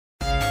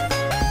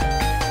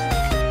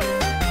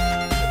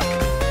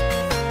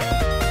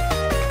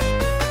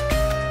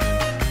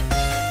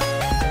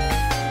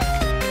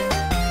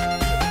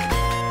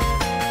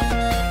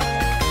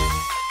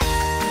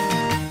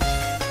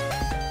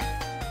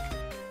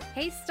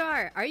Hey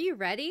Star, are you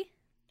ready?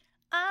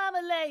 I'm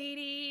a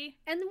lady.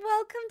 And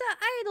welcome to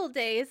Idol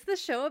Days, the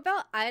show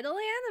about idol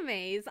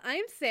animes.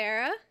 I'm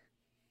Sarah.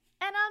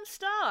 And I'm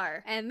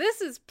Star. And this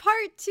is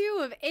part 2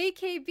 of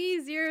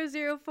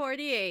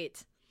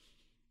AKB0048.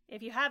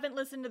 If you haven't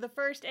listened to the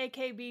first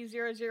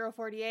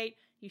AKB0048,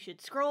 you should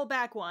scroll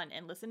back one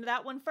and listen to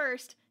that one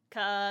first,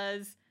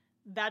 cause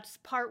that's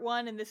part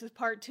 1 and this is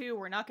part 2.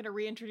 We're not going to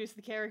reintroduce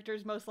the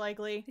characters, most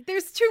likely.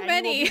 There's too and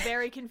many. You will be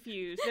very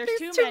confused. There's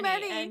too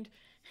many. And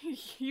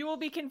you will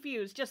be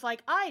confused, just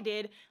like I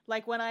did,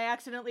 like when I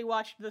accidentally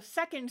watched the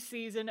second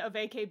season of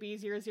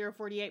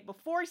AKB0048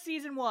 before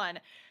season 1,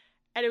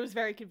 and it was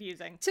very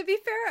confusing. To be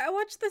fair, I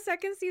watched the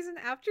second season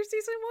after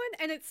season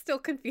 1, and it's still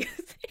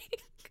confusing.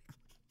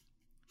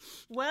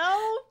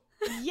 Well,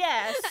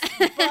 yes,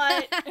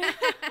 but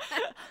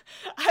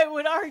I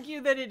would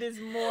argue that it is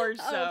more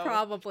so. Oh,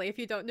 probably, if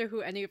you don't know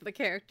who any of the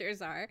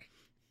characters are.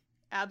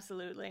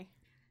 Absolutely.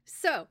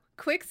 So,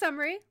 quick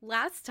summary.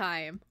 Last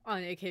time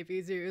on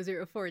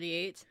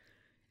AKB0048.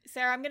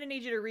 Sarah, I'm going to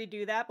need you to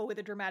redo that, but with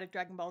a dramatic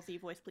Dragon Ball Z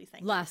voice, please.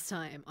 Thank you. Last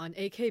time on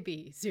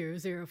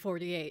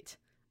AKB0048.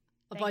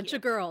 A bunch you.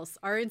 of girls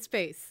are in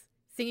space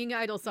singing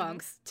idol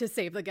songs to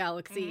save the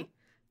galaxy,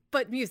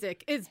 but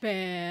music is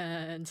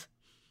banned.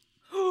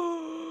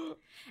 And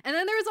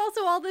then there was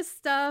also all this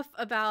stuff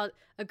about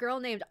a girl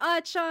named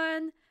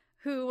Achan,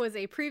 who was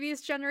a previous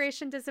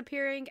generation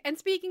disappearing. And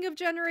speaking of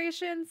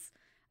generations,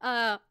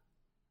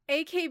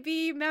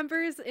 AKB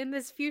members in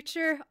this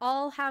future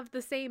all have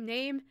the same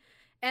name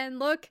and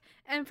look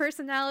and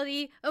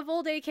personality of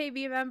old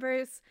AKB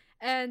members,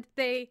 and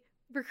they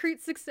recruit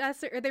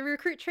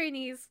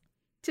trainees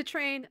to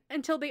train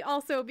until they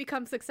also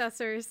become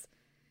successors.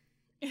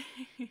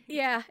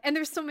 Yeah, and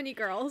there's so many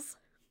girls.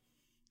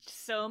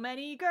 So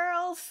many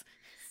girls.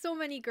 So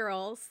many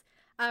girls.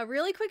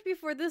 Really quick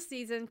before this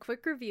season,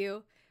 quick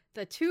review.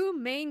 The two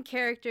main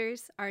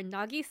characters are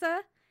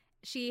Nagisa.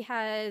 She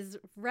has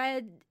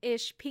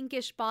reddish,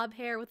 pinkish bob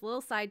hair with a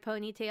little side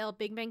ponytail,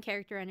 big main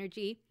character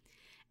energy.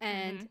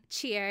 And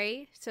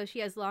Chieri, so she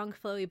has long,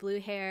 flowy blue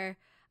hair.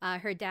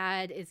 Her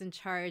dad is in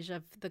charge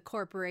of the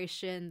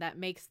corporation that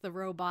makes the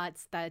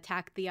robots that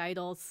attack the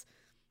idols.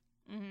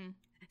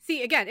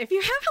 See, again, if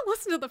you haven't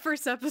listened to the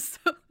first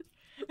episode...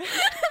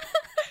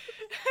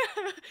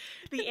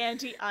 The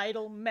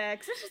anti-idol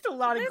mechs. There's just a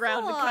lot of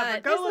ground to cover.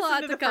 Go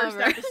listen to the first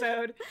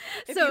episode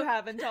if you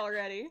haven't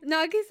already.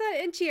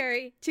 Nagisa and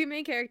Chieri, two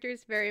main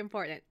characters, very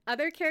important.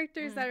 Other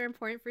characters that are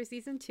important for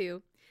season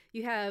 2,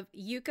 you have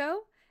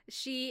Yuko.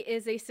 She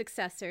is a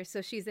successor,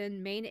 so she's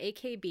in main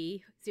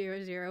AKB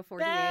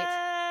 0048.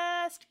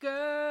 Best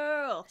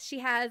girl. She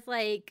has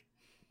like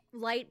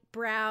light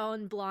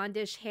brown,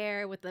 blondish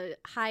hair with a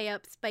high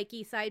up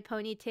spiky side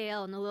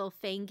ponytail and a little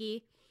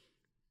fangy.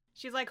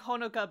 She's like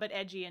Honoka, but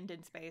edgy and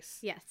in space.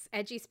 Yes,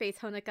 edgy space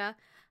Honoka.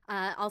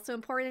 Also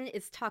important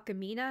is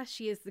Takamina.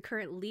 She is the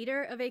current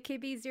leader of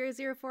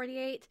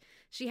AKB0048.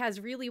 She has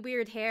really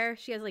weird hair.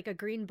 She has like a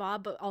green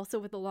bob, but also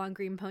with a long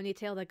green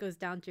ponytail that goes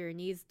down to her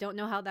knees. Don't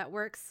know how that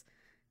works,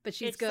 but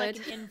she's good.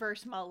 It's like an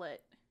inverse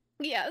mullet.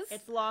 Yes.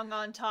 It's long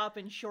on top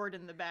and short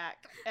in the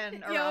back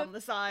and around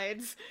the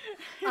sides.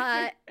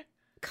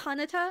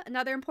 Kanata,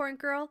 another important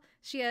girl.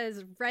 She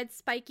has red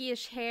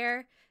spiky-ish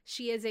hair.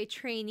 She is a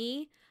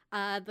trainee.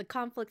 The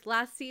conflict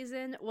last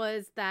season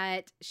was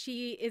that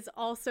she is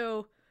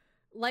also,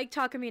 like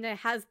Takamina,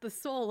 has the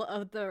soul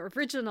of the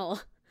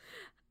original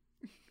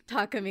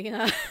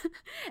Takamina.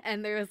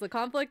 And there was the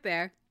conflict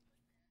there.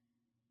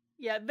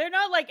 Yeah, they're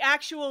not like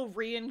actual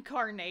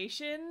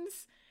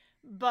reincarnations,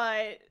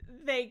 but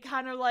they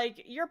kind of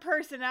like, your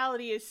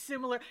personality is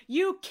similar.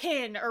 You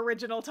kin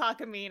original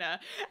Takamina.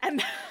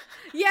 And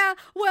yeah,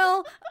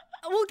 well,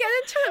 we'll get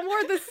into it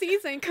more this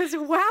season, because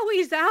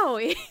wowie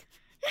zowie.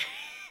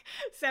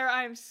 Sarah,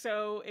 I'm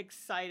so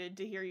excited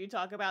to hear you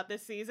talk about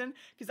this season,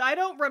 because I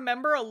don't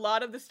remember a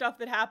lot of the stuff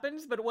that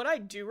happens, but what I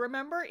do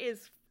remember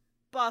is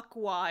buck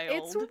wild.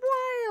 It's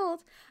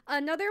wild.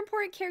 Another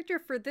important character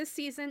for this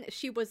season,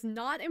 she was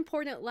not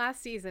important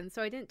last season,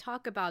 so I didn't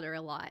talk about her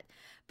a lot,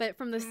 but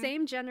from the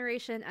same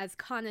generation as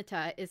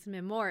Kanata is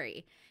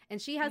Memori,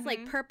 and she has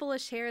like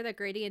purplish hair that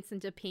gradients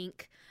into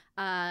pink.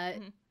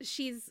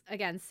 She's,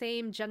 again,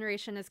 same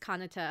generation as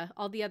Kanata.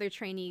 All the other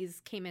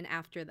trainees came in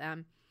after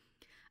them.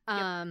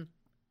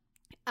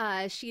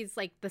 She's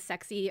like the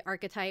sexy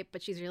archetype,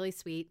 but she's really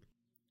sweet.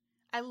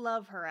 I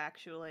love her,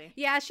 actually.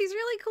 Yeah, she's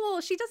really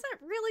cool. She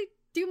doesn't really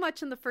do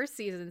much in the first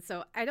season,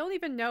 so I don't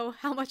even know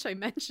how much I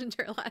mentioned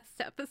her last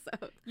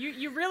episode.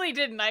 You really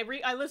didn't.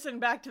 I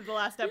listened back to the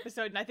last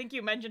episode, and I think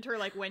you mentioned her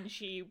like when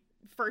she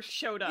first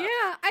showed up. Yeah,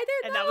 I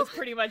did. And that was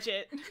pretty much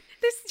it.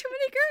 There's too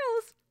many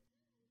girls.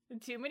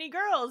 Too many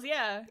girls,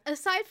 yeah.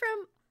 Aside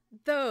from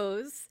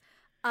those,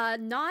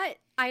 not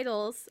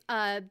idols,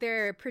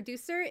 their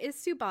producer is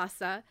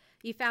Tsubasa.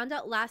 You found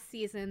out last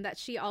season that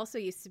she also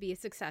used to be a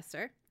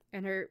successor,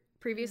 and her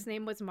previous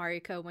name was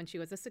Mariko when she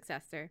was a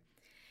successor.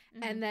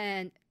 And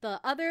then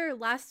the other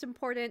last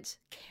important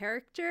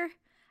character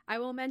I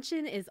will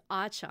mention is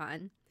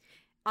Achan.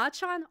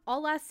 Achan,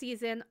 all last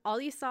season, all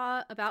you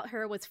saw about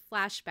her was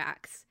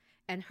flashbacks.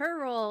 And her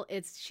role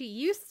is she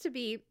used to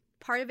be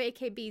part of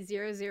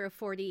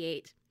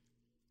AKB0048.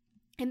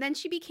 And then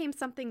she became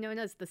something known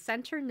as the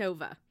Center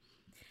Nova,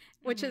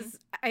 which is,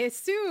 I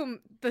assume,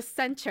 the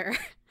center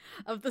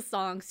of the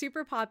song,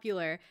 super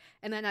popular.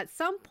 And then at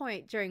some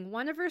point during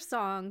one of her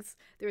songs,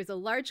 there was a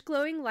large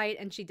glowing light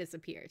and she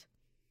disappeared.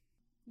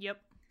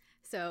 Yep.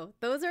 So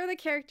those are the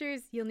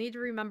characters you'll need to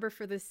remember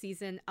for this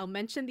season. I'll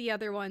mention the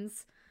other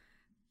ones,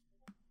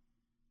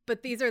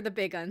 but these are the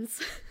big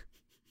ones.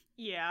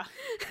 Yeah.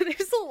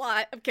 There's a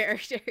lot of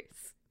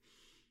characters.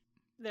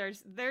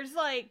 There's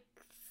like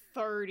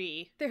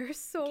 30. There are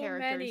so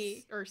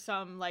many. Or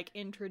some like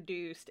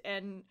introduced,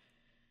 and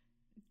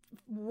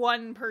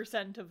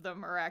 1% of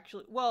them are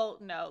actually, well,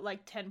 no,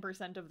 like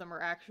 10% of them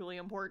are actually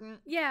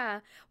important. Yeah.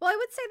 Well, I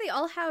would say they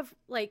all have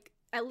like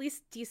at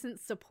least decent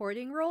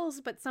supporting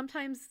roles, but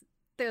sometimes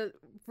the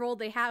role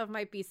they have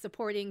might be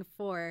supporting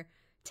for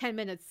 10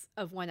 minutes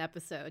of one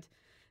episode.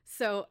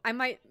 So I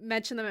might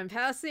mention them in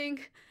passing,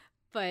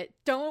 but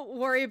don't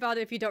worry about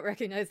it if you don't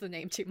recognize the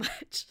name too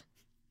much.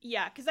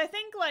 Yeah, because I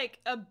think, like,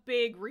 a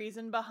big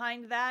reason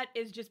behind that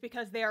is just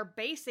because they are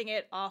basing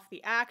it off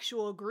the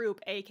actual group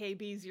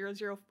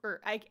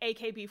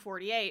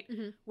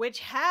AKB48, which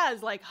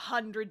has, like,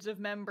 hundreds of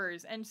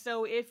members. And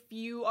so if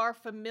you are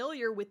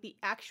familiar with the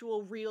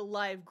actual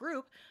real-life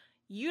group,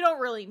 you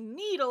don't really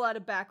need a lot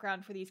of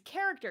background for these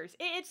characters.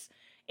 It's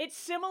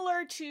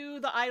similar to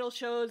the idol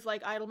shows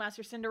like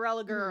Idolmaster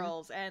Cinderella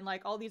Girls and,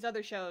 like, all these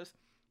other shows,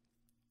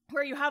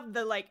 where you have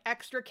the, like,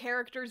 extra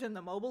characters in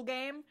the mobile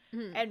game,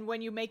 and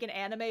when you make an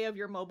anime of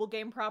your mobile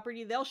game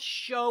property, they'll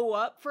show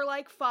up for,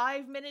 like,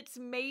 5 minutes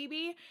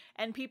maybe,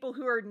 and people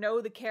who know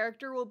the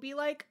character will be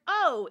like,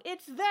 oh,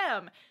 it's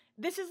them!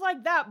 This is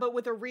like that, but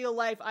with a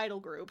real-life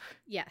idol group.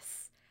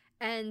 Yes.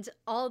 And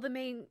all the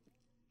main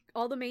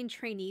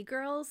trainee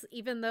girls,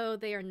 even though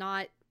they are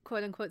not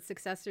quote-unquote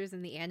successors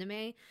in the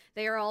anime,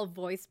 they are all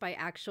voiced by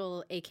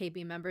actual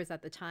AKB members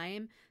at the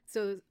time.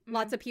 So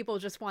lots of people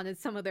just wanted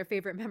some of their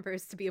favorite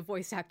members to be a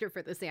voice actor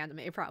for this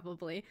anime,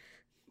 probably.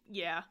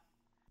 Yeah.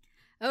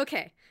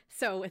 Okay,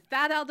 so with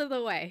that out of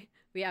the way,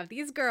 we have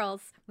these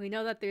girls. We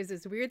know that there's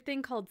this weird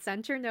thing called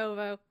Center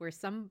Nova, where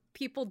some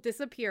people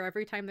disappear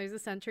every time there's a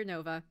Center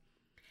Nova.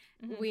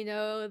 We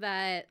know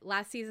that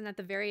last season at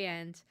the very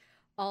end,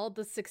 all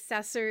the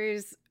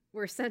successors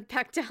were sent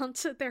back down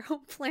to their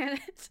home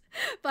planet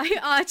by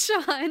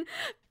Achan,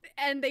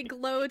 and they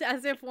glowed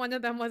as if one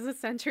of them was a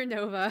Center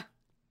Nova.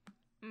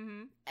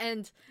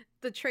 And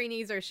the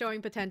trainees are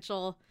showing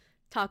potential.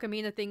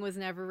 Takamina thing was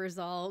never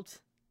resolved.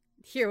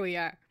 Here we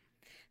are.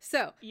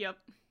 So,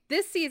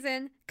 this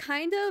season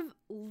kind of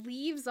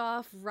leaves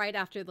off right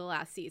after the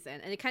last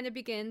season, and it kind of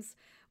begins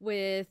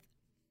with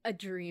a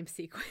dream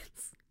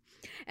sequence.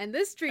 And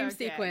this dream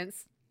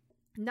sequence,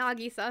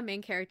 Nagisa,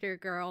 main character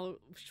girl,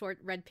 short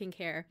red pink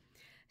hair,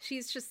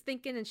 she's just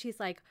thinking and she's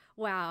like,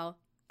 wow,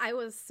 I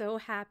was so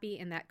happy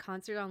in that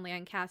concert on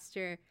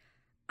Lancaster.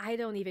 I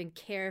don't even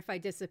care if I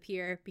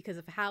disappear because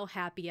of how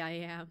happy I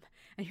am.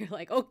 And you're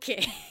like,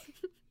 okay.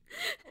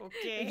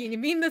 Okay. You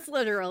mean this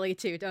literally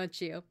too, don't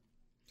you?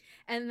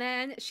 And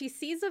then she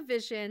sees a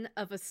vision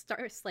of a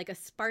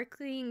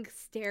sparkling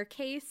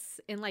staircase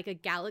in like a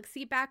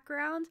galaxy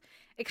background.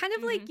 It kind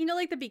of like, you know,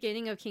 like the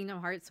beginning of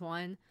Kingdom Hearts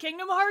 1.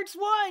 Kingdom Hearts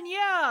 1,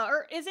 yeah!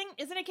 Or isn't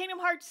it Kingdom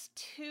Hearts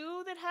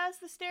 2 that has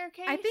the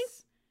staircase? I think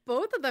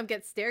both of them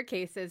get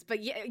staircases,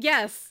 but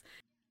yes.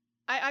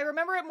 I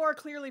remember it more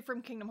clearly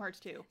from Kingdom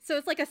Hearts 2. So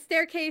it's like a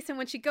staircase, and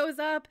when she goes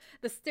up,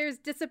 the stairs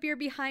disappear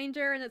behind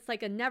her, and it's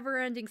like a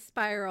never-ending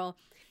spiral.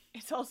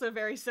 It's also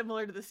very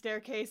similar to the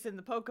staircase in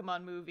the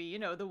Pokemon movie, you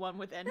know, the one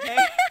with Entei.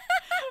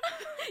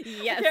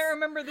 Yes. I can't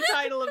remember the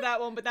title of that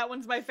one, but that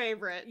one's my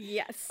favorite.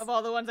 Yes. Of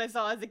all the ones I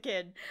saw as a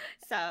kid.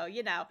 So,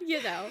 you know.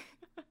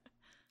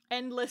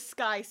 Endless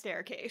sky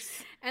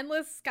staircase.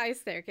 Endless sky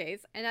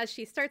staircase. And as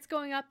she starts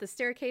going up, the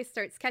staircase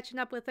starts catching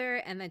up with her,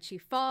 and then she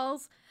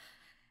falls.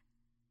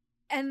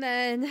 And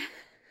then,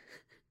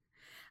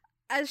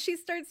 as she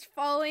starts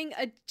falling,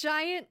 a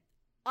giant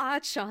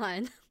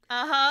Achan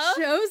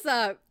shows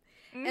up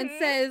and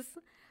says,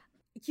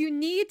 you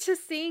need to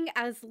sing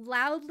as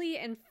loudly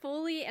and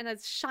fully and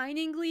as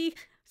shiningly,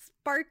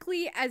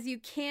 sparkly as you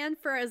can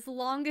for as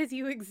long as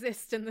you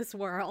exist in this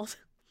world.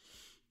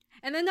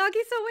 And then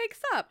Nagisa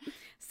wakes up.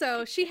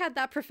 So she had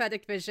that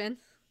prophetic vision.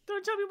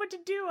 Don't tell me what to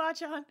do,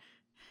 Achan.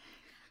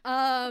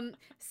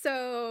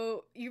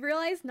 So you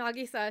realize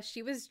Nagisa,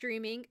 she was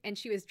dreaming, and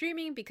she was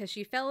dreaming because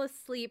she fell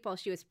asleep while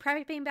she was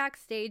prepping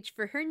backstage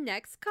for her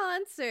next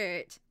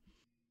concert.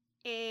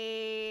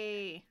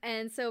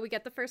 And so we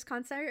get the first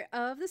concert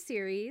of the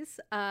series.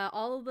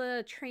 All of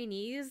the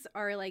trainees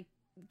are like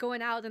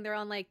going out, and they're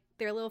on like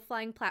their little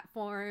flying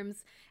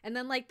platforms, and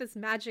then like this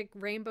magic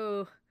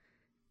rainbow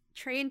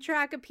train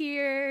track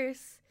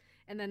appears,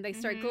 and then they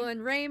start glowing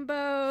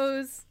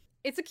rainbows.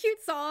 It's a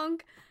cute song.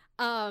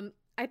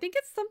 I think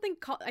it's something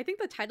called, I think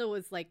the title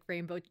was like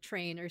Rainbow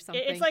Train or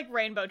something. It's like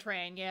Rainbow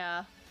Train,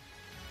 yeah.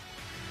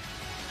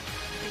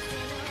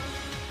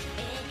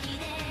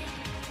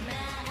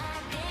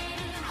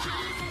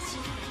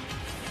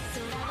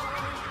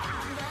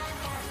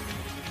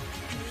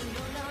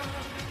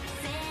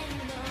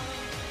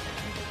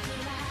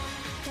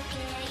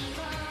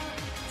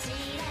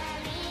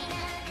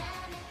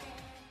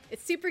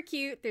 super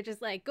cute. They're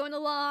just like going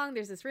along.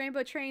 There's this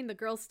rainbow train. The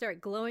girls start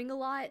glowing a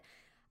lot.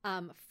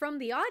 From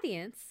the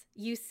audience,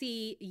 you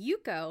see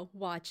Yuko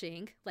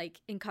watching, like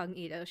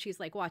incognito. She's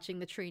like watching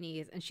the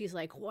trainees, and she's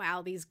like,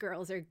 wow, these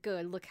girls are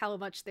good. Look how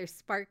much they're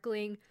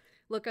sparkling.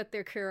 Look at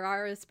their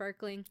Kuraras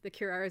sparkling. The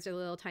Kuraras are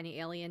little tiny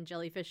alien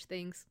jellyfish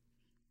things.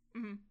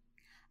 Mm-hmm.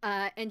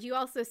 And you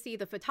also see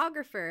the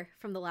photographer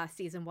from the last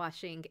season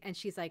watching, and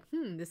she's like,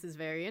 this is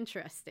very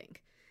interesting.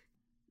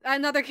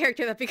 Another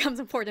character that becomes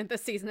important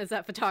this season is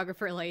that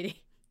photographer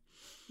lady.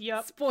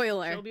 Yep.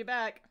 Spoiler. She'll be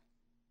back.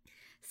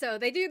 So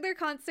they do their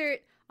concert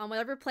on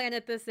whatever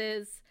planet this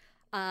is.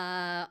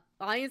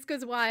 Audience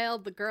goes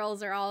wild. The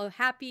girls are all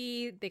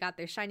happy. They got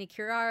their shiny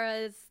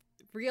Kuraras,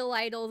 real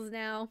idols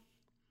now.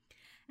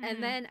 Mm-hmm.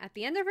 And then at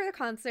the end of her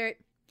concert,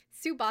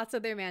 Tsubasa,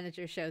 their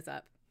manager, shows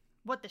up.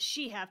 What does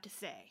she have to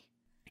say?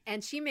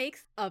 And she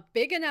makes a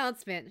big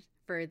announcement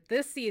for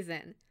this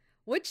season,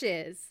 which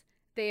is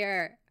they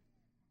are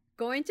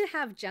going to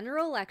have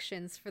general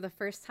elections for the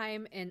first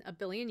time in a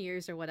billion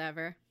years or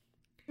whatever.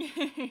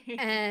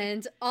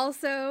 And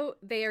also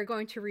they are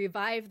going to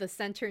revive the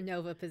Center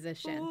Nova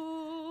position.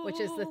 Ooh. Which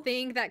is the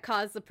thing that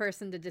caused the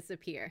person to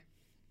disappear.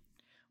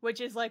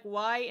 Which is like,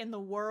 why in the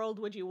world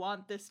would you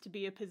want this to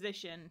be a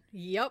position?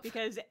 Yep.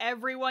 Because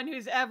everyone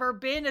who's ever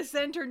been a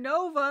Center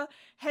Nova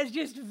has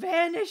just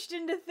vanished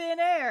into thin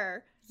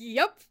air.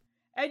 Yep.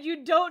 And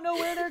you don't know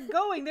where they're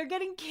going. They're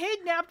getting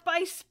kidnapped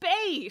by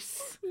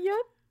space.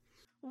 Yep.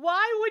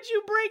 Why would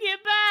you bring it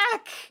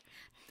back?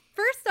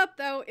 First up,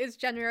 though, is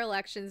general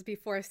elections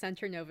before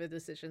Center Nova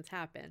decisions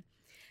happen.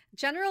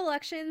 General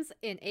elections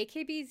in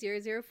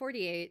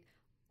AKB0048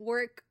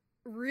 work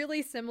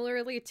really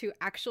similarly to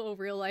actual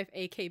real-life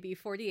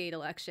AKB48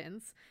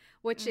 elections,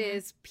 which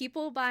is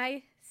people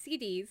buy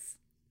CDs,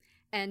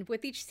 and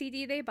with each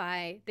CD they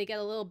buy, they get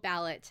a little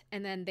ballot,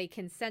 and then they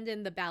can send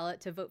in the ballot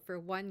to vote for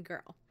one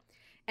girl.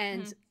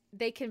 And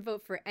they can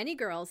vote for any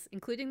girls,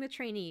 including the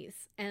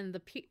trainees, and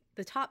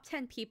the top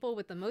 10 people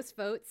with the most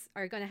votes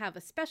are going to have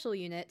a special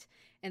unit,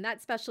 and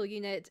that special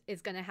unit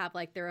is going to have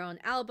like their own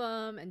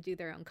album and do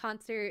their own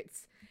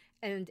concerts,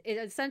 and it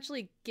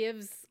essentially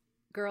gives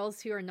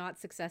girls who are not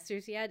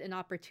successors yet an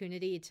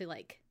opportunity to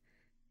like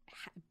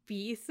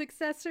be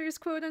successors,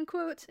 quote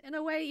unquote, in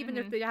a way, even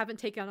if they haven't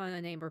taken on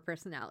a name or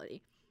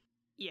personality.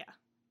 Yeah,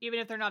 even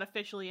if they're not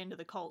officially into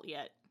the cult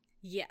yet.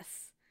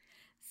 Yes.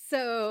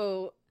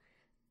 So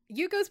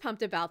Yuko's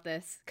pumped about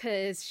this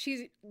because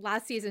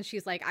last season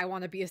she's like, I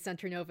want to be a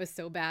Center Nova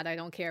so bad, I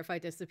don't care if I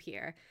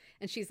disappear.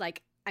 And she's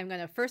like,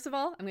 first of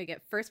all, I'm gonna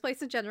get first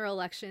place in general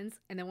elections,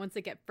 and then once I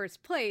get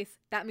first place,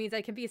 that means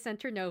I can be a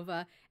Center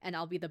Nova, and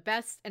I'll be the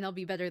best, and I'll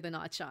be better than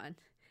Achan. And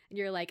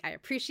you're like, I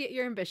appreciate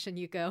your ambition,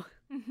 Yuko,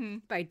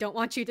 but I don't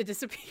want you to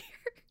disappear.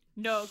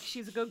 No,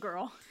 she's a good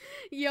girl.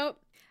 Yep.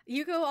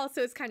 Yuko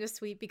also is kind of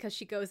sweet because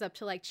she goes up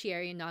to like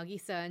Chieri and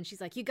Nagisa and she's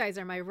like, you guys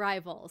are my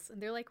rivals.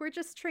 And they're like, we're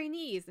just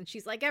trainees. And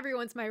she's like,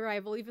 everyone's my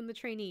rival, even the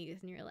trainees.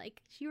 And you're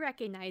like, she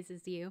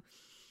recognizes you.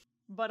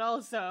 But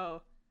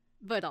also.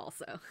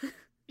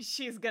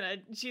 She's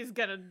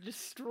gonna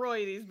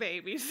destroy these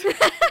babies.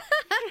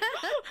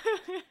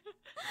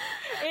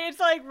 It's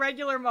like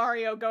regular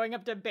Mario going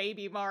up to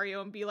baby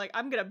Mario and be like,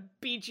 I'm gonna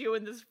beat you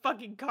in this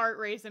fucking kart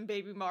race, and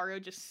baby Mario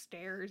just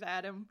stares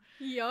at him.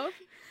 Yup.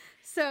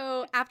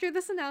 So after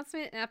this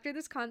announcement and after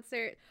this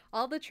concert,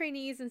 all the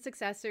trainees and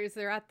successors,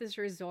 they're at this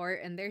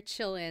resort and they're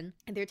chilling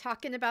and they're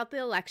talking about the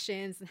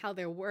elections and how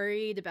they're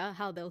worried about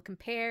how they'll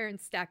compare and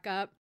stack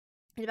up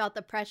and about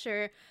the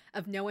pressure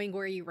of knowing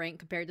where you rank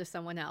compared to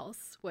someone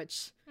else,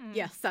 which,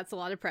 yes, that's a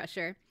lot of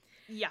pressure.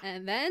 Yeah.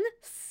 And then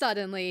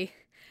suddenly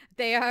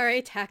they are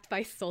attacked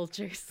by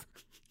soldiers.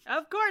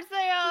 Of course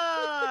they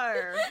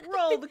are!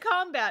 Roll the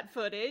combat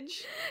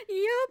footage.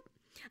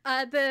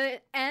 Yep.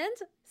 And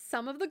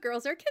some of the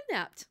girls are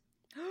kidnapped.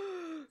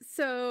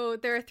 So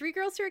there are 3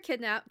 girls who are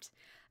kidnapped.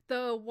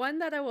 The one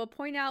that I will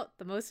point out,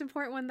 the most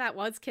important one that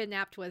was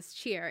kidnapped was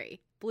Chieri.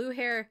 Blue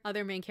hair,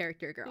 other main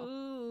character girl.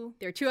 Ooh.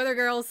 There are 2 other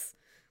girls.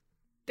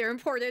 They're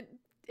important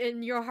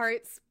in your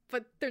hearts,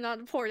 but they're not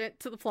important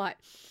to the plot.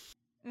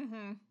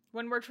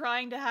 When we're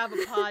trying to have a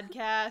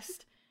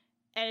podcast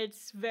and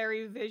it's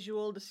very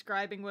visual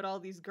describing what all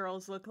these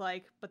girls look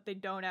like, but they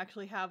don't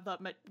actually have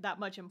that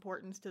much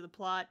importance to the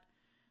plot,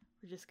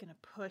 we're just gonna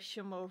push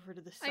them over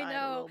to the side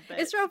a little bit.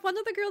 It's rough. One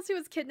of the girls who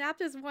was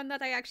kidnapped is one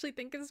that I actually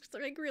think is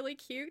like really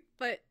cute,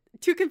 but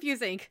too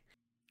confusing.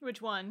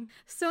 Which one?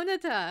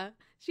 Sonata.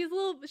 She's a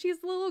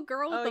little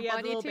girl with the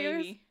bunny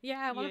tears. Baby.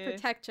 Yeah, I want to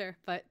protect her,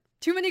 but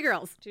too many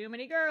girls. Too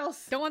many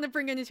girls. Don't want to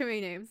bring in too many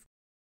names.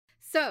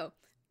 So,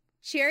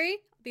 Chieri,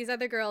 these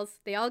other girls,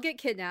 they all get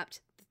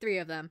kidnapped, the 3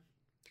 of them.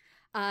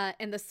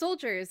 And the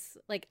soldiers,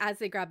 like, as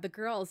they grab the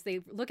girls,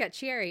 they look at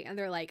Chieri and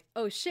they're like,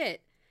 oh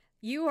shit,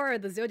 you are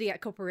the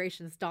Zodiac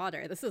Corporation's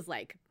daughter. This is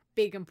like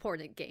big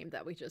important game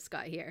that we just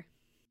got here.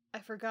 I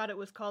forgot it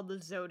was called the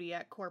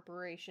Zodiac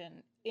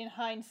Corporation. In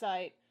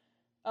hindsight,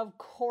 of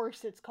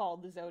course it's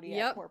called the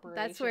Zodiac Corporation.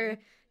 That's where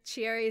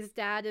Chieri's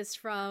dad is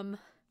from.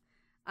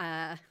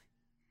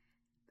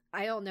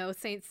 I don't know,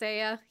 Saint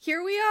Seiya.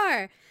 Here we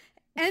are.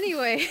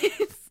 Anyways,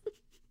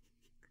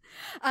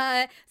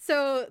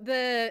 so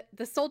the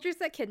soldiers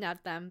that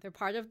kidnapped them, they're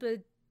part of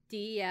the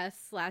DES/DGTO.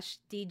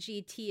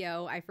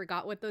 I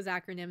forgot what those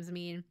acronyms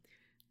mean.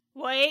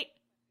 Wait.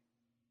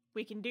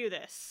 We can do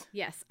this.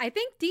 Yes. I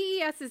think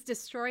DES is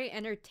Destroy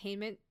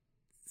Entertainment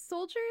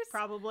Soldiers?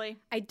 Probably.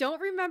 I don't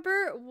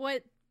remember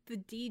what the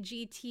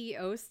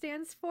DGTO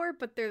stands for,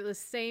 but they're the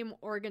same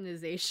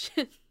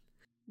organization.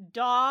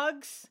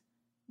 Dogs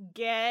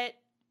get...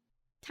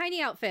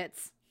 tiny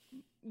outfits.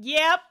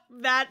 Yep,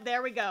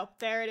 there we go.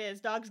 There it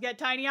is. Dogs get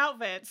tiny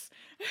outfits.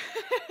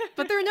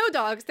 But they're no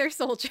dogs, they're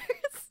soldiers.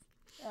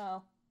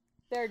 Oh.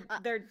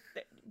 They're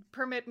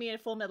permit me a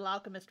Full Metal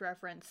Alchemist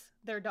reference.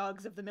 They're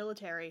dogs of the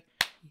military.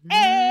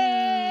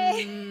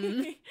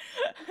 Hey!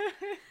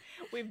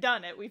 We've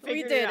done it. We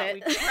figured it out.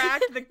 We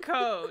cracked the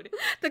code.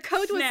 The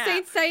code was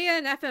Saint Seiya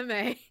and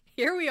FMA.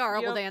 Here we are,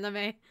 old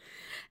anime.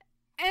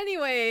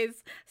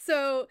 Anyways,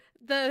 so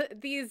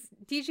these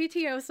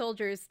DGTO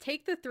soldiers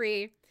take the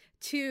three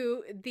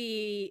to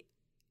the,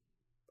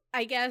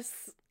 I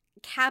guess,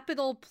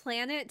 capital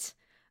planet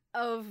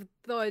of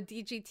the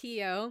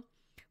DGTO,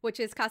 which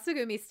is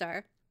Kasugumi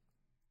Star.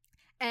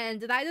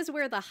 And that is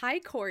where the high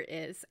court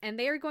is. And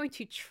they are going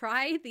to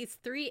try these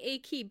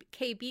three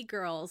AKB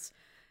girls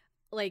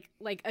like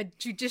a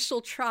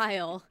judicial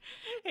trial.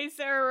 Hey,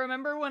 Sarah,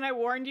 remember when I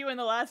warned you in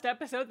the last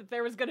episode that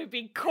there was going to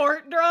be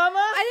court drama?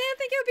 I didn't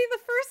think it would be the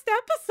first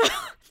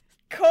episode.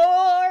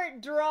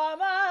 Court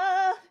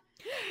drama!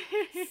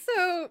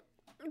 So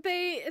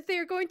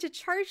they're going to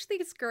charge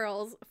these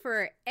girls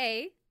for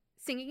A,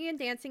 singing and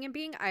dancing and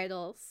being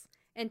idols,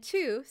 and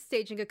 2,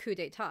 staging a coup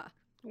d'etat.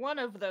 One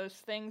of those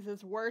things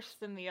is worse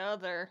than the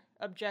other,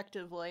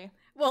 objectively.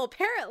 Well,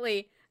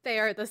 apparently they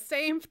are the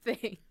same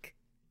thing.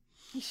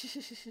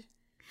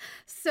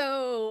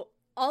 So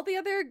all the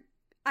other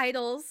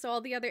idols, so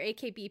all the other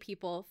AKB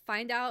people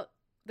find out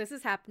this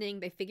is happening.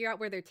 They figure out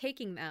where they're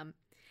taking them.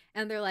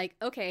 And they're like,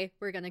 okay,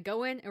 we're going to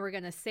go in and we're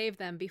going to save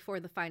them before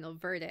the final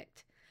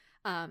verdict.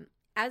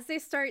 As they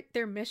start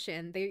their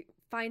mission, they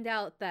find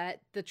out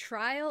that the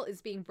trial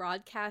is being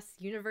broadcast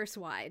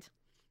universe-wide.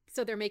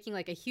 So they're making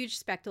like a huge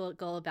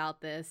spectacle about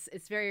this.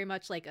 It's very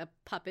much like a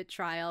puppet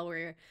trial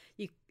where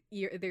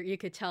you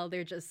could tell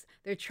they're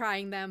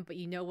trying them, but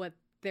you know what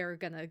they're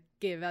gonna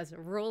give as a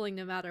ruling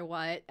no matter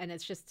what, and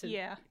it's just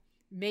to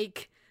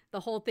make the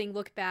whole thing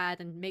look bad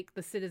and make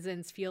the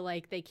citizens feel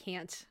like they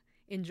can't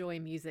enjoy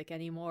music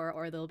anymore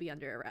or they'll be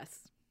under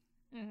arrest.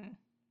 Mm-hmm.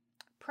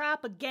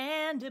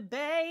 Propaganda,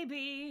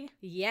 baby.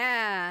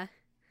 Yeah.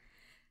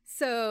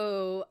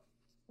 So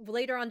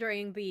later on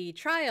during the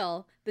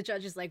trial, the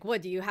judge is like,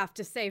 what do you have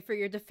to say for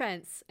your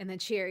defense? And then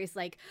Cherry's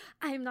like,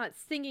 I'm not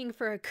singing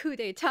for a coup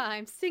d'etat.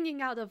 I'm singing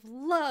out of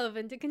love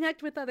and to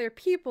connect with other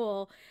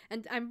people.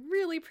 And I'm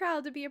really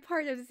proud to be a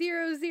part of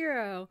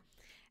 00.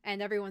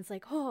 And everyone's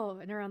like, oh.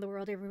 And around the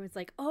world, everyone's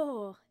like,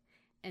 oh.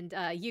 And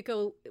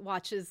Yuko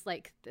watches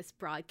like this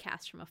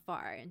broadcast from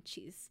afar and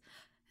she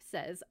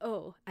says,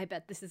 oh, I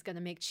bet this is going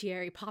to make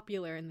Cherry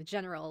popular in the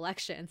general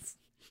elections.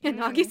 And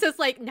Nagisa's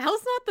like,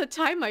 now's not the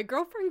time, my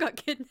girlfriend got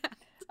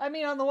kidnapped. I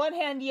mean, on the one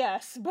hand,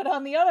 yes, but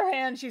on the other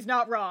hand, she's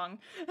not wrong.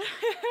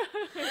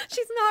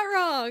 She's not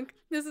wrong.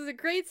 This is a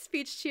great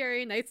speech,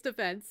 Cherry. Nice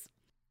defense.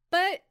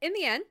 But in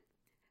the end,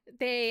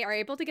 they are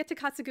able to get to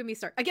Katsugumi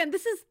Star. Again,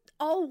 this is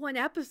all one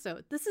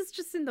episode. This is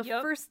just in the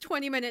first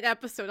 20-minute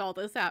episode all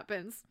this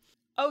happens.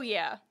 Oh,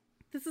 yeah.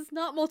 This is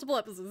not multiple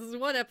episodes. This is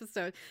one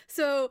episode.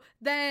 So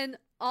then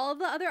all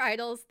the other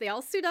idols, they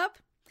all suit up.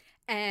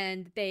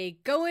 And they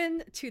go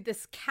into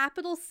this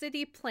capital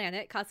city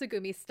planet,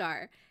 Kasugumi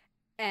Star,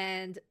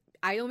 and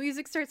idol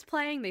music starts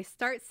playing. They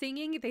start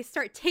singing. They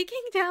start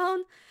taking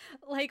down,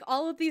 like,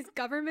 all of these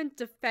government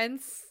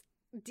defense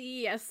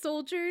DES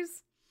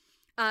soldiers.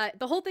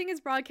 The whole thing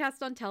is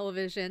broadcast on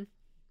television.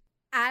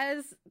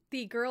 As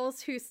the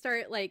girls who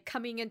start, like,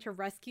 coming in to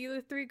rescue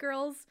the three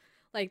girls,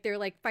 like, they're,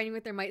 like, fighting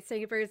with their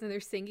lightsabers and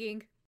they're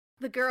singing.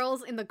 The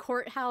girls in the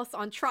courthouse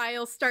on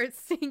trial start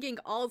singing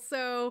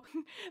also.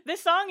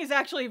 This song is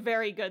actually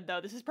very good,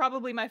 though. This is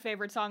probably my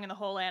favorite song in the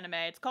whole anime.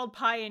 It's called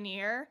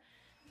Pioneer.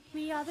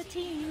 We are the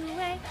team.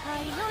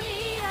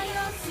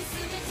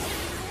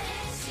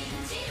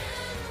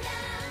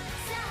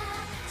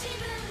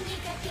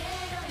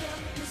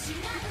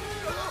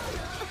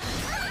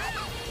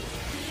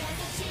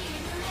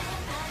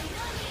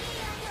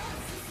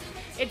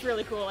 It's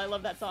really cool. I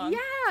love that song.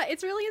 Yeah,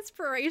 it's really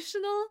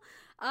inspirational.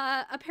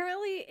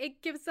 Apparently,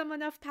 it gives them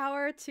enough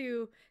power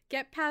to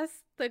get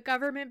past the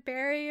government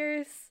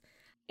barriers.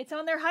 It's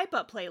on their Hype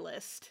Up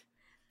playlist.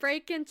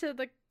 Break into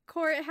the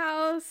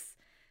courthouse.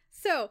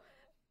 So,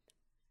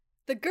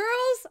 the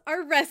girls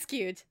are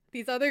rescued.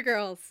 These other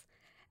girls.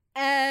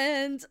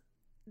 And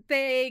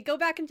they go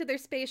back into their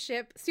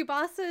spaceship.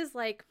 Tsubasa is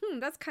like,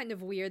 that's kind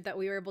of weird that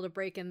we were able to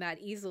break in that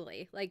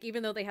easily. Like,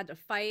 even though they had to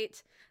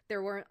fight,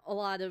 there weren't a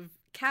lot of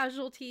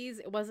casualties.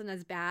 It wasn't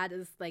as bad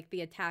as like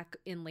the attack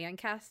in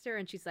Lancaster.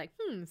 And she's like,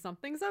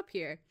 something's up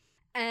here.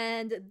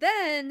 And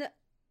then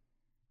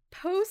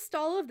post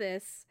all of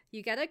this,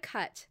 you get a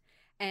cut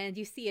and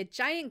you see a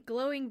giant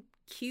glowing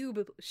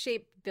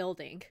cube-shaped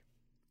building.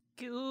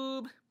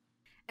 Goob.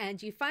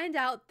 And you find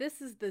out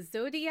this is the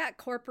Zodiac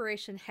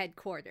Corporation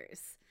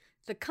headquarters,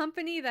 the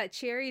company that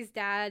Cherry's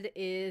dad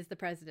is the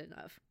president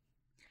of.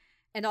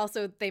 And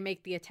also, they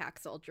make the attack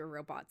soldier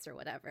robots or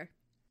whatever.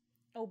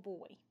 Oh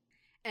boy.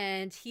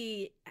 And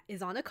he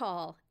is on a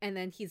call, and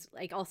then he's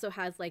like also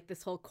has like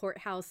this whole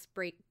courthouse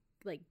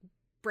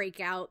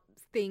breakout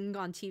thing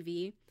on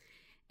TV.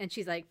 And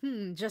she's like,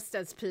 just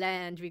as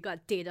planned, we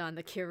got data on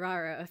the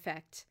Kirara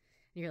effect.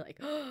 And you're like,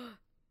 oh,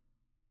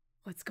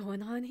 what's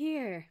going on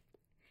here?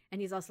 And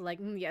he's also like,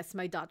 yes,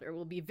 my daughter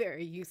will be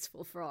very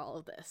useful for all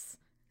of this.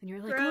 And you're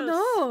like, Gross.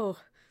 oh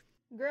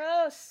no.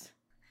 Gross.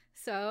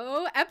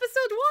 So,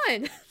 episode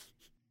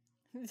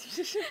 1.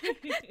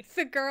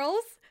 The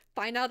girls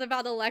find out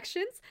about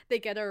elections. They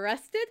get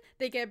arrested.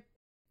 They get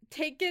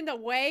taken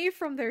away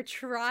from their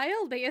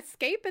trial. They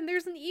escape, and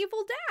there's an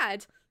evil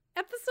dad.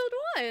 Episode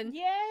 1.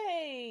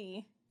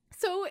 Yay.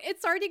 So,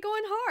 it's already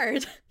going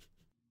hard.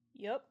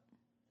 Yep.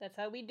 That's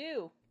how we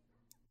do.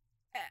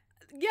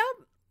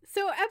 Yep.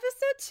 So,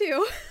 episode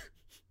 2,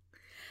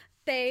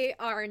 they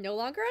are no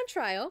longer on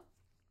trial.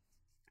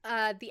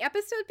 The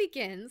episode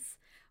begins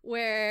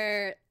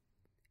where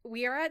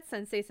we are at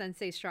Sensei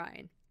Sensei's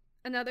shrine.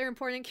 Another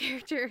important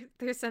character,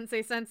 there's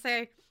Sensei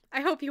Sensei. I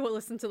hope you will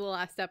listen to the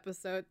last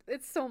episode.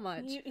 It's so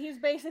much. He's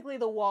basically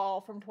the wall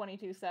from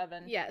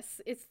 22-7.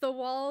 Yes, it's the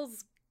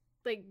wall's,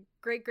 like,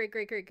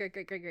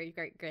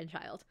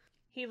 great-great-great-great-great-great-great-grandchild.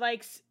 He,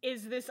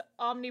 is this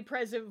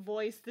omnipresent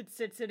voice that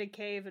sits in a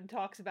cave and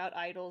talks about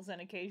idols and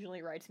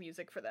occasionally writes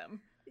music for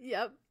them.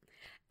 Yep.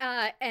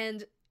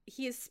 And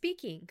he is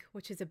speaking,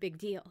 which is a big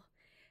deal.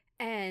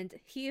 And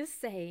he is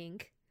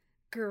saying,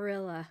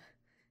 gorilla,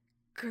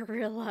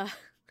 gorilla.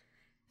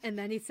 And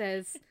then he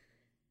says,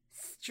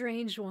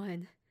 strange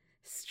one,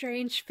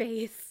 strange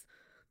face,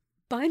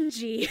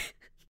 Bungie.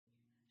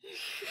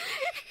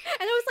 And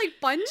I was like,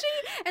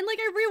 Bungie? And I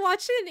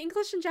rewatched it in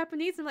English and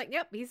Japanese. And I'm like,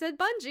 yep, he said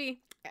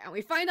Bungie. And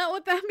we find out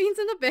what that means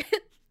in a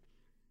bit.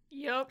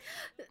 Yep.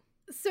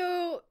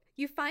 So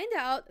you find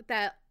out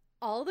that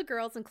all the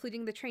girls,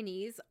 including the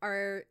trainees,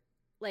 are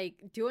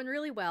doing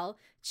really well.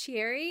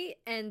 Cherry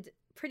and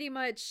pretty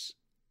much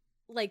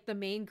the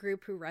main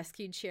group who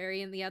rescued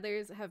Cherry and the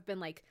others have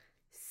been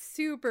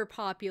super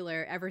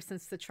popular ever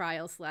since the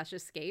trial /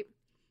 escape.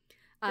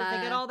 They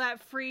get all that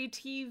free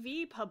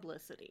TV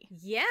publicity.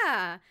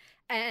 Yeah.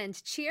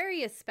 And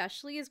Cherry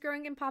especially is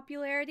growing in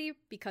popularity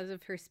because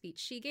of her speech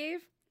she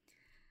gave.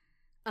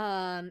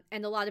 And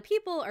a lot of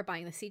people are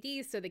buying the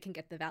CDs so they can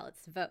get the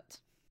ballots to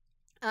vote.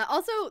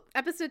 Also,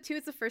 episode 2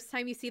 is the first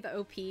time you see the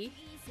OP.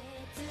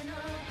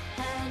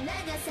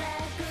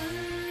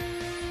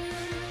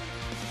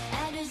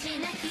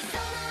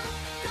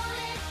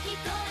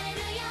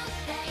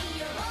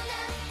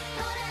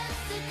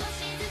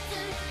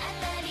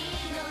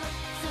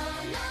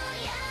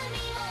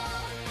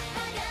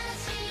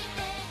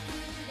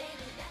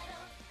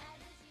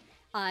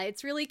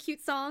 It's a really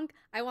cute song.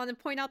 I want to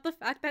point out the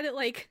fact that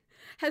it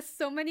has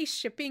so many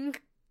shipping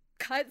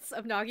cuts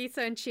of Nagisa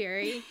and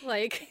Cherry.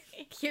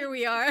 Here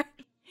we are.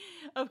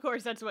 Of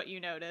course, that's what you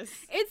notice.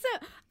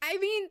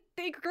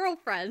 They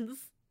girlfriends.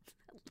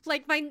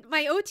 My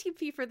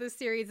OTP for this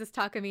series is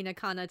Takamina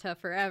Kanata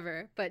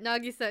forever, but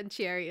Nagisa and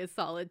Cherry is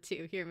solid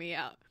too. Hear me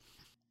out.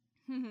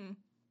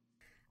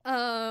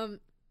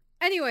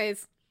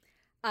 Anyways,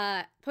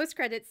 post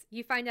credits,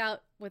 you find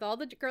out with all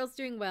the girls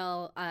doing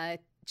well,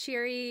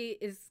 Cherry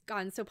is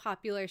gotten so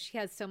popular, she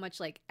has so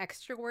much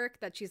extra work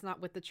that she's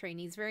not with the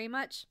trainees very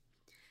much.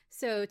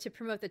 So to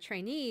promote the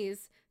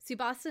trainees,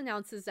 Tsubasa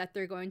announces that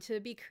they're going to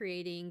be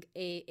creating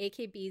a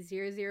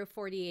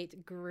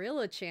AKB0048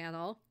 Gorilla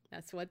channel.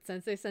 That's what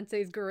Sensei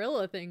Sensei's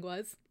Gorilla thing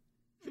was.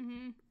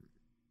 Mm-hmm.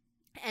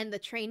 And the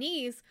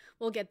trainees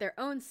will get their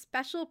own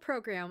special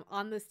program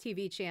on this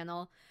TV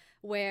channel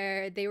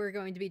where they were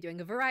going to be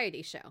doing a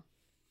variety show.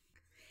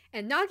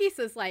 And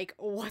Nagisa's like,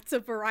 what's a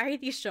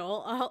variety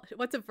show?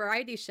 What's a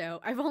variety show?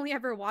 I've only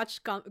ever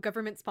watched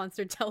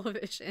government-sponsored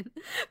television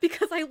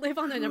because I live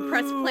on an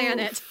oppressed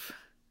planet.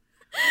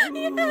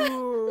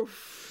 Yeah.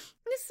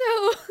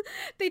 So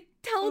they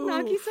tell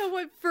Nagisa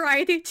what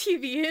variety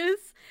TV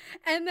is.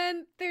 And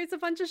then there's a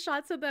bunch of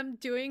shots of them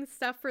doing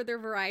stuff for their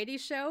variety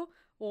show.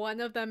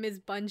 One of them is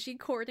Bungie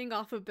cording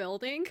off a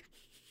building.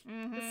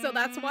 Mm-hmm. So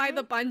that's why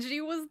the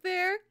Bungie was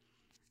there.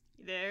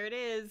 There it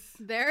is.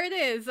 There it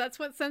is. That's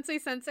what Sensei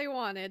Sensei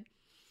wanted.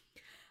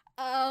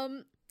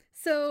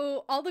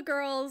 So all the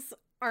girls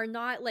are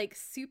not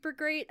super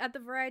great at the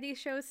variety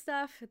show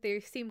stuff. They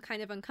seem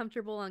kind of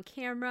uncomfortable on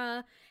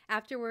camera.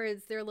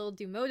 Afterwards, they're a little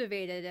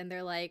demotivated and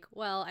they're like,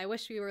 well, I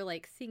wish we were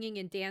singing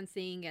and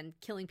dancing and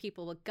killing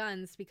people with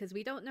guns because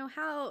we don't know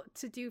how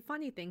to do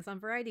funny things on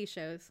variety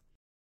shows.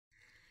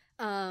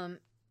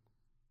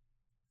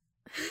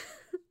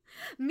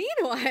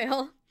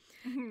 Meanwhile,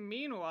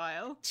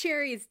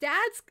 Cherry's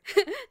dad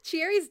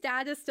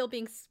is still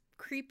being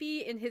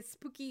creepy in his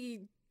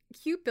spooky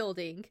cute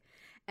building,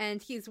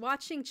 And he's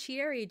watching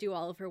Chieri do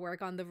all of her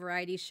work on the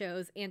variety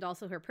shows and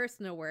also her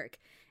personal work.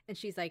 And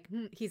he's like,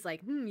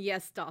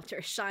 yes,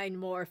 daughter, shine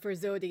more for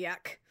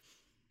Zodiac.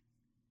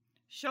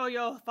 Show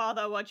your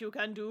father what you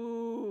can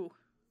do.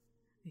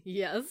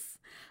 Yes.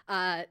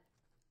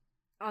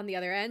 On the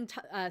other end,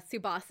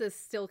 Tsubasa's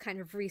still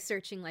kind of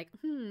researching, like,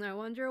 I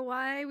wonder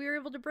why we were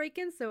able to break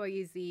in so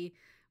easy.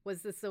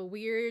 Was this a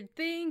weird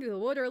thing? The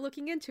water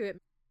looking into it.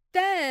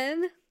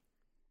 Then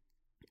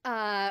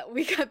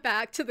we got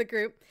back to the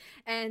group,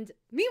 and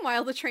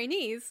meanwhile, the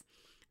trainees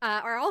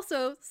are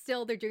also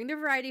still, they're doing their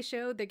variety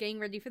show, they're getting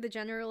ready for the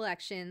general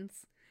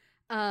elections.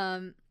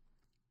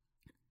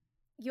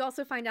 You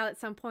also find out at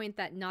some point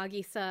that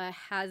Nagisa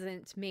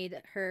hasn't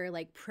made her,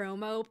 like,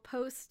 promo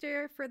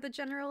poster for the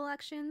general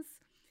elections,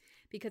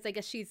 because I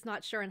guess she's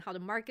not sure on how to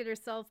market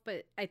herself,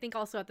 but I think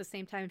also at the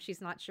same time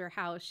she's not sure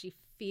how she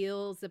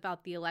feels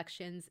about the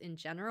elections in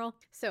general.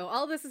 So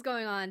all this is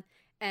going on,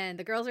 and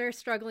the girls are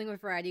struggling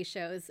with variety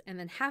shows, and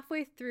then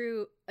halfway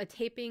through a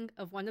taping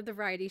of one of the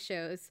variety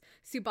shows,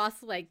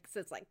 Tsubasa, like,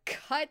 says, like,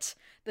 cut,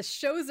 the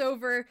show's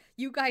over,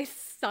 you guys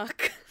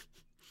suck.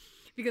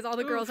 Because all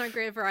the girls aren't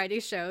great at variety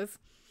shows.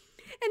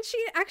 And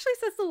she actually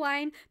says the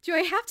line, do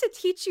I have to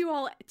teach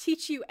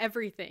you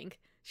everything?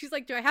 She's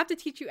like, do I have to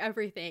teach you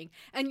everything?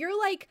 And you're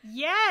like,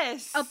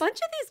 yes! A bunch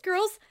of these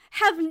girls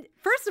have,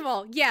 first of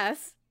all,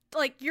 yes,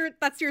 like,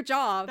 that's your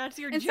job. That's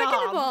your and job. And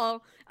second of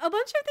all, a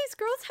bunch of these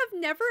girls have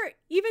never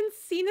even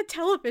seen a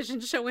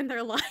television show in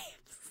their lives.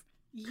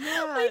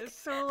 Yeah, like,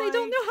 so, they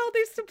don't know how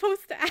they're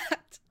supposed to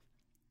act.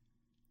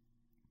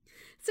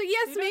 So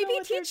yes, maybe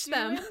teach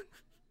them.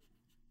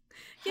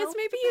 Yes,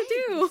 maybe you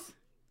do.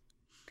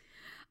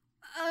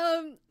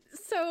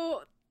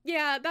 So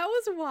yeah, that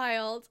was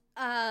wild.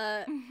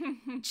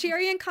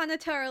 Chieri and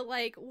Kanata are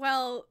like,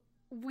 well,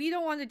 we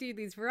don't want to do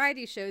these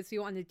variety shows, we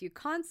want to do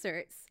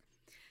concerts.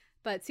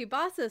 But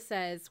Tsubasa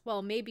says,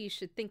 well, maybe you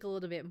should think a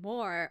little bit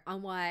more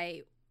on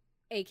why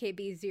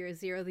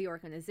AKB00, the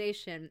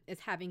organization, is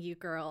having you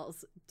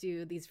girls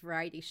do these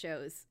variety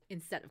shows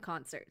instead of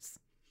concerts.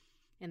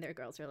 And their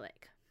girls are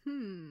like,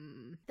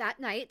 That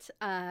night,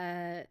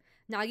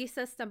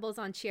 Nagisa stumbles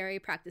on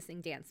Chieri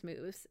practicing dance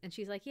moves, and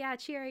she's like, yeah,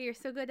 Chieri, you're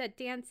so good at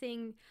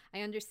dancing.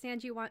 I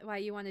understand why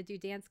you want to do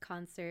dance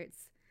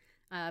concerts.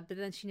 But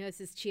then she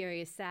notices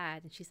Chieri is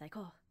sad, and she's like,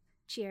 oh,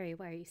 Chieri,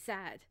 why are you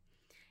sad?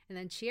 And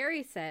then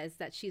Chieri says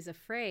that she's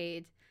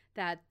afraid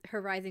that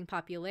her rising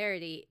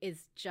popularity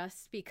is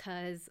just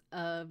because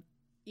of,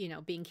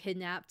 being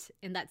kidnapped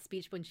in that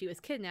speech when she was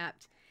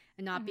kidnapped,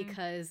 and not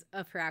because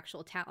of her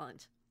actual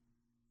talent.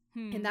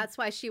 And that's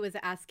why she was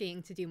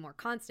asking to do more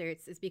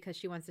concerts, is because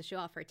she wants to show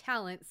off her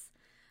talents,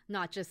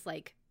 not just,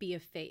 like, be a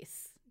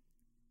face.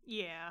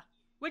 Yeah.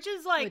 Which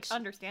is, like,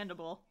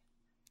 understandable.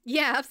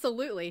 Yeah,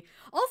 absolutely.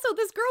 Also,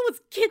 this girl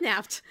was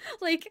kidnapped.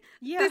 Like,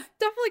 there's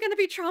definitely going to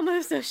be trauma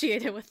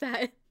associated with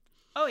that.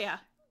 Oh, yeah.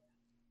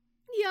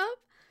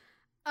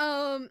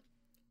 Yep.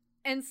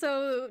 And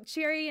so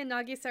Chieri and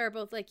Nagisa are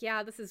both like,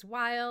 yeah, this is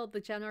wild.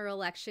 The general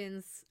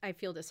elections, I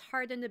feel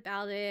disheartened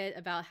about it,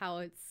 about how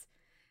it's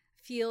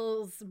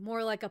feels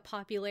more like a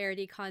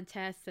popularity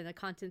contest than a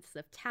contest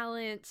of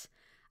talent.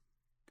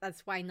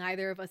 That's why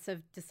neither of us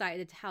have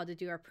decided how to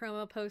do our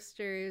promo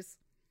posters.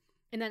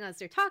 And then as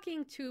they're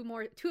talking, two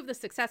of the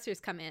successors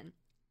come in.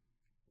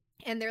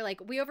 And they're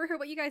like, we overheard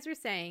what you guys were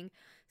saying,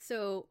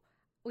 so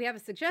we have a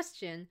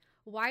suggestion.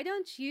 Why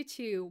don't you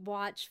two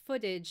watch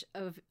footage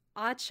of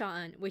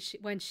Achan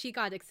when she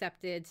got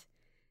accepted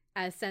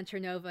as Center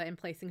Nova and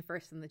placing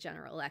first in the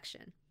general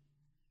election?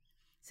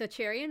 So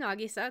Chieri and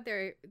Nagisa,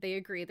 they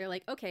agree. They're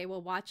like, okay,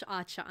 we'll watch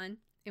Achan,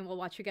 and we'll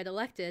watch her get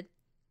elected.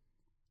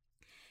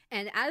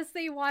 And as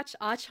they watch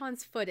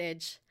Achan's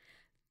footage,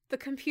 the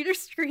computer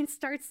screen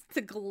starts to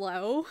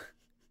glow.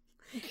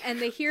 And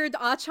they hear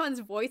Achan's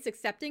voice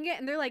accepting it,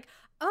 and they're like,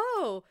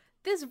 oh,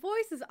 this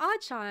voice is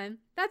Achan.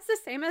 That's the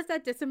same as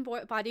that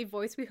disembodied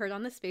voice we heard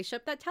on the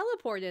spaceship that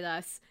teleported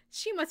us.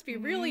 She must be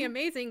really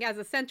amazing as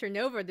a Center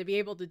Nova to be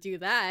able to do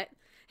that.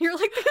 You're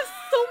like, there's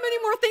so many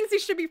more things you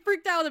should be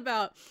freaked out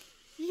about.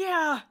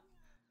 Yeah.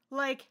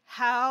 Like,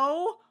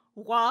 how?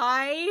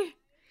 Why?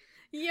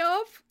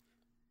 Yup.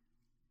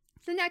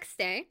 The next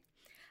day,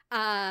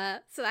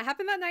 so that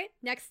happened that night.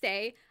 Next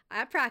day,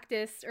 at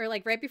practice, or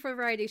like right before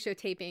variety show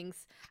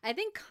tapings, I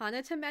think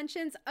Kanata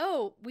mentions,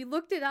 oh, we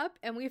looked it up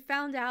and we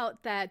found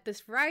out that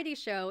this variety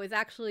show is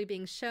actually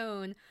being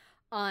shown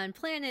on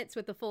planets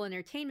with the full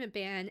entertainment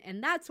ban,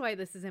 and that's why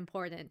this is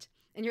important.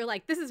 And you're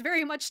like, this is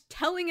very much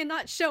telling and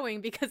not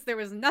showing, because there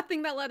was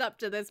nothing that led up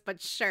to this,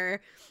 but sure.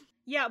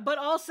 Yeah, but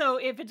also,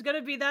 if it's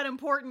gonna be that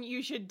important,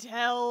 you should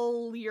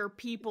tell your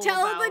people about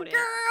it. Tell the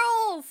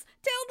girls!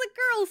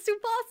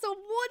 Tsubasa,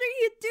 what are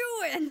you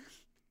doing?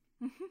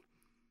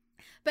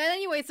 But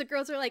anyways, the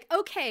girls are like,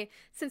 okay,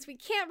 since we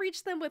can't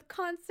reach them with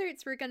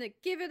concerts, we're gonna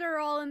give it our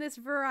all in this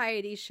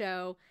variety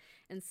show.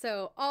 And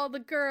so all the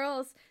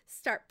girls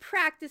start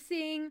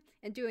practicing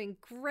and doing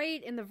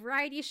great in the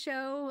variety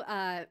show.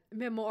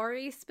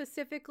 Memori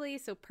specifically,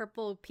 so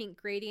purple, pink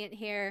gradient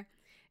hair,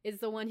 is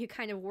the one who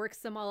kind of works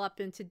them all up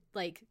into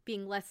like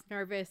being less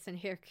nervous, and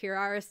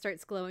Kirara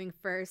starts glowing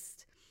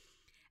first.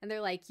 And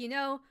they're like,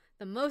 the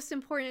most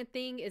important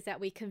thing is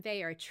that we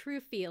convey our true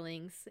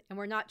feelings, and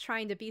we're not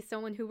trying to be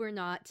someone who we're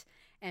not,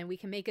 and we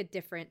can make a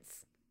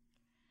difference.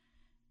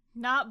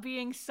 Not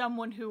being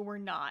someone who we're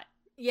not.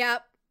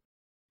 Yep.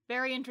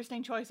 Very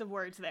interesting choice of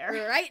words there.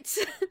 Right.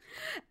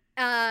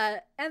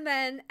 And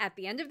then at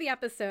the end of the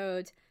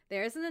episode,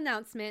 there's an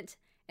announcement,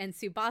 and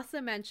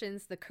Tsubasa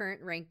mentions the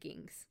current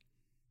rankings.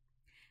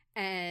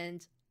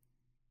 And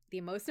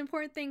the most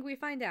important thing we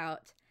find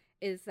out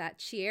is that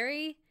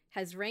Chieri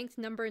has ranked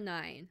number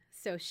 9.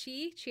 So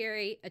she,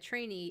 Chieri, a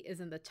trainee,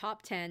 is in the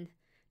top 10,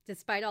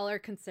 despite all her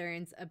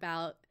concerns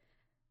about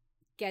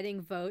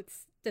getting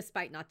votes,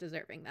 despite not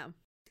deserving them.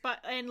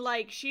 And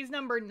like, she's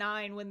number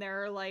 9 when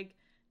there are like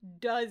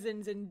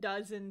dozens and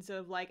dozens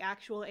of like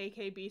actual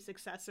AKB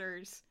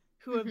successors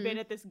who have been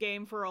at this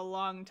game for a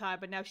long time,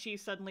 but now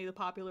she's suddenly the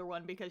popular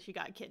one because she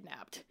got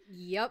kidnapped.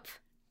 Yep.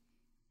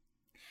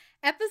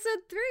 Episode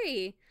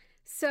 3.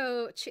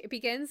 So it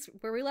begins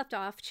where we left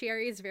off.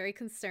 Chieri is very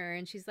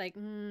concerned. She's like,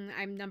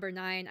 I'm number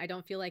 9. I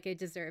don't feel like I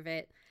deserve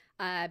it.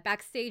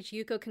 Backstage,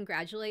 Yuko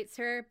congratulates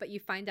her, but you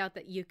find out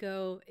that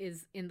Yuko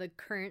is in the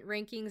current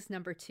rankings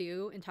number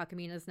 2 and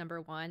Takamina's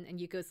number 1. And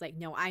Yuko's like,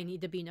 no, I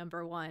need to be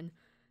number 1.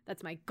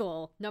 That's my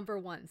goal. Number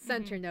 1,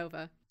 Center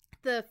Nova.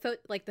 The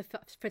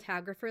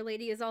photographer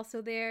lady is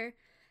also there.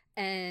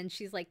 And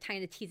she's like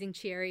kind of teasing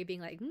Chieri, being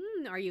like,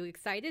 are you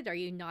excited? Are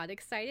you not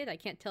excited? I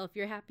can't tell if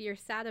you're happy or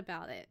sad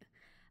about it.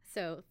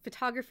 So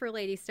photographer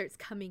lady starts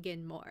coming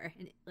in more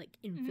and like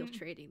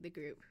infiltrating the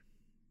group.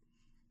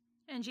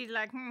 And she's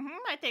like,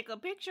 I take a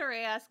picture, I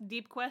ask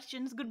deep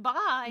questions,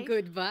 goodbye.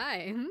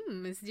 Goodbye.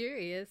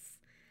 Mysterious.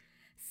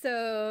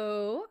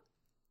 So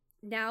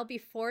now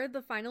before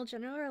the final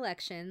general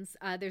elections,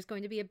 there's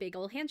going to be a big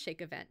old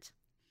handshake event.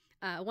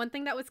 One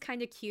thing that was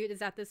kind of cute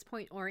is at this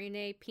point,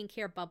 Orine, pink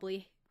hair,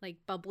 bubbly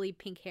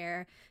pink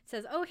hair,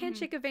 says,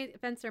 handshake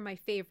events are my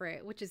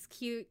favorite, which is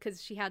cute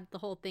because she had the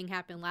whole thing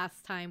happen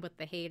last time with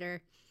the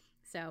hater.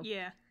 So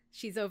yeah,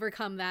 she's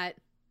overcome that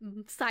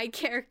side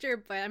character,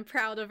 but I'm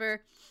proud of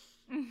her.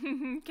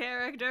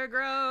 Character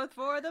growth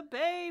for the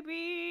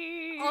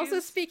baby.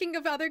 Also, speaking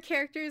of other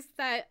characters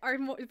that are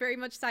very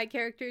much side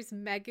characters,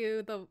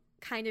 Megu, the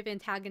kind of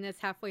antagonist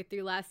halfway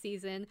through last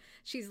season,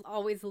 she's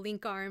always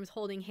link arms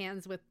holding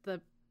hands with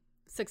the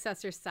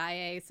successor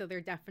Sae, so they're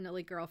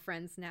definitely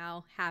girlfriends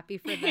now. Happy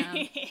for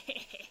them.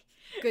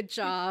 Good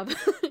job.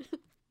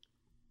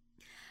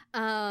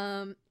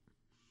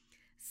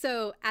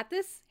 So at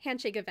this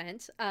handshake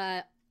event,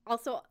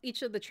 also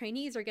each of the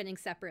trainees are getting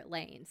separate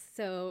lanes.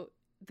 So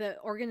the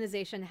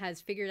organization has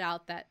figured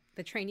out that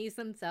the trainees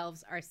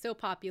themselves are so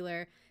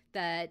popular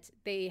that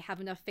they have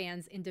enough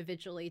fans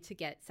individually to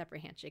get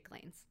separate handshake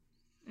lanes.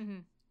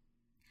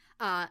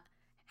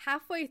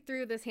 Halfway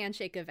through this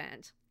handshake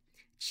event,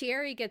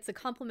 Chieri gets a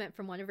compliment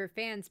from one of her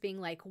fans being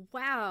like,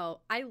 wow,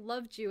 I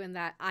loved you in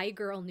that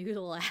iGirl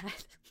noodle ad.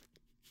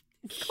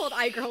 It's called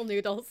iGirl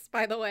Noodles,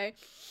 by the way.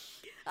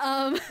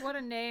 What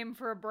a name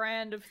for a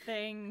brand of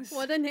things.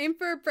 What a name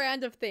for a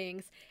brand of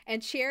things.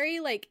 And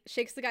Chieri like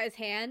shakes the guy's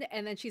hand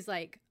and then she's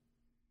like,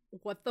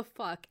 what the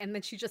fuck? And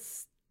then she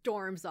just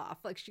storms off.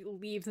 Like she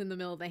leaves in the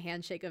middle of the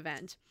handshake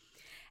event.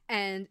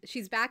 And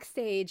she's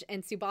backstage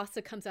and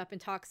Tsubasa comes up and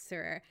talks to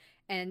her.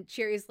 And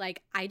Chieri's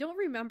like, I don't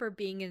remember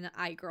being in an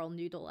iGirl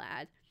noodle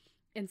ad.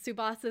 And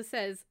Tsubasa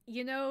says,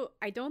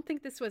 I don't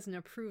think this was an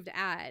approved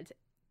ad.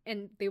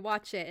 And they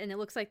watch it and it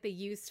looks like they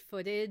used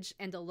footage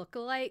and a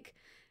lookalike,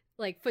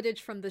 like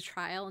footage from the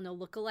trial and a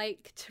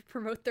lookalike to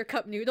promote their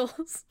cup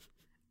noodles.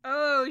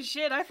 Oh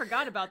shit, I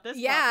forgot about this.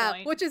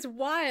 Yeah, which is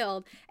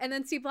wild. And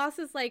then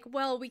Tsubasa's like,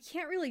 well, we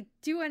can't really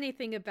do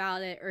anything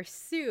about it or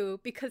sue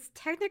because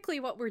technically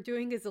what we're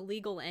doing is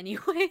illegal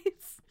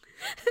anyways.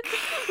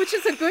 Which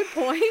is a good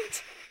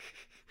point.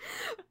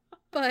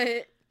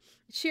 But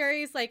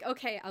Chieri's like,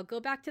 okay, I'll go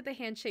back to the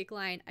handshake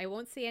line. I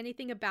won't say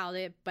anything about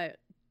it, but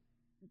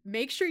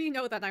make sure you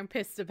know that I'm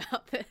pissed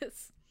about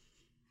this.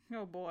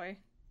 Oh boy.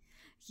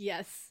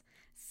 Yes.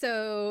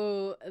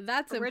 So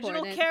that's Original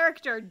important.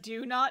 Character,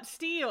 do not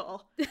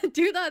steal.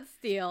 Do not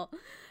steal.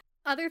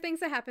 Other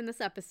things that happen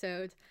this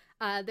episode.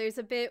 There's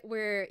a bit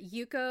where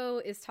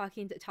Yuko is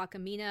talking to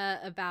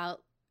Takamina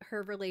about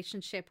her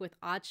relationship with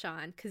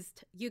Achan, because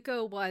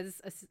Yuko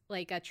was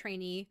a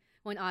trainee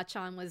when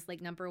Achan was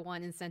like number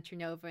 1 in Center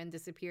Nova and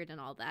disappeared and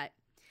all that.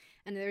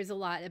 And there's a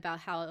lot about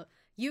how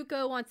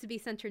Yuko wants to be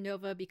Center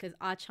Nova because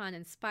Achan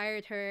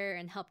inspired her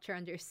and helped her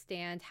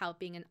understand how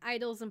being an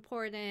idol is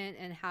important,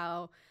 and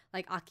how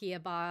like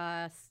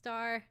Akiba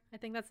Star, I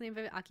think that's the name of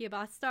it,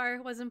 Akiba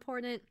Star was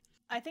important.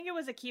 I think it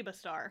was Akiba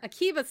Star.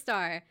 Akiba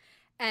Star.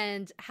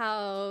 And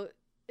how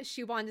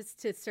she wanted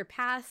to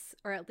surpass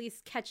or at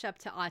least catch up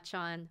to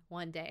Achan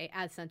one day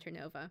as Center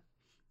Nova.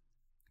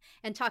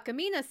 And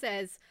Takamina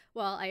says,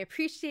 well, I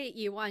appreciate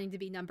you wanting to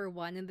be number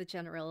 1 in the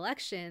general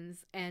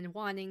elections and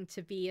wanting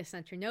to be a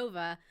Center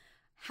Nova.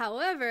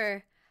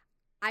 However,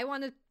 I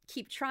want to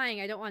keep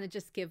trying. I don't want to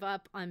just give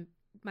up on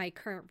my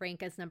current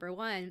rank as number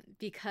 1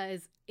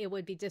 because it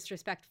would be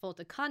disrespectful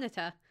to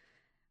Kanata,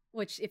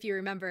 which, if you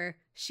remember,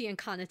 she and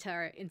Kanata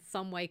are in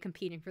some way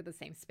competing for the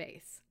same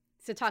space.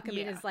 So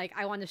Takamine is like,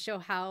 I want to show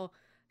how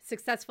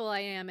successful I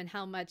am and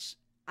how much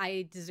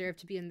I deserve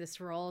to be in this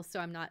role, so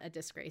I'm not a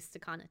disgrace to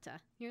Kanata.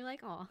 You're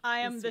like, oh, I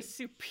am the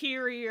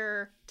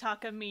superior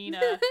Takamine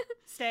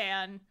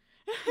stan.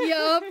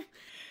 Yup.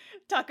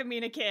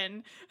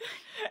 Takamina-kin.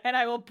 And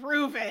I will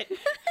prove it.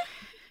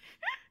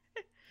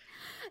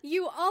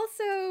 You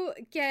also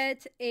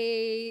get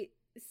a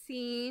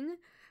scene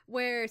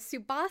where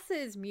Tsubasa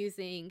is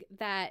musing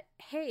that,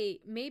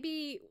 hey,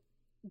 maybe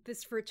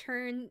this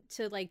return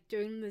to, like,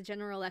 during the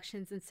general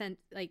elections and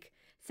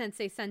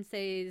Sensei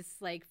Sensei's,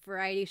 like,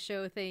 variety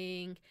show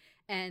thing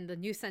and the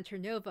new Center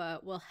Nova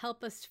will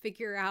help us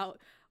figure out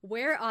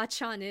where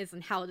Achan is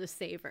and how to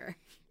save her.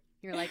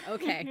 You're like,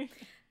 okay.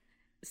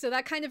 So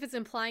that kind of is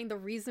implying the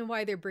reason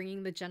why they're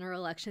bringing the general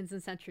elections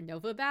and Center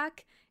Nova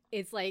back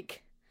is,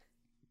 like,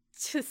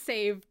 to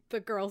save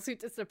the girls who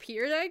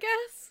disappeared, I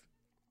guess.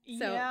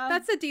 So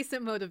that's a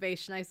decent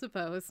motivation, I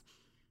suppose.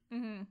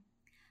 Mm-hmm.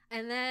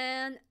 And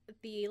then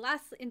the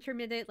last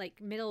intermittent,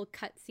 like, middle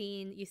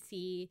cutscene you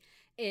see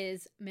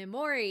is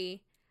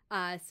Memori,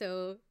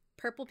 so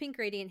purple pink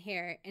radiant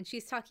hair, and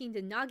she's talking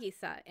to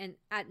Nagisa, and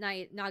at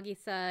night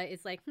Nagisa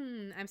is like,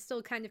 I'm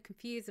still kind of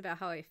confused about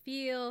how I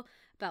feel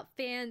about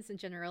fans and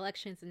general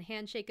elections and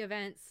handshake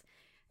events.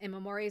 And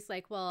Memori's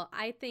like, well,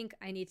 I think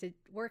I need to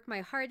work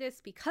my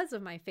hardest because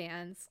of my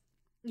fans.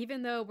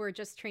 Even though we're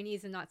just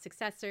trainees and not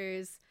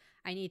successors,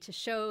 I need to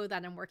show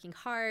that I'm working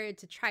hard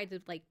to try to,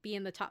 like, be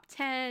in the top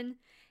 10.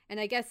 And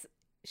I guess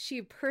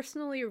she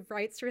personally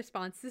writes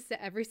responses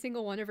to every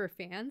single one of her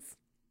fans,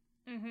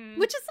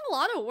 which is a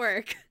lot of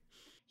work.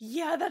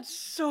 Yeah, that's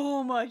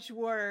so much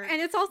work.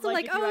 And it's also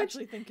like, if you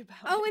actually think about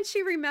it. And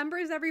she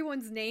remembers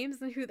everyone's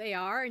names and who they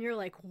are, and you're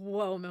like,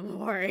 whoa,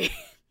 Memori.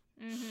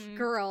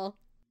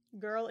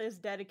 Girl is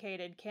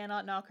dedicated.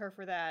 Cannot knock her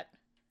for that.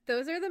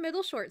 Those are the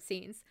middle short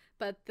scenes,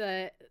 but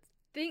the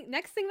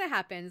next thing that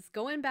happens,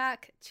 going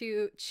back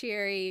to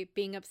Cherry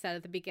being upset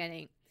at the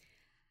beginning,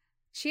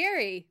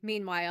 Cherry,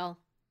 meanwhile,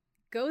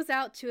 goes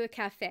out to a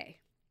cafe,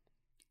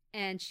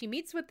 and she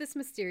meets with this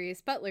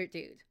mysterious butler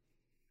dude.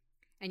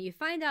 And you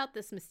find out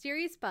this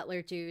mysterious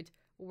butler dude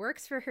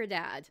works for her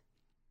dad.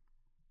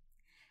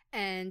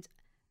 And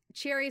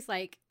Cherry's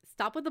like,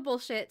 stop with the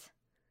bullshit.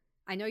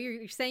 I know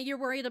you're saying you're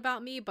worried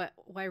about me, but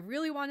I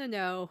really want to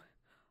know,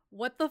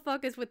 what the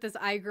fuck is with this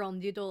iGirl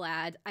Noodle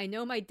ad? I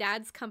know my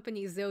dad's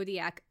company,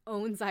 Zodiac,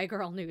 owns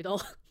iGirl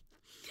Noodle.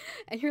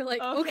 And you're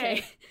like,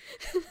 okay.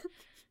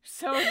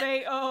 So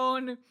they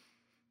own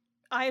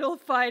idol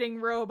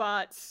fighting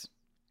robots.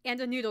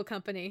 And a noodle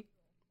company.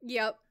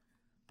 Yep.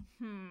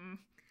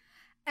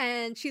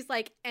 And she's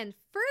like, and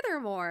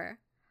furthermore,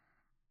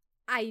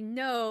 I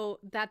know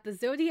that the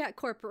Zodiac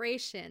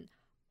Corporation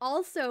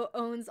also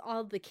owns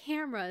all the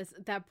cameras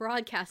that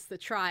broadcast the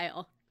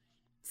trial.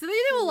 So they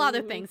do a lot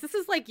of things. This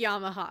is like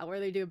Yamaha, where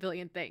they do a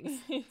billion things.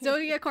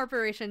 Zodiac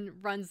Corporation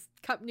runs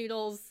cup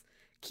noodles,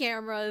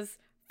 cameras,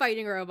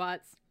 fighting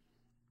robots.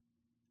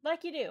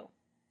 Like you do.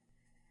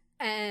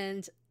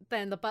 And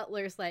then the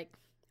butler's like,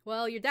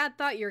 well, your dad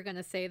thought you were going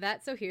to say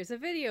that, so here's a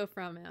video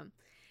from him.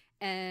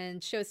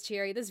 And shows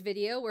Cherry this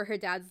video where her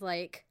dad's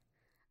like,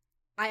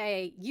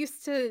 I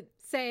used to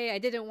say I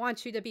didn't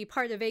want you to be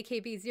part of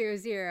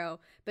AKB00,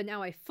 but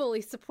now I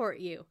fully support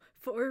you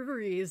for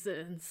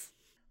reasons.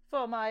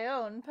 For my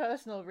own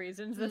personal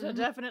reasons that are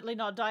definitely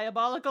not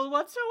diabolical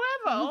whatsoever.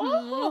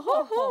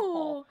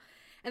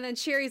 And then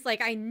Cherry's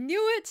like, I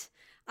knew it.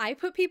 I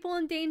put people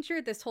in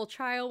danger. This whole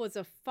trial was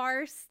a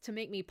farce to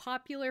make me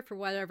popular for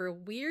whatever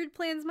weird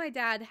plans my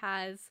dad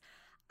has.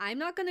 I'm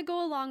not going to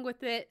go along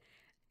with it.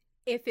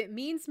 If it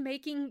means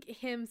making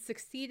him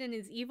succeed in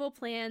his evil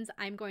plans,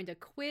 I'm going to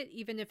quit,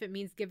 even if it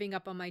means giving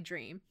up on my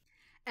dream.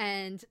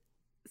 And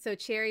so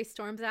Cherry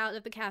storms out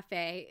of the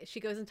cafe. She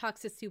goes and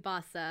talks to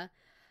Tsubasa.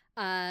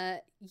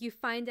 You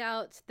find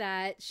out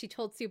that she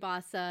told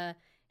Tsubasa,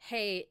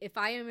 hey, if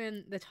I am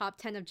in the top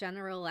 10 of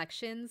general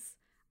elections,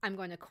 I'm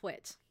going to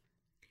quit.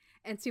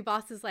 And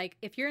Tsubasa's like,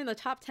 if you're in the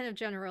top 10 of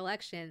general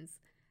elections,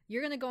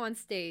 you're going to go on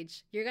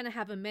stage, you're going to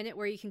have a minute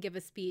where you can give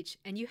a speech,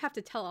 and you have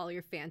to tell all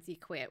your fans you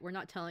quit. We're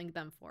not telling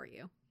them for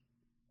you.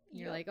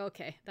 You're like,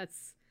 okay,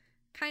 that's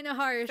kind of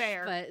harsh,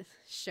 but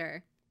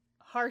sure.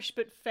 Harsh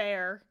but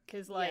fair,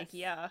 because, like,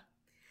 yeah.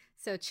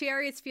 So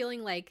Cherry is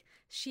feeling like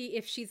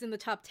if she's in the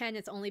top 10,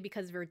 it's only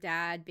because of her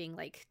dad being,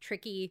 like,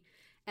 tricky.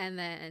 And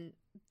then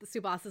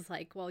Tsubasa's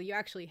like, well, you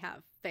actually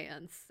have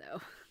fans,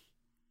 so.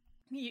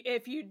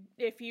 If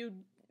you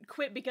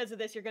quit because of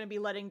this, you're going to be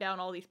letting down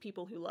all these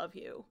people who love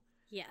you.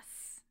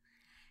 Yes.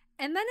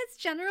 And then it's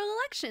general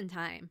election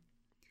time.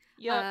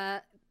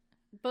 Yep.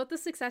 Both the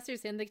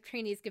successors and the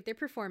trainees give their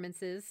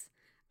performances.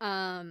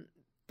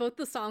 Both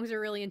the songs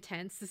are really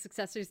intense. The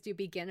successors do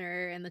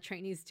beginner and the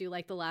trainees do,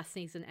 like, the last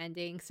season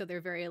ending. So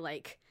they're very,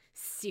 like,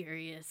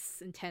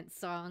 serious, intense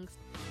songs.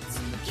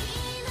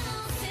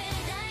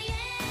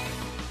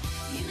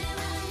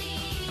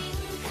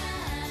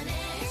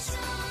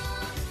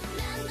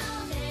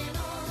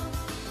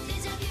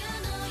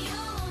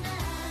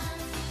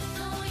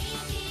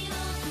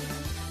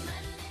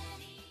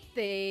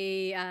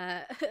 they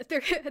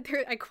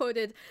I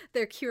quoted,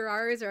 their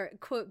curars are,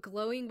 quote,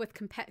 glowing with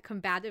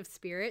combative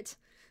spirit,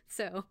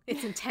 so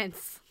it's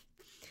intense.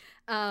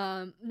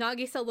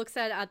 Nagisa looks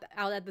out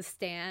at the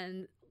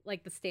stand,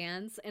 like the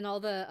stands, and all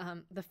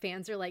the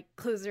fans are like,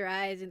 close their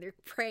eyes, and they're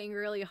praying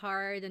really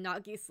hard, and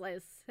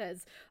Nagisa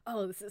says,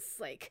 oh, this is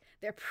like,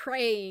 they're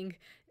praying,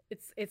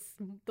 it's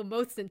the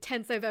most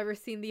intense I've ever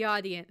seen the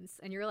audience.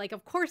 And you're like,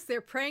 of course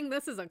they're praying,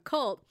 this is a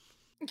cult.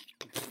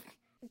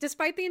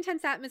 Despite the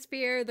intense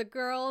atmosphere, the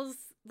girls,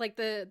 like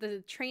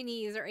the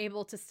trainees, are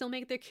able to still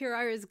make their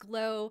curars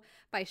glow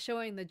by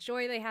showing the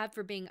joy they have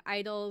for being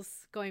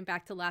idols, going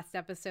back to last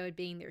episode,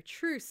 being their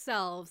true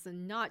selves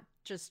and not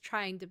just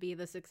trying to be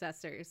the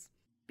successors.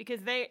 Because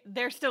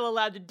they're still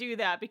allowed to do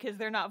that because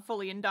they're not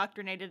fully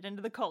indoctrinated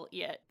into the cult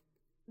yet.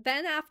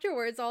 Then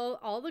afterwards,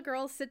 all the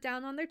girls sit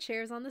down on their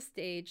chairs on the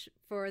stage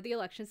for the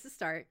elections to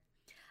start.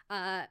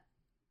 I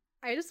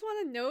just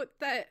want to note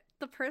that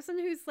the person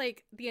who's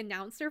like the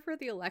announcer for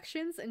the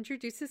elections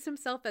introduces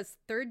himself as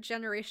third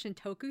generation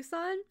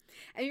Toku-san,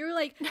 and you're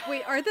like,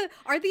 wait, are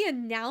the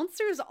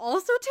announcers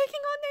also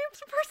taking on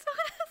names and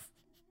personas?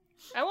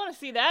 I want to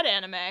see that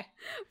anime.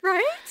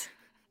 Right?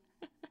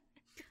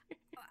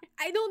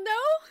 I don't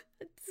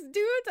know,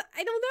 dude.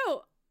 I don't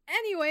know.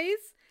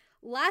 Anyways,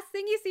 last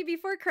thing you see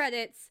before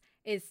credits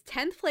is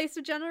 10th place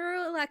of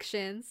general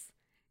elections.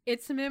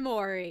 It's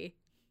Mimori.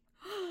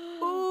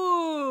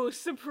 Ooh,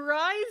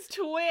 surprise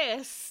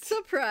twist.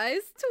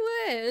 Surprise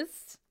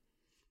twist.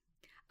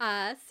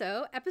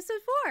 So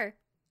episode 4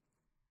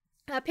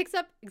 picks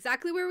up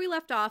exactly where we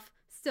left off,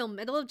 still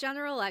middle of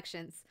general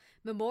elections.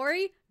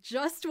 Mimori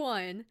just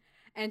won,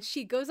 and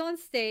she goes on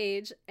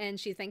stage and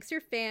she thanks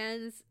her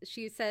fans.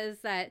 She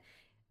says that,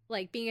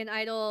 like, being an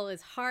idol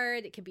is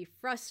hard, it can be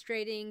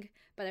frustrating,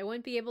 but I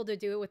wouldn't be able to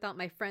do it without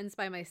my friends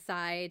by my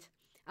side.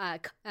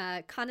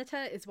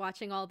 Kanata is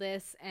watching all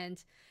this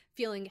and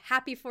feeling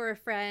happy for a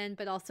friend,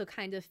 but also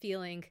kind of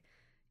feeling,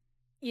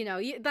 you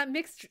know, that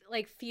mixed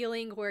like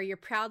feeling where you're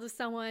proud of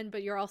someone,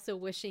 but you're also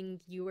wishing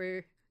you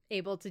were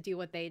able to do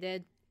what they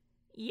did.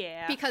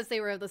 Yeah. Because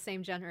they were of the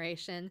same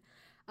generation.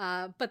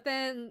 But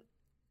then,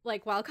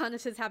 like, while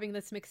Kanata's having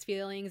this mixed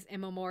feelings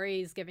and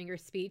Momori is giving her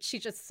speech, she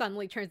just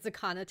suddenly turns to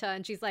Kanata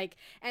and she's like,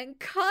 and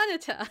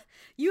Kanata,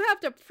 you have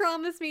to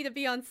promise me to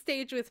be on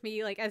stage with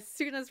me, like, as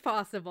soon as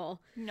possible.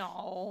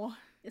 No.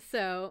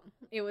 So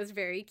it was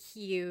very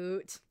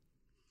cute.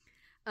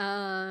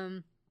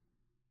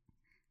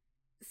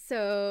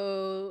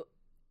 So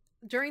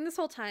during this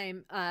whole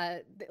time,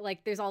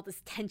 like, there's all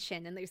this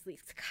tension and there's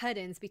these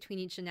cut-ins between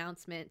each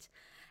announcement.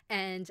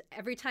 And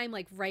every time,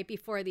 like, right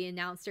before the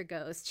announcer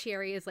goes,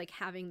 Cherry is, like,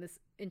 having this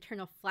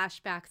internal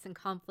flashbacks and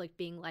conflict,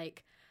 being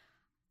like,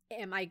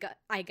 I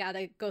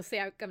gotta go say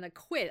I'm gonna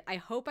quit. I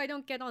hope I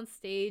don't get on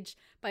stage,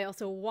 but I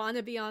also want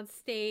to be on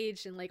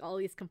stage, and, like, all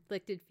these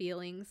conflicted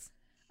feelings.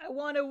 I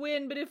want to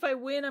win, but if I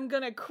win, I'm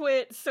gonna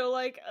quit. So,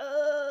 like,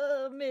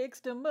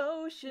 mixed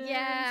emotions.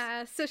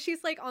 Yeah, so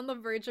she's, like, on the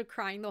verge of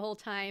crying the whole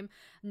time.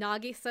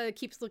 Nagisa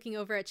keeps looking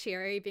over at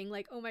Cherry, being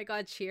like, oh my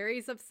god,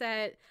 Cherry's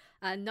upset.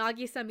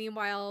 Nagisa,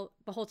 meanwhile,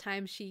 the whole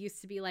time she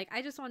used to be like,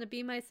 I just want to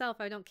be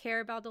myself. I don't care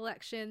about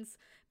elections.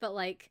 But,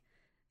 like,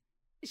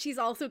 she's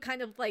also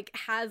kind of, like,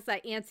 has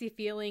that antsy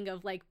feeling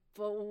of, like,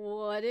 but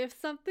what if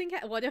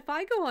what if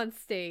I go on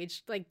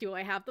stage? Like, do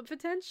I have the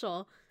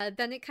potential?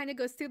 Then it kind of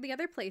goes through the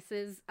other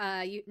places.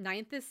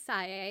 9th is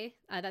Sae.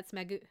 That's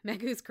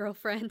Megu's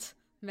girlfriend.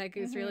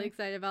 Megu's really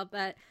excited about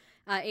that.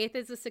 8th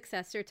is a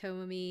successor,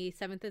 Tomomi.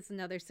 7th is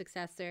another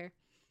successor.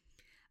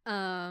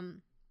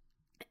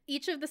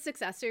 Each of the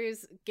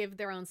successors give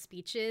their own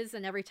speeches,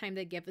 and every time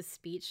they give a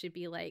speech, should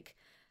be like,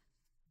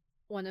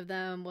 one of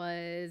them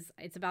was,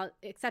 it's about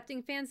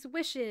accepting fans'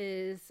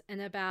 wishes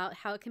and about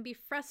how it can be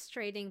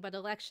frustrating, but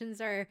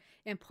elections are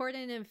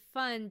important and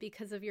fun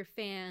because of your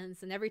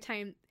fans. And every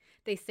time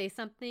they say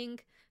something,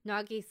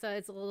 Nagisa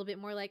is a little bit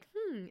more like,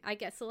 I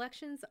guess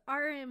elections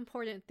are an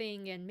important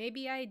thing, and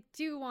maybe I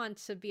do want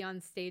to be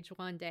on stage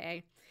one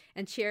day.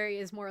 And Cherry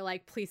is more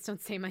like, please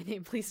don't say my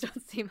name, please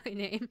don't say my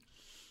name.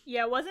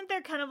 Yeah, wasn't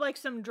there kind of like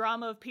some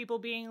drama of people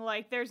being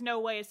like, there's no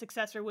way a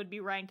successor would be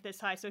ranked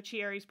this high, so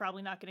Cherry's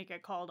probably not going to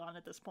get called on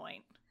at this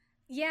point?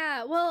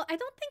 Yeah, well, I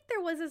don't think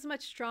there was as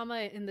much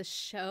drama in the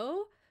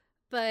show,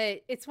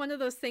 but it's one of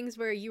those things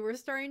where you were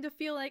starting to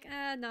feel like,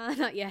 nah,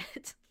 not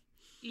yet.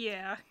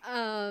 Yeah.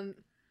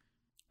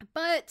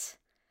 But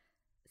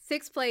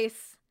 6th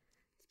place,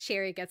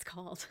 Cherry gets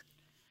called.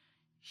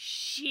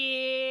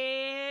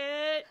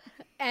 Shit.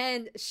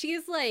 And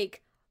she's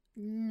like,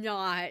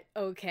 not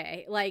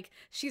okay. Like,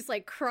 she's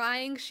like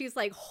crying, she's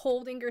like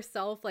holding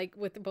herself like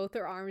with both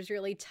her arms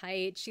really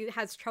tight. She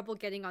has trouble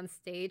getting on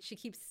stage. She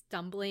keeps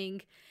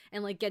stumbling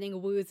and like getting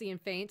woozy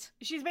and faint.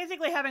 She's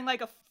basically having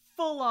like a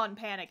full-on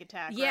panic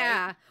attack.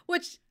 Yeah, right?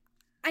 Which,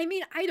 I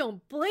mean, I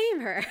don't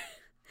blame her.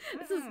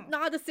 This is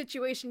not a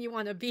situation you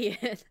want to be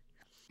in.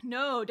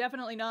 No,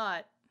 definitely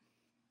not.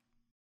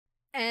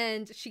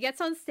 And she gets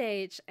on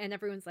stage and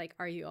everyone's like,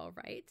 are you all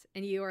right?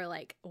 And you are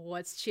like,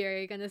 what's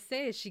Cherry gonna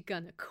say? Is she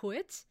gonna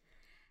quit?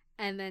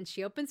 And then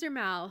she opens her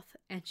mouth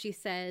and she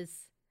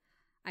says,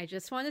 I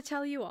just want to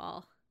tell you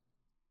all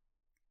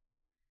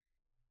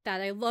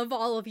that I love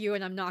all of you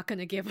and I'm not going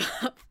to give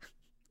up.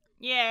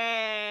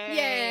 Yay!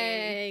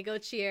 Yay! Go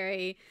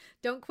Cherry.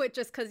 Don't quit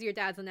just because your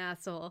dad's an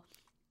asshole.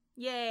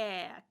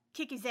 Yeah!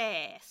 Kick his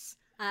ass.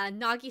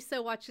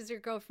 Nagisa watches her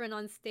girlfriend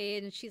on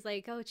stage and she's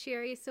like, oh,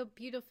 Cherry is so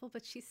beautiful,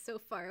 but she's so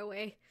far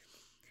away.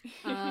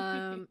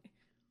 And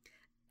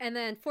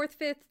then 4th,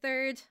 5th,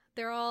 3rd,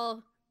 they're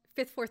all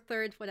 5th, 4th,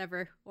 3rd,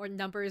 whatever, or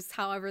numbers,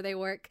 however they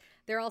work.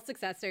 They're all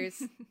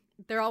successors.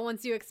 They're all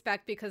ones you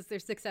expect because they're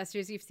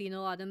successors you've seen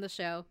a lot in the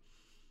show.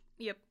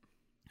 Yep.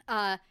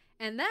 And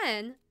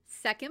then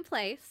 2nd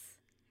place,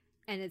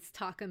 and it's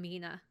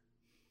Takamina.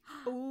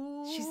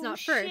 Ooh, she's not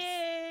first.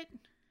 Shit.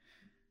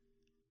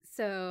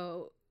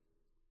 So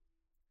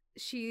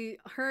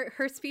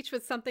her speech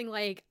was something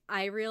like,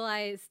 I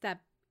realized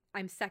that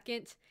I'm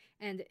 2nd,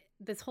 and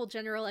this whole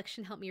general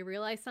election helped me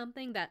realize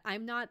something, that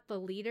I'm not the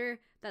leader,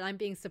 that I'm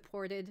being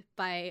supported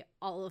by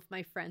all of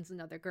my friends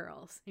and other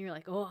girls. And you're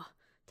like, oh,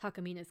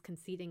 Takamina's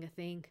conceding a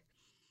thing.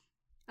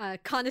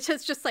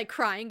 Kanata's just like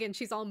crying and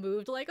she's all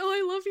moved, like, oh,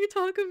 I love you,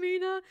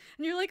 Takamina.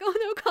 And you're like, oh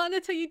no,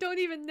 Kanata, you don't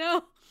even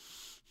know.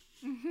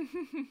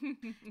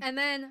 And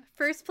then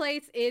 1st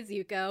place is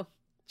Yuko.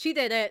 She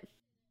did it.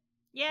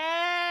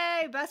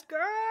 Yay! Best girl!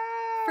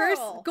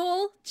 1st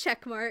goal,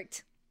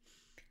 checkmarked.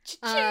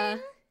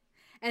 Cha-ching!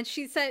 And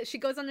she said, she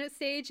goes on the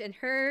stage and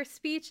her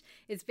speech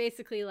is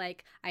basically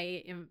like,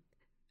 I am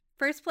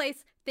 1st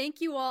place,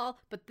 thank you all,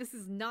 but this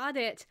is not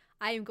it.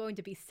 I am going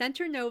to be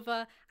Center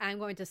Nova. I'm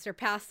going to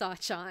surpass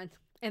Sachan.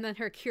 And then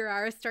her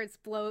Curara starts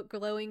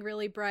glowing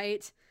really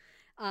bright.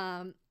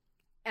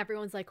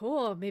 Everyone's like,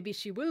 oh, maybe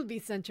she will be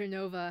Center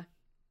Nova.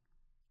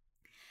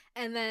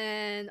 And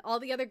then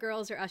all the other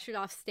girls are ushered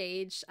off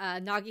stage.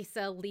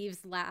 Nagisa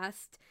leaves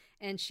last,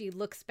 and she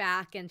looks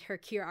back, and her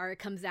Curara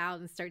comes out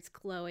and starts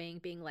glowing,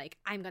 being like,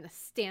 I'm going to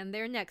stand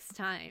there next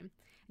time. And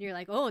you're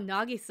like, oh,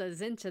 Nagisa's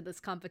into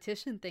this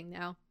competition thing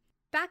now.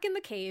 Back in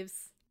the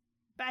caves.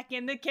 Back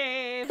in the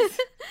caves.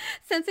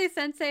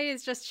 Sensei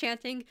is just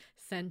chanting,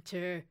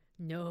 Center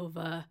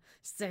Nova,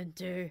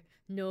 Center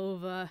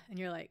Nova. And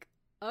you're like,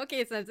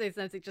 okay, Sensei,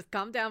 just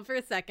calm down for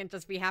a second.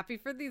 Just be happy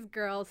for these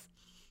girls.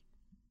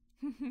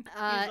 He's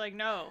like,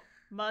 no,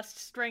 must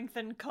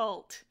strengthen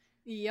cult.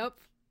 Yep.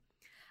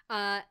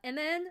 And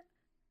then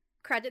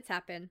credits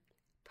happen.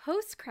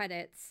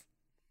 Post-credits,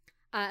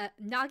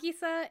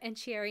 Nagisa and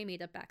Cherry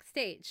meet up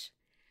backstage.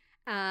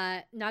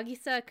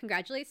 Nagisa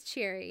congratulates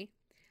Cherry.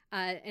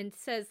 And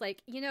says,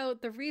 like, you know,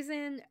 the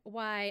reason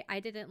why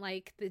I didn't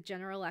like the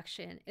general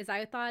election is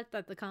I thought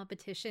that the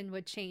competition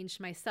would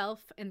change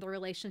myself and the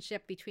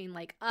relationship between,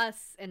 like,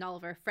 us and all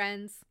of our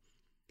friends.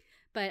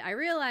 But I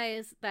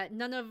realized that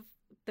none of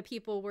the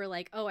people were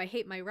like, oh, I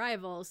hate my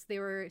rivals. They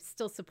were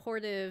still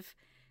supportive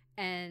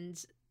and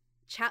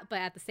but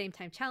at the same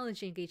time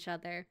challenging each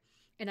other.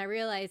 And I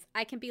realized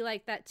I can be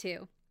like that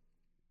too.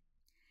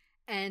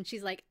 And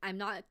she's like, I'm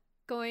not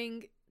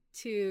going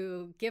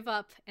to give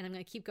up, and I'm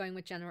going to keep going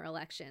with general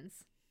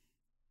elections.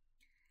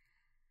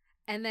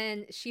 And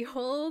then she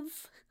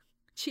holds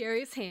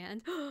Cherry's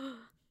hand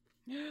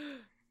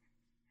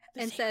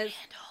and says,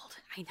 handhold.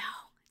 I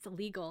know, it's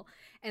illegal.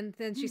 And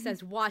then she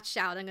says, watch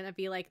out, I'm going to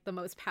be like the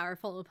most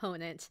powerful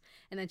opponent.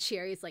 And then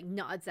Cherry's like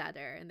nods at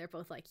her, and they're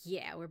both like,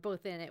 yeah, we're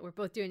both in it. We're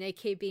both doing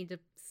AKB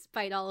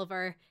despite all of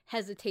our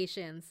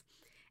hesitations.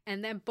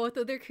 And then both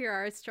of their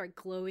Kiraras start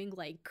glowing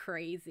like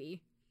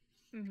crazy.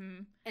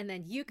 Mm-hmm. And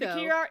then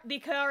Yuko... The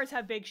Kiraras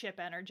have big ship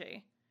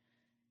energy.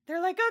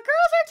 They're like, our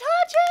girls are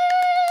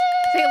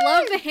touching! They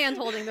love the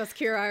hand-holding, those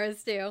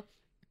Kiraras do.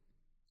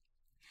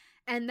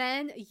 And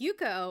then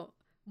Yuko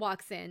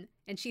walks in,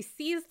 and she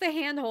sees the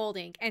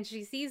hand-holding, and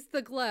she sees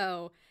the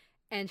glow,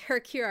 and her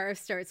Kirara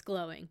starts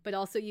glowing. But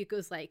also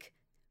Yuko's like,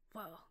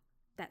 whoa,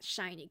 that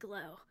shiny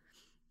glow.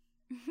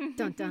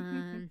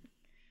 Dun-dun.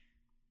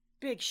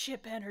 Big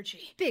ship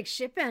energy. Big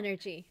ship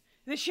energy.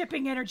 The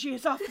shipping energy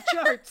is off the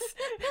charts.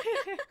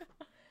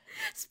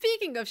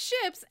 Speaking of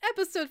ships,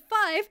 episode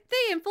 5,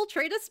 they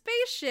infiltrate a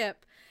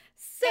spaceship.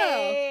 So,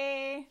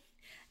 hey.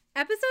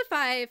 Episode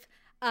 5,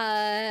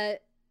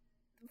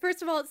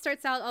 first of all, it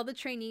starts out, all the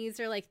trainees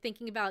are like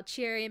thinking about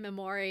Cherry and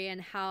Memori and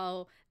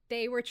how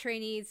they were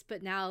trainees,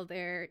 but now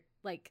they're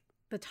like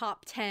the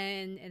top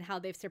 10 and how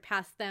they've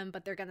surpassed them,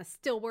 but they're gonna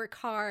still work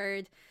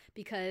hard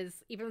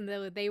because even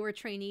though they were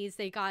trainees,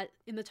 they got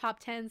in the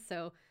top 10,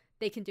 so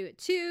they can do it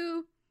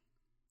too.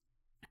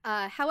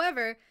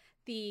 However,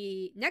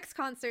 the next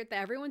concert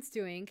that everyone's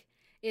doing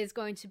is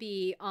going to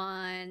be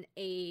on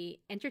a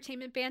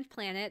entertainment band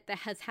planet that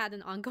has had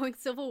an ongoing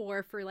civil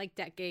war for like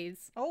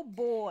decades. Oh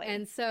boy.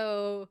 And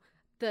so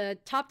the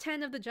top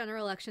 10 of the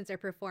general elections are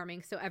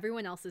performing, so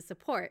everyone else's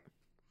support.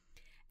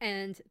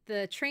 And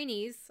the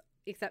trainees,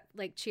 except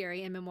like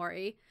Cherry and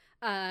Memori,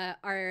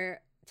 are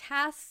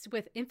tasked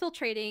with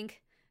infiltrating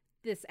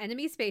this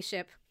enemy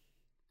spaceship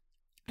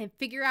and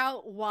figure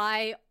out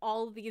why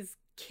all these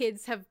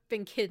kids have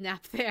been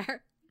kidnapped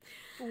there.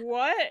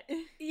 What?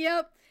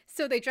 Yep.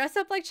 So they dress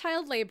up like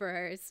child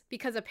laborers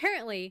because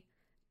apparently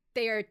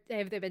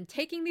they've been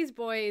taking these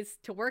boys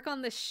to work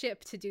on the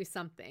ship to do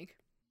something.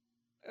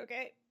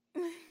 Okay.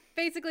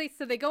 Basically,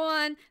 so they go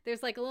on,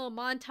 there's like a little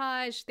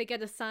montage, they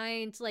get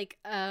assigned like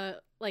a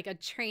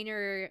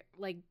trainer,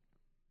 like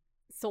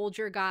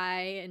soldier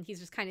guy, and he's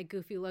just kind of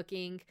goofy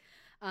looking.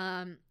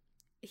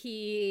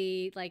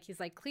 He's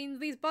like clean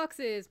these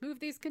boxes, move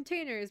these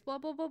containers, blah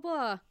blah blah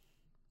blah.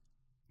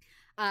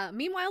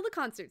 Meanwhile, the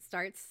concert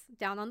starts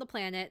down on the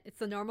planet. It's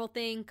the normal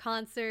thing,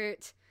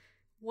 concert,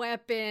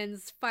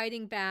 weapons,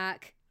 fighting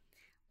back.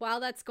 While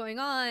that's going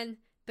on,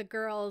 the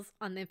girls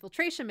on the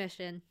infiltration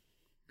mission,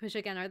 which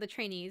again are the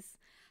trainees,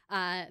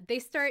 they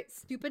start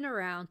snooping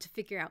around to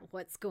figure out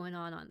what's going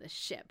on the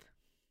ship.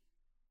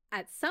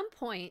 At some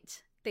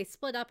point, they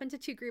split up into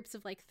two groups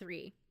of like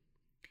 3.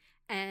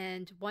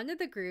 And one of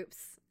the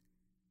groups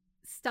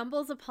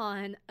stumbles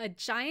upon a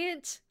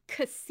giant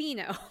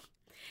casino.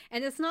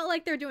 And it's not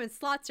like they're doing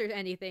slots or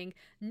anything.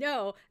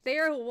 No, they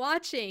are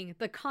watching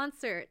the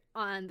concert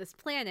on this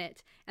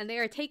planet, and they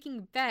are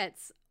taking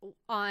bets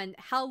on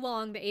how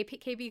long the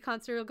AKB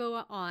concert will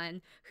go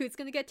on, who's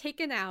going to get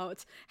taken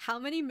out, how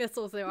many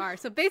missiles there are.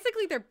 So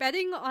basically, they're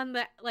betting on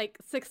the like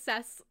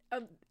success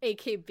of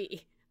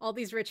AKB. All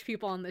these rich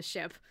people on the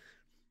ship.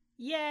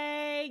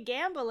 Yay,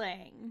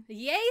 gambling.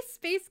 Yay,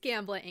 space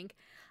gambling.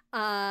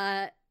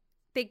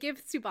 They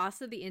give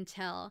Tsubasa the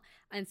intel,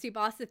 and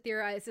Tsubasa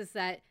theorizes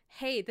that,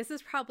 hey, this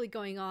is probably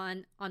going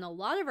on a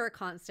lot of our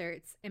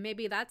concerts, and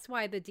maybe that's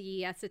why the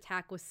DES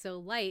attack was so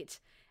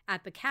light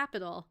at the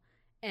Capitol,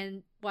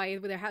 and why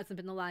there hasn't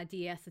been a lot of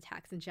DES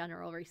attacks in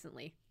general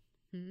recently.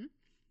 They're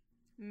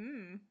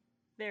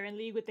in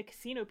league with the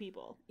casino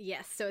people.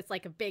 Yes, so it's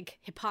like a big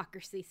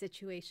hypocrisy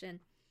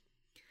situation.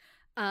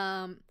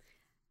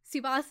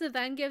 Tsubasa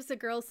then gives the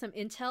girls some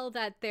intel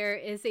that there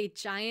is a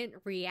giant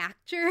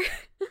reactor,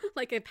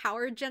 like a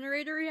power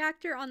generator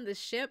reactor on the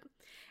ship,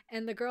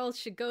 and the girls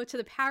should go to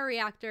the power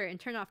reactor and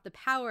turn off the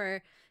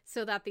power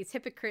so that these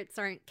hypocrites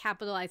aren't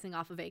capitalizing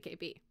off of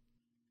AKB.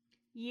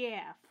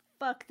 Yeah,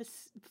 fuck the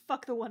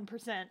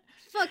 1%.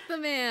 Fuck the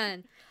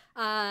man.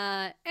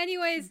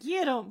 Anyways,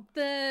 get him.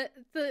 This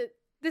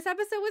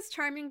episode was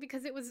charming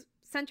because it was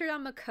centered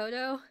on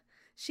Makoto.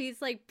 She's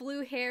like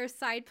blue hair,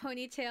 side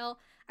ponytail.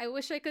 I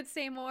wish I could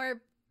say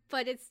more,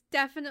 but it's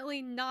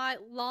definitely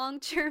not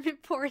long-term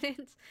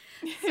important.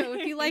 So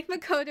if you like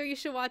Makoto, you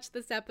should watch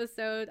this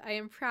episode. I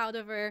am proud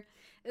of her.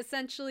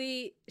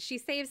 Essentially, she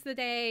saves the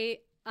day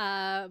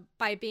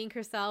by being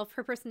herself.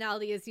 Her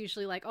personality is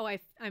usually like, oh,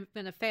 I'm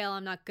gonna fail,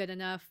 I'm not good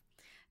enough.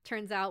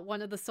 Turns out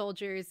one of the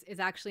soldiers is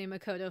actually a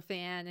Makoto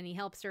fan, and he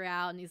helps her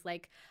out, and he's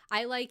like,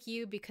 I like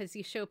you because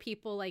you show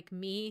people like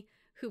me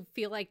who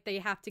feel like they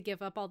have to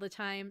give up all the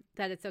time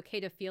that it's okay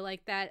to feel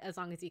like that as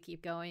long as you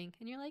keep going.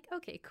 And you're like,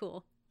 okay,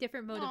 cool.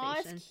 Different motivation.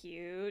 Aw, that's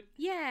cute.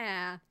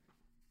 Yeah.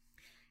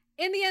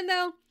 In the end,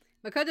 though,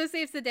 Makoto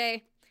saves the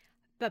day.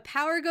 The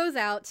power goes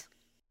out.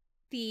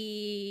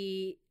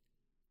 The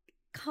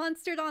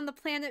concert on the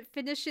planet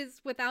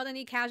finishes without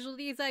any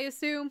casualties, I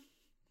assume.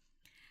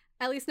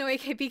 At least no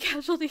AKB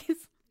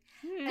casualties.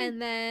 And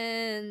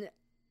then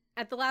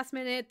at the last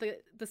minute,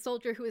 the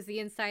soldier who is the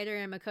insider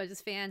and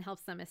Makoto's fan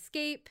helps them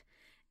escape.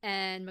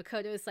 And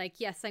Makoto's like,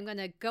 yes, I'm going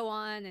to go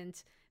on and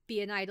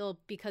be an idol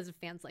because of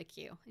fans like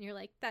you. And you're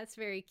like, that's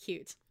very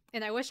cute.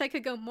 And I wish I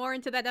could go more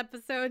into that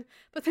episode,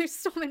 but there's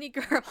so many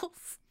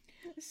girls.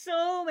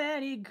 So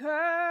many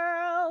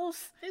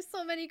girls. There's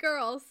so many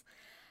girls.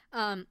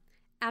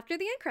 After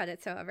the end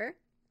credits, however,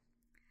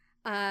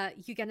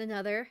 you get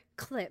another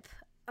clip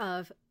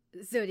of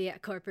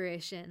Zodiac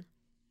Corporation.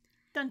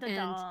 Dun dun and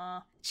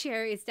dun.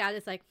 Cherry's dad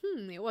is like,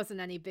 it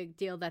wasn't any big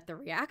deal that the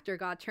reactor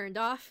got turned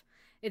off.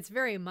 It's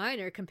very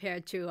minor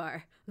compared to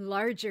our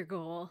larger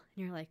goal.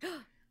 And you're like,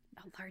 oh,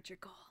 a larger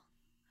goal.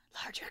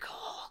 Larger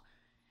goal.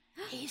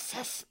 He's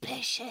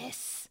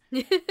suspicious.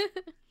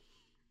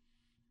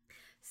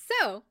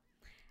 So,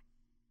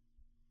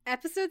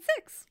 episode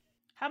 6.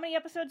 How many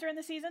episodes are in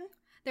the season?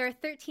 There are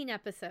 13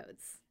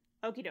 episodes.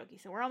 Okie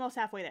dokie, so we're almost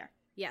halfway there.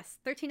 Yes,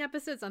 13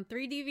 episodes on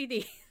 3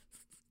 DVDs.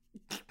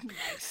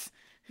 Nice.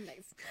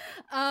 Nice.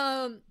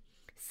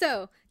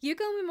 So,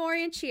 Yuko,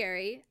 Mimori, and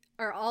Chieri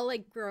are all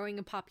like growing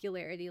in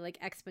popularity like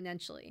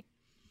exponentially.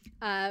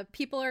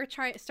 People are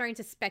starting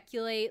to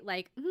speculate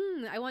like,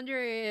 I wonder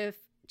if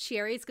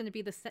Chieri is going to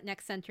be the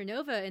next Center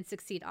Nova and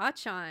succeed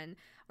Achan.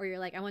 Or you're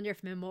like, I wonder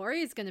if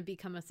Mimori is going to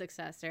become a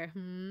successor.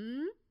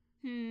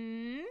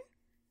 Meanwhile,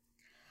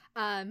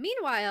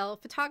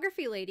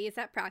 Photography Lady is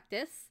at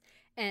practice,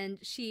 and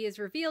she is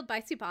revealed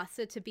by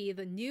Tsubasa to be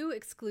the new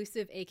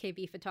exclusive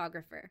AKB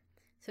photographer.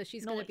 So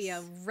she's going to be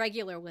a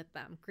regular with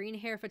them. Green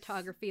hair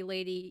Photography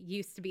Lady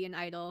used to be an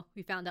idol.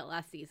 We found out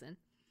last season.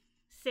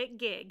 Sick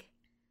gig.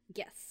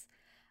 Yes.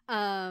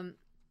 Tsubasa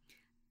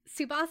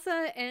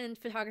and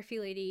Photography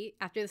Lady,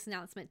 after this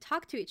announcement,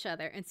 talk to each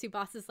other, and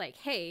Tsubasa's like,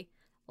 hey,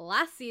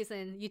 last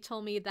season you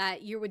told me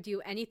that you would do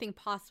anything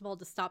possible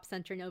to stop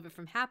Center Nova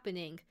from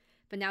happening,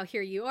 but now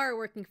here you are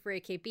working for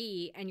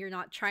AKB, and you're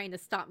not trying to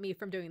stop me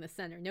from doing the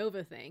Center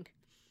Nova thing.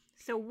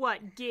 So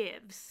what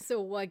gives?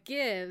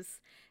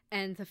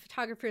 And the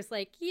photographer's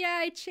like, yeah,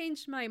 I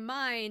changed my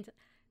mind.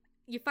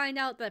 You find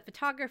out that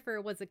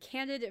photographer was a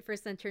candidate for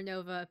Center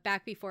Nova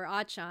back before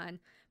Achan,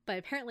 but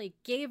apparently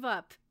gave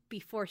up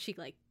before she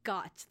like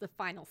got to the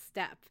final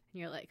step. And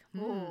you're like,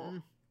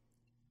 Oh.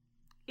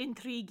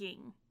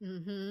 Intriguing.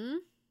 Mm-hmm.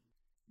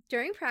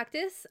 During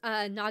practice,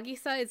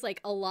 Nagisa is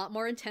like a lot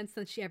more intense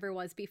than she ever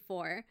was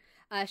before.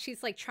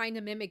 She's like trying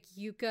to mimic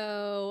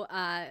Yuko.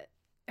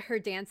 Her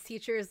dance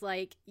teacher is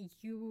like,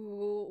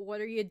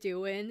 what are you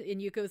doing?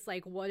 And Yuko's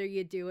like, what are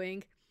you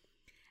doing?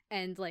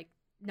 And like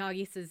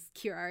Nagisa's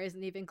Kirara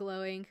isn't even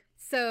glowing.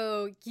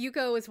 So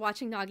Yuko was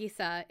watching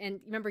Nagisa, and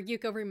remember,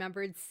 Yuko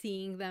remembered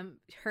seeing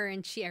her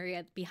and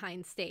Chieria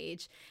behind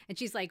stage. And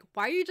she's like,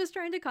 why are you just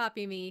trying to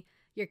copy me?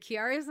 Your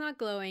Kirara is not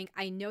glowing.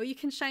 I know you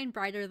can shine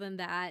brighter than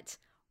that.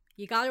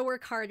 You gotta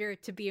work harder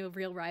to be a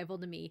real rival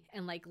to me,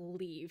 and like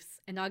leaves.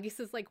 And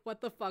Nagisa's like,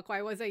 what the fuck?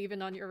 Why was I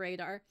even on your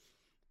radar?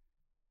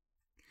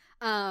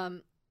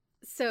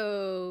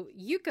 So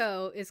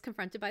Yuko is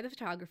confronted by the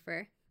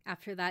photographer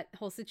after that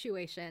whole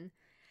situation.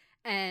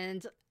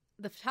 And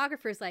the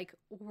photographer's like,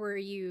 were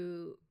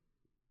you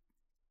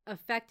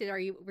affected? Are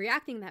you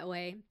reacting that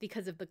way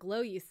because of the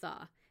glow you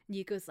saw? And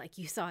Yuko's like,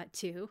 you saw it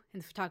too?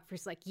 And the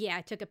photographer's like, yeah,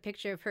 I took a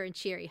picture of her and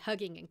Cherry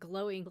hugging and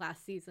glowing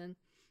last season.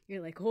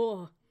 You're like,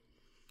 oh.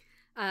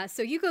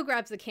 So Yuko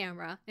grabs the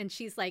camera and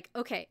she's like,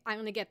 okay, I'm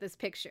gonna get this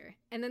picture.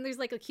 And then there's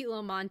like a cute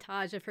little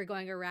montage of her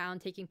going around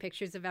taking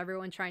pictures of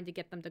everyone trying to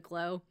get them to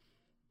glow.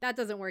 That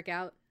doesn't work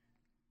out.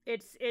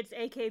 It's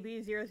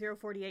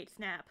AKB0048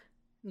 snap.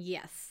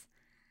 Yes.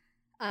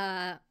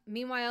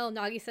 Meanwhile,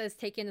 Nagisa is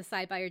taken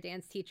aside by her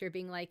dance teacher,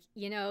 being like,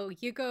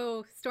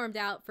 Yuko stormed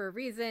out for a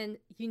reason.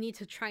 You need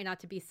to try not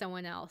to be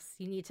someone else.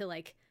 You need to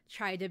like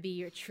try to be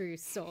your true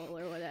soul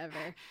or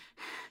whatever.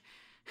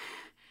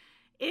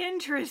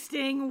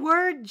 Interesting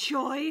word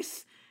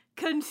choice,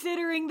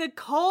 considering the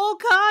whole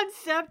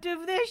concept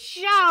of this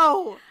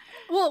show.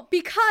 Well,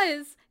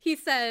 because he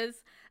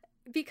says,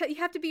 because you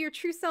have to be your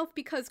true self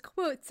because,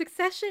 quote,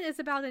 succession is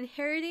about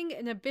inheriting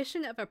an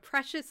ambition of a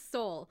precious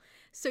soul.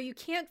 So you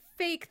can't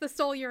fake the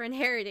soul you're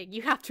inheriting.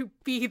 You have to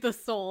be the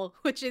soul,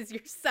 which is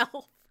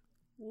yourself.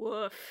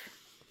 Woof.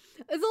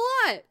 It's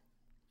a lot.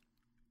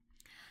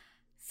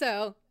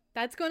 So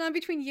that's going on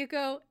between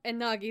Yuko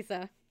and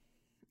Nagisa.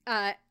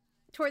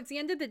 Towards the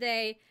end of the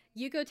day,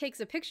 Yuko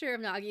takes a picture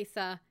of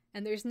Nagisa,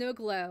 and there's no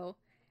glow.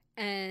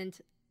 And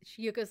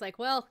Yuko's like,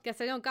 well, guess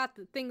I don't got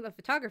the thing the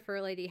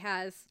photographer lady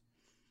has.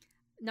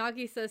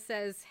 Nagisa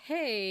says,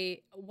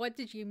 hey, what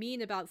did you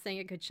mean about saying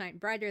it could shine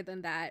brighter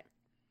than that?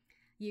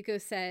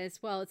 Yuko says,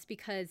 well, it's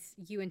because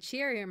you and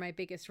Cherry are my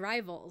biggest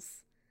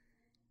rivals.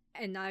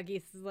 And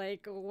Nagisa's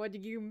like, what do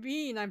you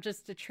mean? I'm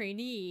just a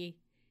trainee.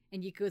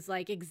 And Yuko's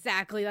like,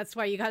 exactly, that's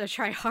why you gotta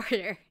try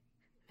harder.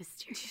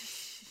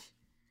 Mysterious.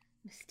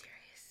 Mysterious.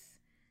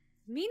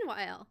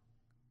 Meanwhile,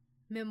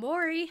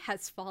 Memori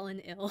has fallen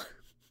ill.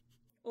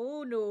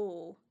 Oh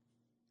no.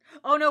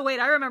 Oh no, wait,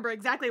 I remember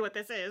exactly what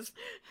this is.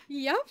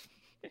 Yep.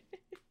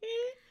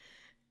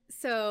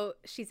 So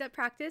she's at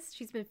practice,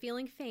 she's been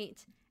feeling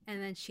faint,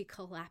 and then she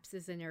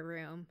collapses in her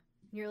room.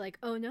 And you're like,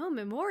 oh no,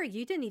 Memori,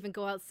 you didn't even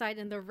go outside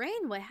in the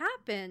rain. What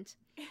happened?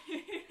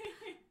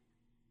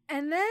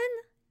 And then,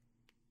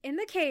 in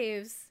the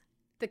caves,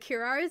 the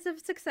Kiraras of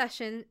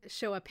Succession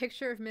show a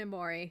picture of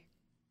Memori.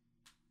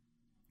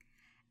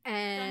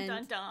 And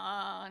dun,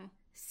 dun, dun.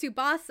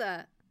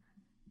 Tsubasa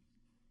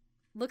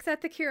looks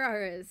at the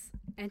Kiraras,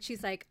 and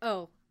she's like,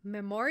 oh,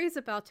 Memori's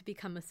about to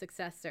become a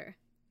successor.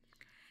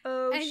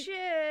 Oh, and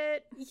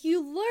shit.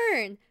 You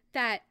learn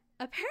that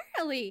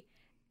apparently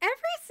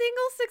every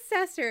single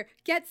successor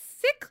gets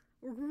sick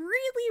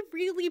really,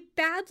 really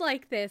bad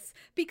like this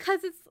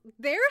because it's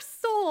their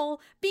soul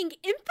being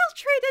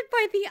infiltrated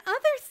by the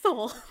other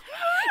soul.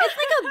 It's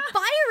like a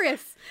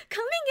virus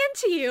coming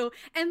into you,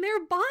 and their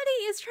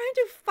body is trying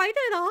to fight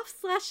it off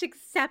 /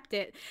 accept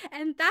it.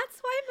 And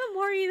that's why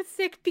Memori is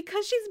sick,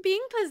 because she's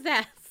being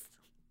possessed.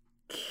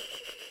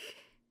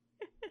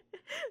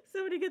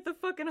 Somebody get the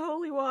fucking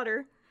holy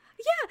water.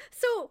 Yeah,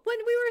 so when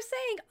we were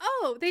saying,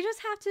 oh, they just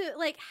have to,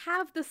 like,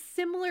 have the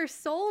similar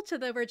soul to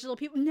the original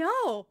people.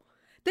 No,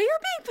 they are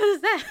being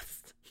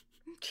possessed.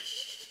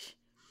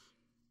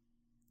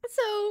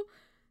 So,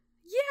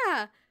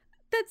 yeah,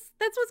 that's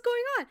what's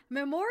going on.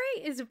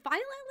 Memori is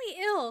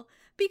violently ill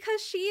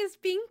because she is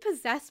being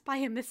possessed by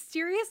a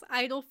mysterious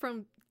idol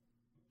from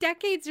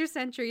decades or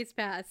centuries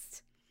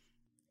past.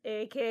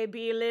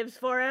 AKB lives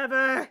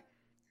forever.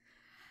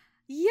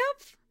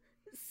 Yep.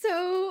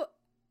 So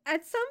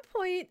at some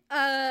point,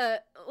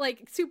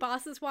 like,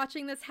 Tsubasa's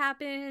watching this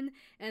happen,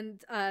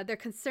 and they're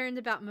concerned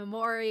about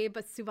Memori,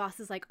 but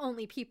Tsubasa's like,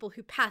 only people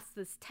who pass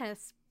this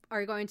test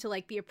are going to,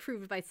 like, be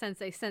approved by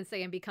Sensei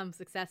and become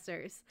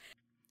successors.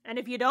 And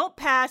if you don't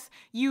pass,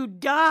 you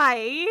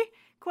die?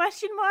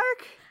 Question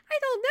mark? I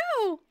don't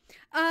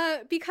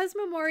know. Because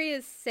Memori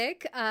is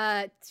sick,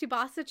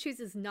 Tsubasa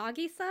chooses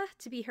Nagisa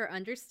to be her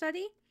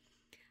understudy.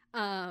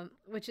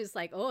 Which is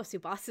like, oh,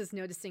 Tsubasa's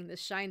noticing this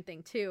shine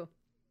thing too.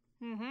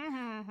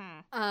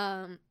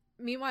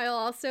 Meanwhile,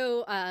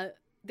 also,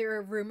 there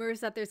are rumors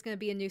that there's going to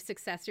be a new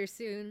successor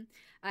soon.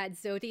 At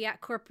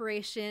Zodiac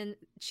Corporation,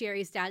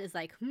 Cherry's dad is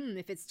like,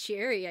 if it's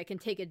Cherry, I can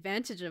take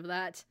advantage of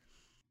that.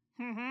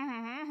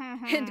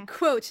 And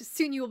quote,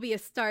 soon you will be a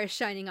star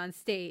shining on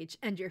stage,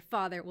 and your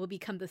father will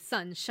become the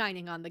sun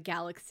shining on the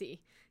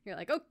galaxy. You're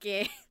like,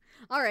 okay.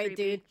 All right,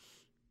 Creepy. dude.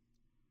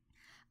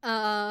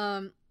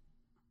 So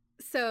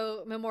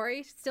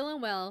Memori still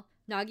unwell.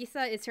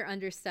 Nagisa is her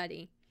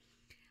understudy.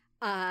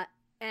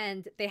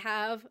 And they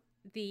have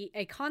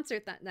a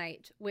concert that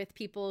night with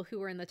people who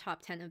were in the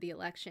top 10 of the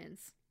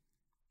elections.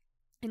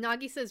 And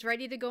Nagisa is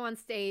ready to go on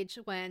stage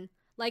when,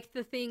 like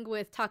the thing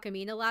with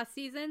Takamina last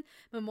season,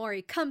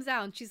 Memori comes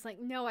out and she's like,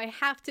 no, I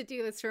have to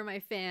do this for my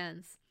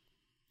fans.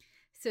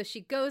 So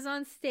she goes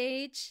on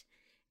stage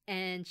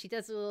and she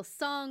does a little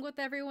song with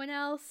everyone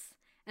else.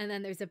 And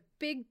then there's a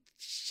big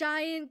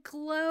giant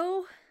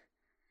glow.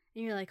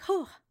 And you're like,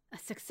 oh, a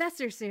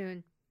successor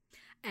soon.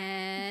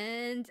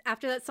 And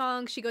after that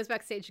song, she goes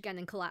backstage again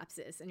and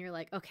collapses. And you're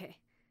like, okay,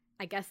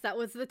 I guess that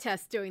was the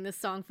test doing this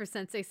song for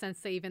Sensei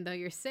Sensei, even though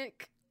you're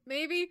sick.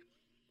 Maybe.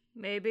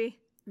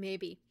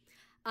 Memori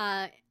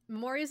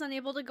is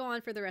unable to go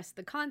on for the rest of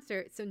the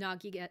concert, so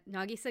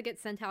Nagisa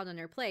gets sent out in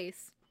her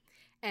place.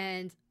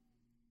 And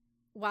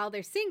while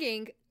they're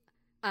singing,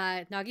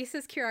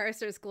 Nagisa's Kirara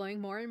starts glowing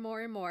more and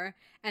more and more.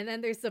 And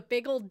then there's a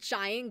big old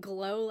giant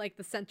glow, like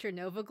the Center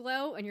Nova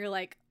glow. And you're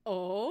like,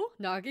 oh,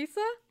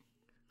 Nagisa?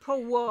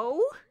 Whoa?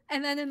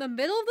 And then in the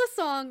middle of the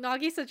song,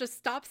 Nagisa just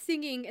stops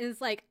singing and is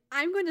like,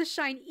 I'm going to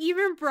shine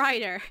even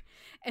brighter.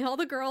 And all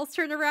the girls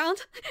turn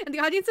around and the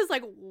audience is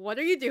like, what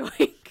are you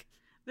doing?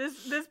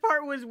 This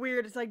part was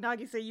weird. It's like,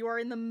 Nagisa, you are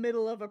in the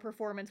middle of a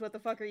performance. What the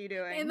fuck are you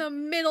doing? In the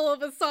middle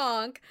of a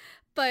song.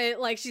 But,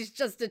 like, she's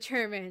just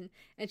determined.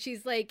 And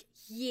she's like,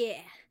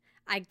 yeah,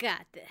 I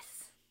got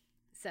this.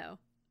 So,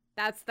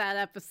 that's that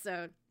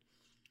episode.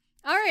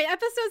 All right,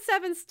 episode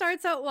 7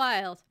 starts out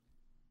wild.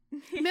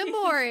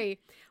 Memori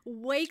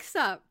wakes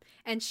up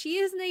and she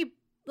is in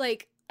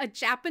a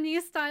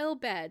Japanese style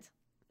bed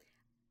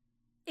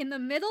in the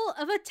middle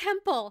of a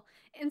temple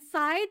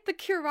inside the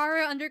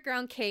Kirara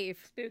underground cave.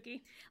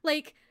 Spooky.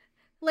 Like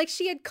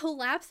she had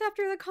collapsed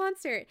after the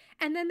concert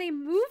and then they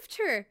moved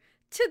her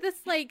to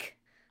this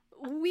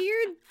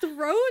weird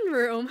throne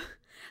room.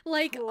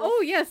 Like, cool.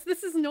 Oh yes,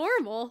 this is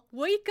normal.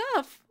 Wake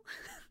up.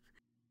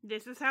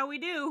 This is how we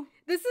do.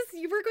 We're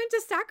going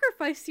to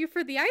sacrifice you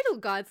for the idol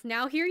gods.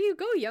 Now here you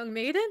go, young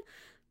maiden.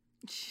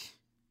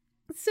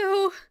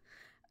 So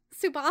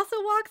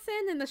Tsubasa walks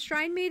in the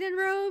Shrine Maiden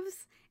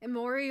robes, and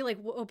Mori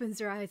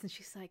opens her eyes and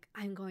she's like,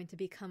 I'm going to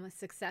become a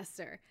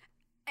successor.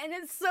 And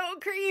it's so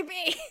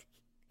creepy.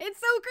 It's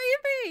so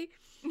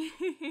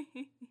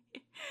creepy.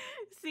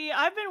 See,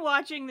 I've been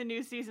watching the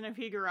new season of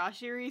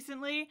Higurashi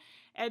recently,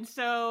 and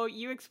so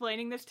you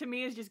explaining this to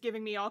me is just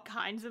giving me all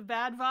kinds of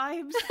bad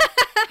vibes.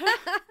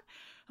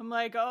 I'm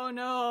like, oh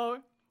no,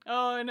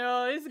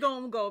 this is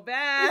gonna go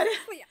bad.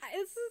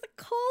 This is a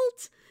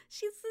cult.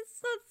 She's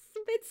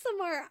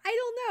Midsommar. I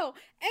don't know.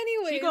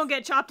 Anyway, she's gonna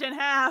get chopped in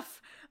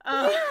half.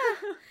 Yeah.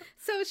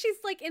 So she's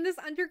in this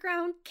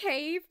underground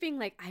cave being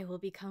like, I will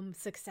become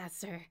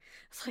successor.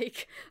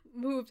 It's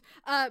moved.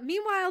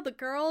 Meanwhile, the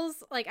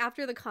girls,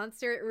 after the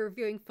concert,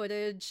 reviewing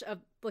footage of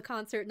the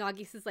concert,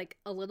 Nagisa's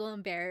a little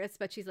embarrassed,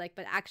 but she's like,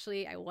 but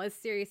actually I was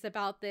serious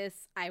about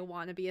this. I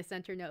want to be a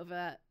Center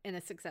Nova and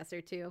a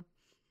successor too.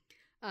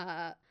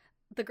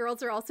 The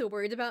girls are also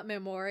worried about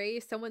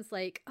Memori. Someone's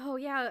like, oh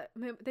yeah,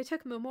 they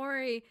took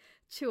Memori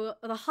to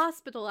the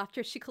hospital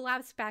after she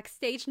collapsed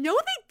backstage. No,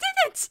 they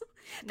didn't!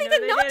 They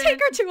did not take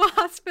her to a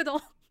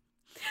hospital.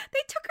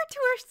 They took her to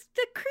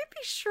the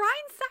creepy shrine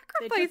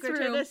sacrifice room. They took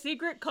her to the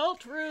secret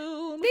cult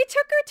room. They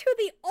took her to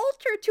the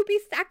altar to be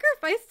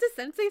sacrificed to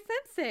Sensei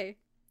Sensei.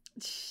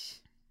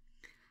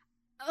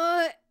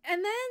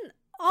 And then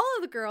all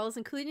of the girls,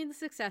 including the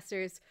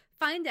successors,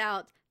 find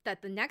out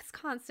that the next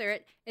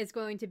concert is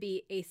going to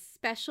be a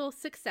special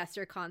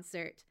successor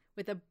concert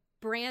with a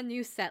brand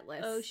new set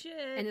list. Oh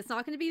shit. And it's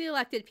not going to be the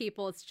elected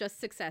people, it's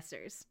just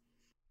successors.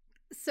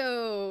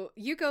 So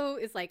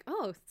Yuko is like,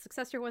 oh,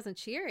 successor wasn't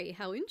Chieri.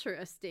 How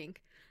interesting.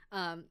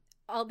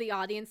 All the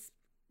audience,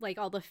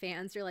 all the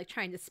fans are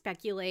trying to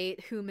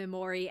speculate who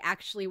Memori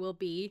actually will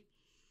be.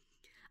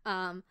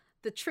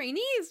 The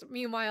trainees,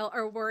 meanwhile,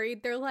 are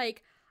worried. They're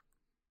like,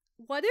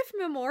 what if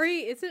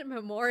Memori isn't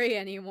Memori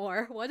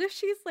anymore? What if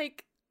she's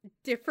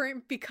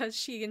different because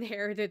she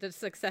inherited a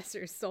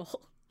successor's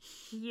soul?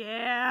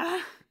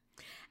 Yeah.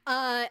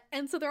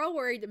 And so they're all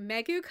worried.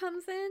 Megu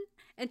comes in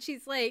and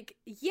she's like,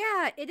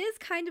 yeah, it is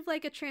kind of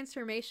like a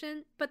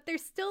transformation, but they're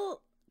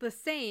still the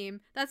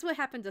same. That's what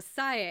happened to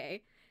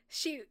Sae.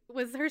 She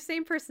was her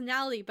same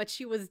personality, but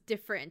she was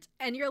different.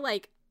 And you're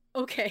like,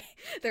 okay,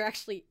 there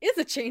actually is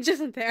a change,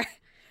 isn't there?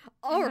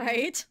 All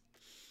right.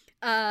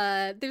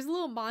 There's a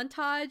little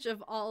montage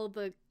of all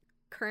the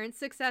current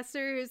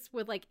successors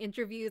with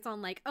interviews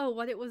on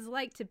what it was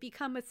like to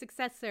become a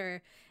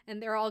successor, and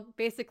they're all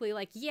basically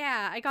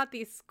yeah, I got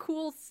these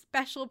cool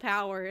special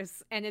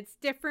powers and it's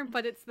different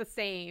but it's the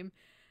same.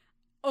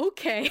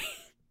 Okay.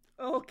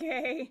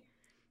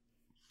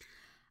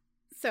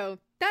 So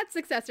that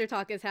successor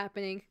talk is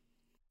happening.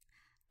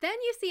 Then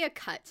you see a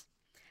cut,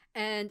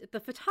 and the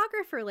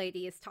photographer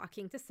lady is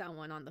talking to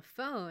someone on the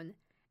phone,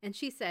 and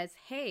she says,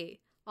 hey,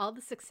 all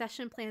the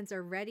succession plans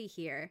are ready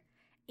here,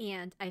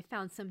 and I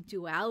found some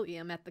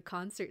dualium at the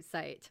concert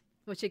site,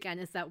 which again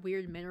is that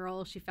weird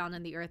mineral she found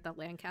in the earth at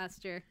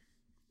Lancaster.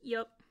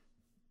 Yep.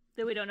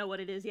 Though we don't know what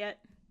it is yet.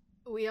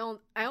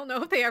 I don't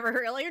know if they ever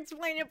really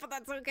explain it, but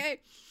that's okay.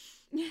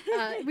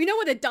 We know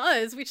what it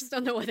does, we just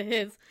don't know what it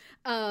is.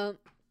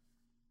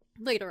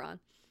 Later on.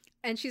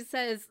 And she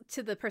says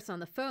to the person on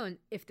the phone,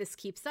 if this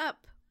keeps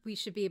up, we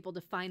should be able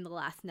to find the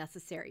last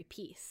necessary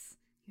piece.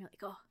 You're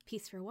like, oh,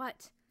 piece for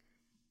what?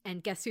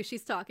 And guess who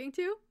she's talking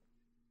to?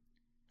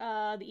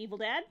 The evil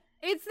dad?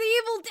 It's the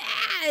evil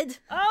dad!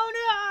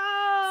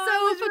 Oh no!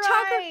 So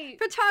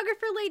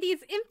photographer lady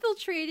is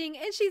infiltrating,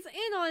 and she's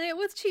in on it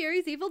with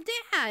Cherry's evil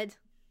dad.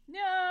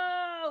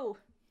 No!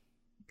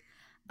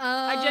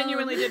 I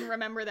genuinely didn't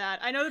remember that.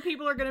 I know that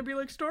people are gonna be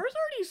like, Star's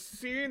already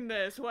seen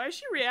this. Why is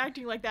she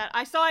reacting like that?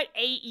 I saw it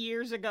 8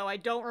 years ago. I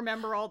don't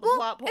remember all the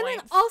plot points. And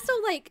then also,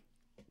 like,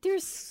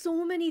 there's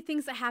so many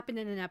things that happen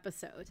in an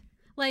episode.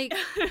 Like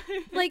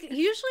usually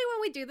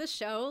when we do the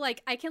show,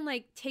 like, I can,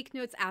 like, take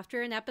notes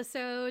after an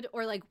episode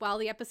or, like, while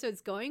the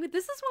episode's going. But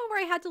this is one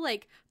where I had to,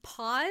 like,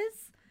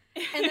 pause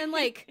and then,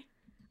 like,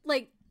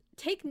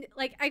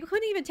 I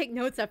couldn't even take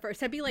notes at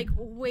first. I'd be like,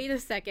 wait a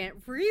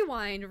second,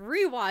 rewind,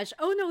 rewatch.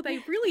 Oh no, they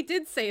really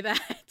did say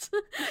that.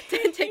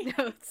 Didn't take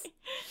notes.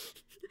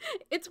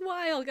 It's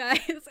wild, guys.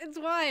 It's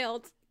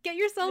wild. Get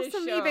yourself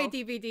some eBay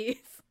DVDs.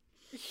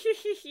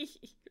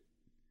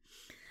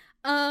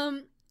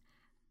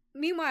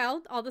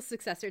 Meanwhile, all the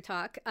successor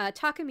talk,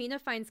 Takamina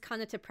finds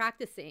Kanata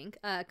practicing.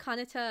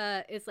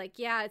 Kanata is like,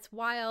 yeah, it's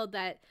wild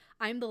that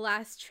I'm the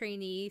last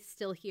trainee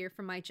still here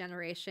from my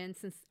generation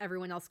since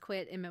everyone else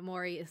quit and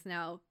Memori is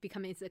now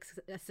becoming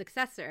a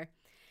successor.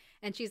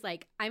 And she's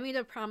like, I made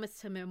a promise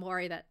to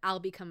Memori that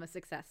I'll become a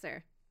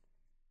successor.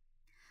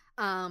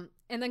 And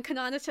then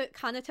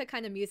Kanata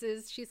kind of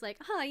muses. She's like,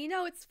 you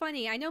know, it's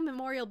funny. I know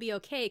Memori will be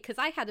okay because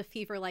I had a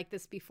fever like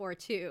this before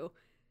too.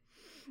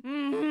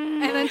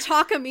 And then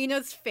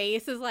Takamina's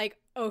face is like,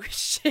 oh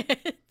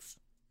shit.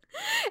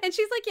 And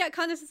she's like, yeah,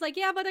 Kanata's like,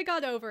 yeah, but I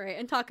got over it.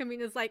 And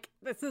Takamina's like,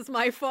 this is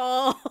my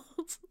fault.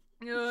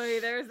 Oy,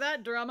 there's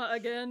that drama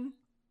again.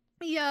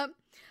 Yep.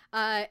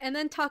 And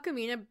then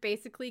Takamina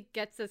basically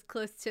gets as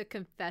close to a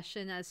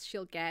confession as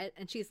she'll get.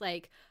 And she's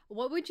like,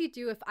 what would you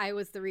do if I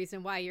was the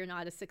reason why you're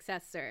not a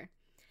successor?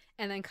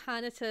 And then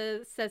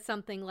Kanata says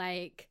something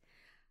like,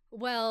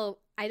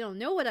 well, I don't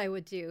know what I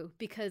would do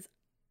because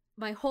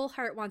my whole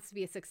heart wants to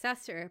be a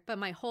successor, but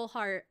my whole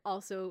heart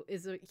also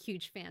is a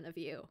huge fan of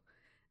you.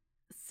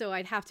 So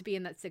I'd have to be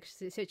in that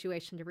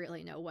situation to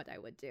really know what I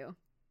would do.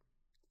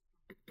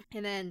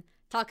 And then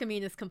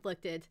Takamina's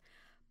conflicted.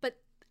 But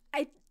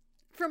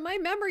from my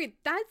memory,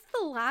 that's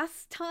the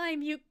last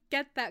time you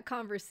get that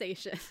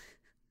conversation.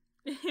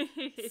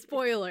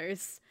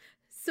 Spoilers.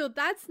 So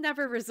that's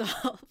never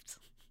resolved.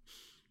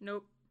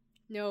 Nope.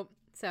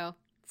 So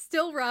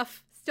still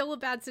rough, still a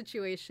bad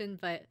situation,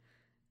 but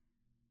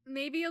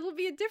maybe it'll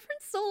be a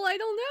different soul, I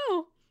don't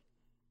know.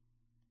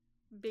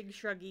 Big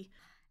shruggy.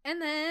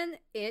 And then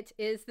it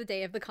is the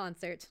day of the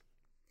concert.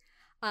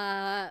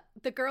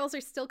 The girls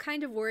are still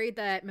kind of worried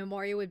that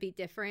Memori would be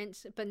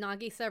different, but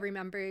Nagisa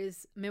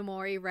remembers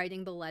Memori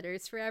writing the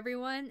letters for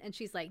everyone, and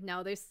she's like,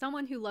 no, there's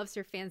someone who loves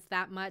her fans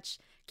that much,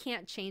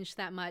 can't change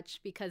that much,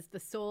 because the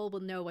soul will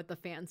know what the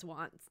fans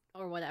want,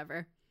 or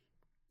whatever.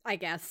 I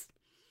guess.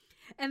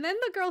 And then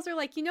the girls are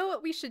like, you know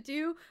what we should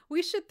do?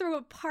 We should throw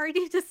a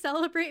party to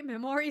celebrate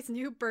Memori's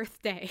new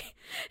birthday.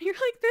 And you're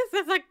like, this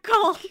is a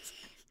cult!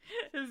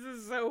 This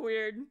is so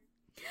weird.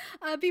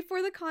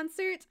 Before the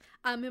concert,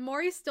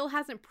 Memori still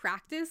hasn't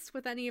practiced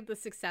with any of the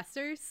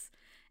successors.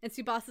 And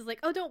Tsubasa is like,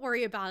 oh, don't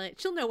worry about it.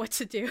 She'll know what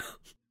to do.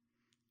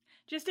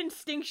 Just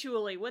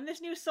instinctually, when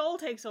this new soul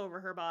takes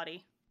over her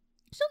body.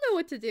 She'll know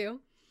what to do.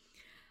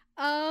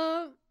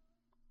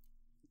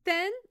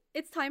 Then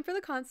it's time for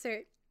the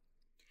concert.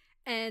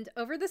 And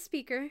over the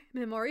speaker,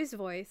 Memori's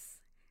voice,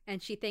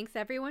 and she thanks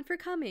everyone for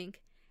coming.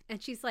 And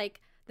she's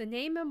like, the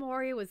name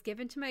Memori was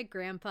given to my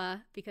grandpa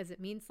because it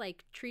means,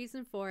 like, trees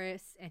and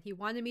forests, and he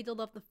wanted me to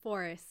love the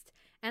forest.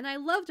 And I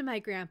loved my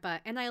grandpa,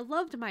 and I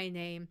loved my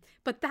name,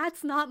 but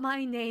that's not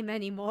my name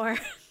anymore.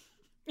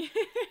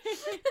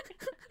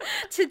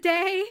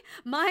 Today,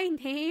 my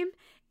name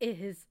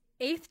is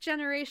 8th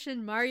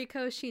generation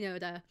Mariko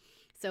Shinoda.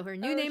 So her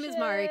new name is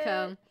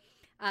Mariko.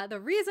 The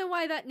reason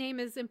why that name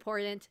is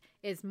important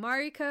is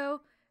Mariko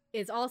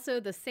is also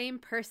the same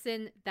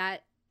person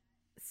that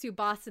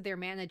Tsubasa, their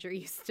manager,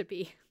 used to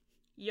be.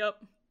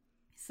 Yup.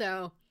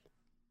 So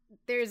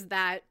there's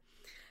that.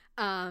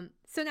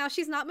 So now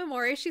she's not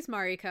Memori, she's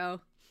Mariko.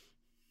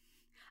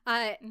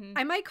 I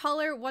might call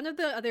her, one of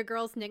the other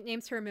girls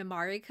nicknames her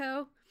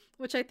Mimariko,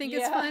 which I think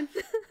is fun.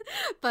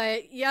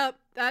 But yep,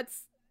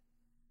 that's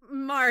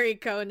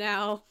Mariko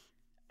now.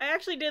 I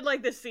actually did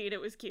like this scene.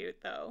 It was cute,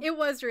 though. It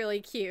was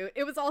really cute.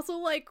 It was also,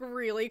 like,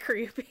 really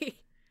creepy.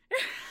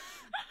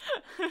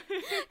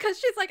 Because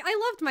she's like, I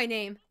loved my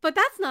name, but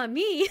that's not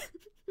me.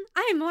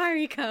 I'm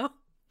Mariko.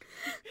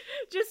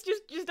 Just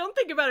don't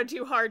think about it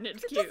too hard, and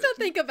it's cute. Just don't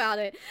think about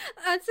it.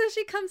 So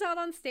she comes out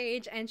on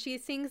stage and she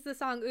sings the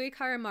song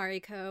Uikara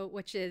Mariko,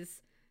 which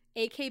is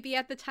AKB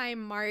at the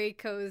time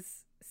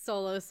Mariko's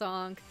solo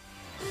song.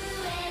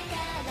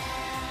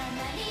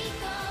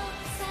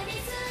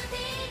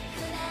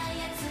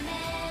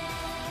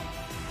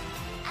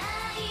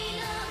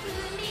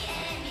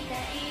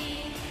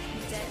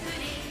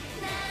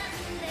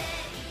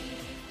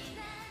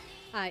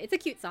 It's a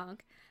cute song.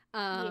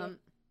 Not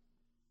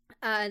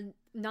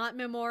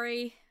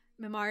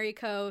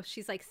Mariko.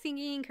 She's like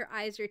singing. Her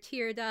eyes are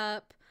teared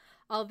up.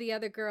 All the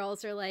other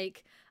girls are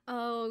like,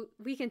 oh,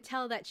 we can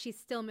tell that she's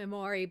still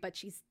Memori, but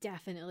she's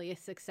definitely a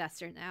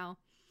successor now.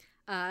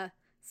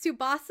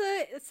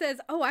 Tsubasa says,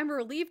 oh, I'm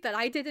relieved that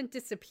I didn't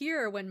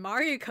disappear when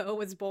Mariko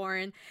was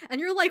born. And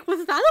you're like,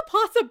 was that a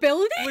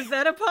possibility? Was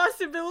that a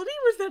possibility?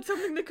 Was that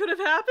something that could have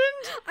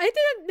happened? I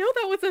didn't know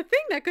that was a thing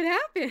that could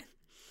happen.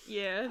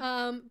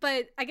 Yeah.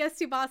 But I guess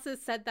Tsubasa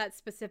said that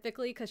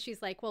specifically because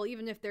she's like, well,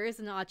 even if there is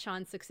an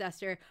Achan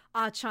successor,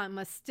 Achan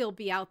must still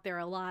be out there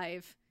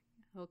alive.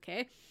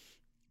 Okay.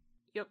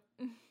 Yep.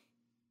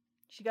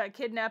 She got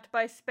kidnapped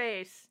by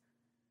space.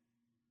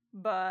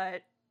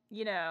 But,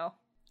 you know.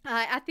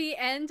 At the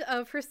end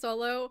of her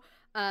solo,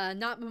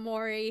 Not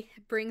Memori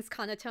brings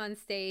Kanata on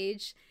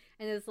stage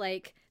and is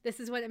like,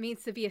 this is what it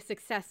means to be a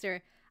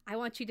successor. I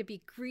want you to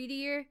be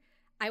greedier.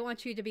 I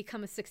want you to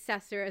become a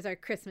successor as our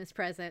Christmas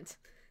present.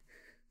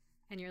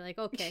 And you're like,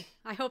 okay,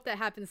 I hope that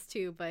happens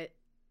too, but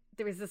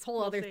there was this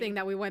whole other thing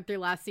that we went through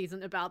last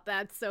season about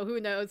that, so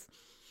who knows?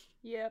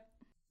 Yep.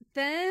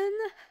 Then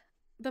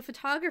the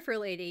photographer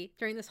lady,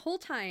 during this whole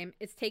time,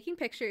 is taking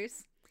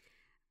pictures,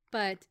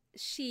 but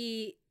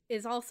she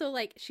is also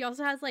like, she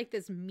also has like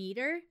this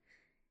meter,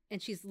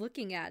 and she's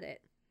looking at it.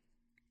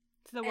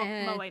 It's the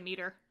Moe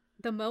meter.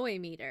 The Moe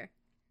meter.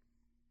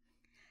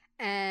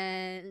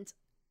 And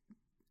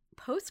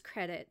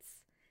post-credits,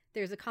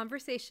 there's a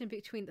conversation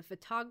between the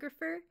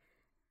photographer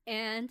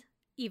and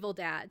Evil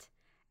Dad,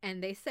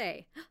 and they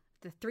say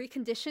the 3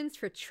 conditions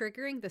for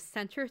triggering the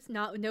center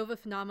nova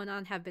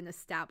phenomenon have been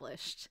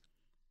established: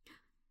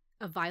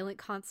 a violent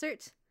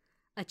concert,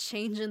 a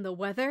change in the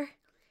weather,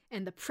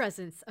 and the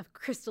presence of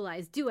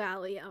crystallized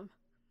dualium.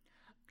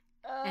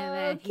 Okay. And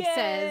then he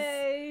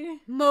says,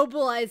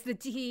 mobilize the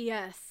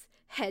DES,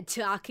 head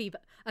to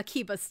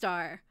Akiba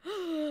Star.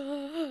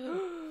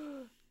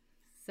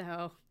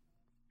 So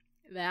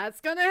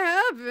that's gonna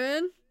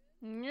happen.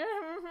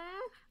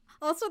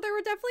 Also, there were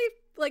definitely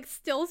like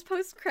stills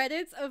post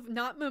credits of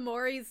Not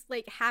Memori's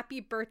like happy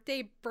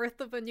birthday,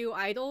 birth of a new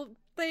idol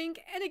thing.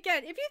 And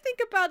again, if you think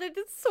about it,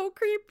 it's so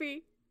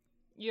creepy.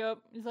 Yep.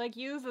 It's like,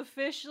 you've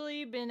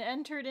officially been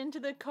entered into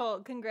the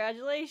cult.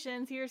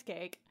 Congratulations. Here's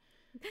cake.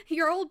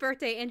 Your old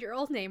birthday and your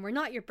old name were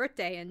not your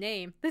birthday and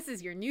name. This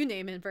is your new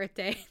name and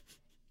birthday.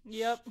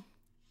 Yep.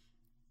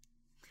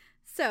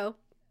 So,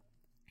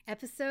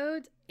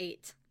 episode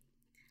 8.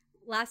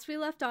 Last we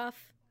left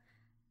off,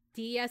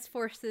 DES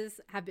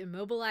forces have been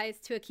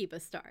mobilized to Akiba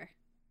Star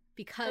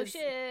because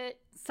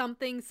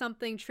something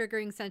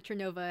triggering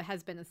Centronova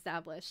has been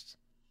established.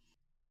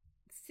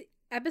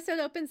 Episode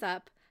opens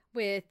up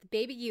with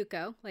baby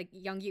Yuko, like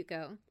young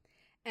Yuko,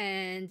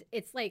 and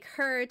it's like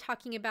her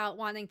talking about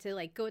wanting to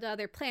like go to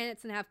other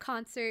planets and have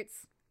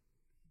concerts.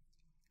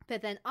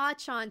 But then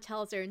Achan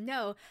tells her,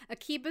 no,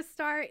 Akiba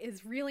Star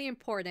is really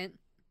important,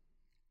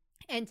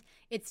 and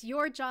it's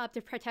your job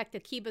to protect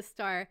Akiba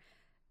Star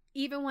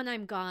even when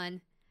I'm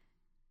gone.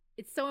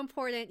 It's so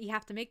important. You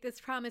have to make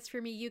this promise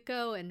for me,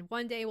 Yuko, and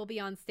one day we'll be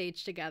on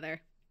stage together.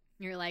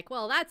 And you're like,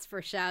 well, that's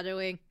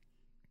foreshadowing.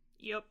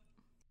 Yep.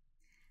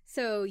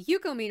 So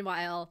Yuko,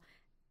 meanwhile,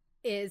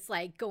 is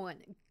like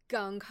going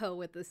gung-ho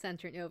with the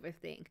Centronova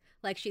thing.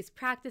 Like, she's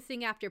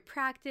practicing after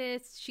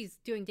practice. She's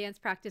doing dance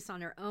practice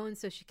on her own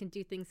so she can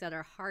do things that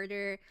are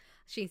harder.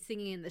 She's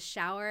singing in the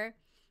shower.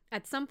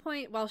 At some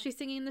point, while she's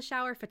singing in the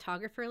shower,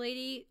 photographer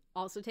lady,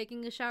 also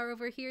taking a shower,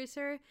 overhears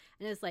her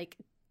and is like,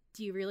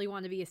 do you really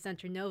want to be a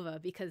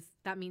Centronova? Because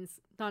that means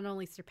not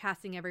only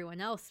surpassing everyone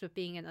else, but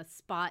being in a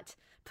spot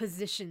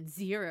position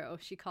 0,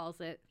 she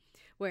calls it,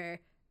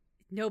 where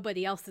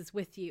nobody else is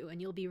with you and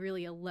you'll be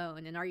really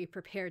alone. And are you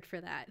prepared for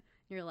that? And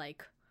you're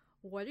like,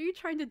 what are you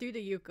trying to do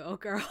to Yuko,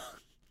 girl?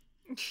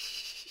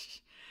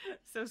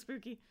 So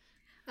spooky.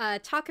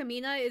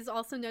 Takamina is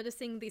also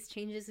noticing these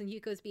changes in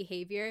Yuko's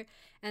behavior,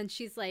 and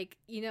she's like,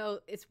 you know,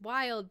 it's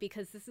wild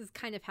because this is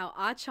kind of how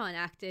Achan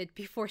acted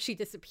before she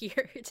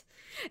disappeared.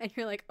 And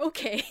you're like,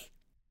 okay.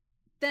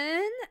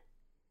 Then,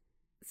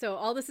 so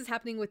all this is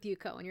happening with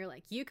Yuko, and you're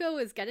like,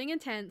 Yuko is getting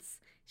intense.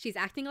 She's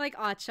acting like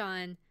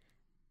Achan.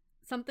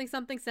 Something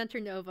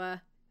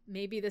Centronova.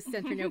 Maybe this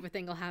Centronova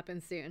thing will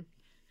happen soon.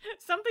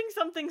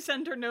 Something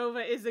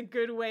Centronova is a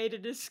good way to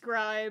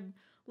describe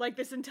like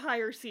this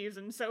entire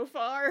season so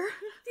far.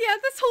 Yeah,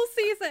 this whole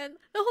season.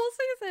 The whole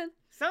season.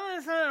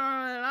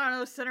 I don't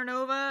know,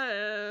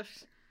 Centronova.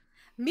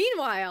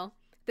 Meanwhile,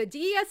 the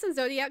DES and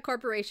Zodiac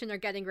Corporation are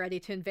getting ready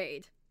to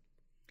invade.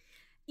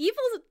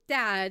 Evil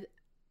Dad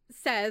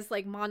says,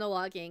 like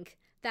monologuing,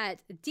 that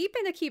deep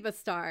in Akiba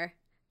Star,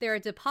 there are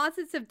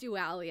deposits of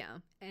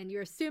dualium, and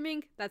you're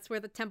assuming that's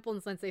where the temple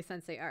and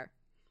Sensei are.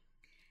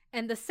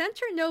 And the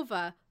Center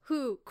Nova,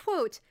 who,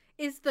 quote,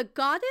 is the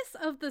goddess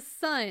of the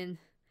sun,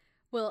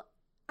 will,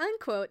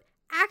 unquote,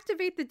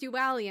 activate the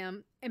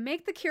dualium and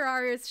make the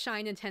Kiraras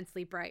shine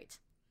intensely bright.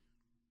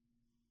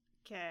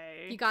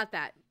 Okay. You got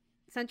that.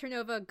 Center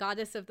Nova,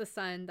 goddess of the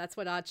sun, that's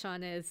what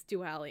Achan is,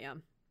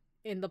 dualium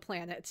in the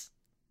planet.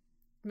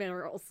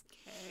 Minerals.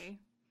 Okay.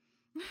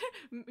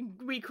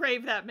 We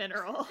crave that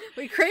mineral.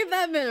 We crave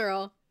that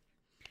mineral.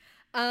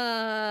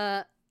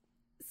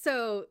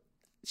 So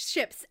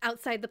ships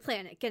outside the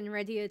planet getting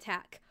ready to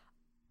attack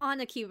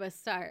on Akiba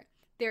Star.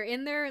 They're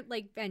in their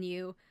like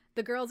venue.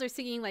 The girls are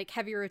singing like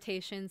heavy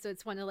rotation, so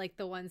it's one of like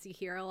the ones you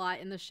hear a lot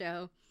in the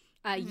show.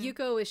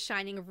 Yuko is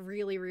shining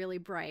really, really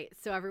bright,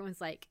 so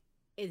everyone's like,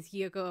 is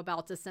Yuko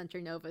about to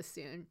Center Nova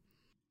soon?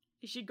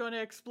 Is she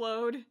gonna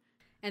explode?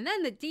 And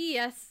then the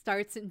DES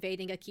starts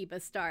invading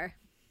Akiba Star.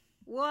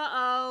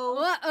 Whoa!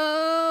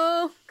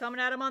 Uh-oh! Coming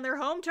at them on their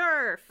home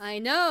turf! I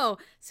know!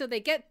 So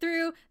they get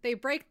through, they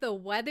break the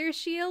weather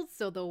shield,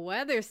 so the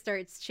weather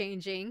starts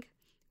changing,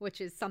 which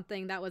is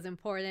something that was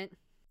important.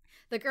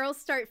 The girls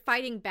start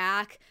fighting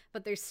back,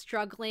 but they're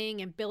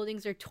struggling and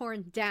buildings are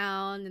torn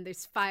down and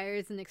there's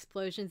fires and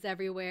explosions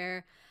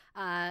everywhere.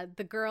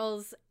 The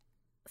girls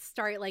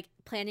start like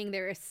planning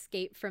their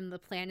escape from the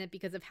planet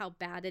because of how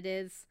bad it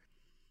is.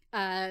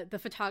 The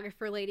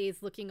photographer lady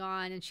is looking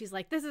on and she's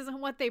like, this isn't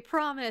what they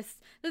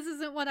promised. This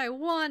isn't what I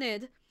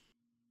wanted.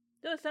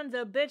 Those sons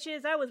of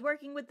bitches, I was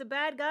working with the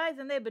bad guys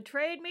and they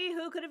betrayed me.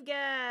 Who could have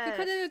guessed? Who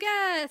could have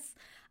guessed?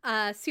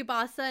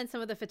 Tsubasa and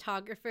some of the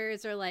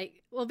photographers are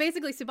like, well,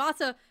 basically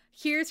Tsubasa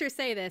hears her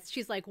say this.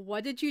 She's like,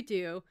 what did you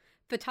do?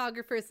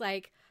 Photographer's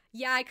like,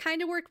 yeah, I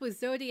kind of worked with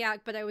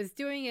Zodiac, but I was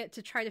doing it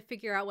to try to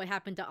figure out what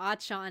happened to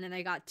Achan and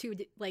I got too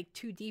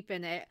deep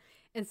in it.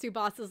 And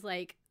Tsubasa's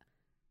like,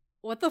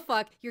 what the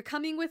fuck? You're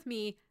coming with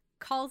me,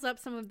 calls up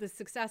some of the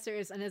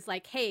successors and is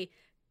like, hey,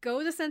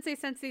 go to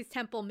Sensei's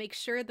temple, make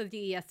sure the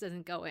DES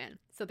doesn't go in.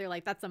 So they're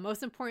like, that's the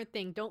most important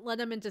thing. Don't let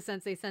them into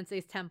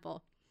Sensei's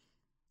temple.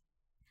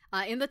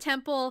 In the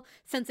temple,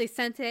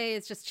 Sensei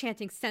is just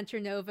chanting Center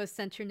Nova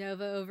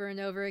over and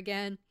over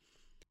again.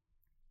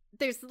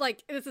 There's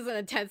like, this is an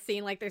intense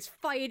scene. Like there's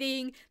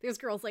fighting. There's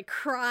girls like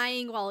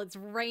crying while it's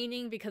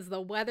raining because the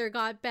weather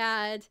got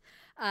bad.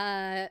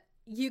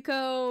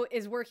 Yuko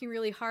is working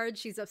really hard.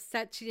 She's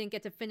upset she didn't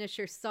get to finish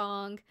her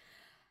song.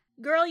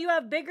 Girl, you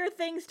have bigger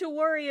things to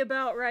worry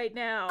about right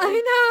now.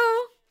 I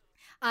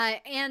know!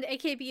 And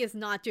AKB is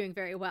not doing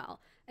very well.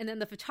 And then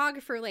the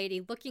photographer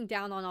lady looking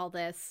down on all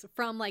this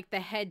from like the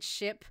head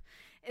ship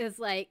is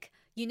like,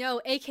 you know,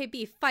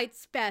 AKB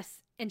fights best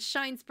and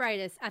shines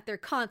brightest at their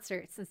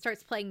concerts, and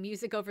starts playing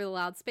music over the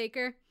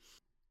loudspeaker.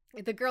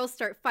 The girls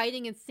start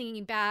fighting and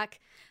singing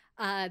back.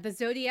 The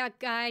Zodiac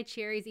guy,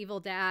 Cherry's evil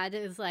dad,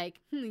 is like,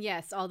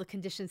 yes, all the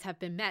conditions have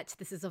been met.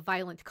 This is a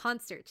violent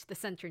concert. The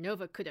Center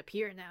Nova could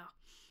appear now.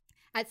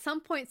 At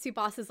some point,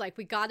 Tsubasa's like,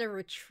 we gotta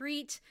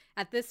retreat.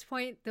 At this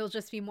point, there'll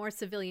just be more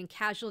civilian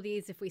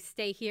casualties. If we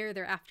stay here,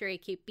 they're after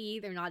AKB.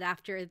 They're not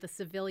after the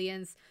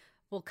civilians.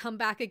 We'll come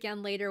back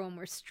again later when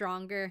we're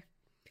stronger.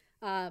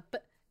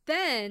 But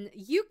then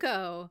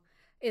Yuko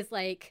is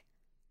like,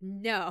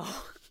 no.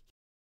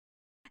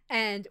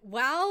 And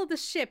while the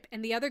ship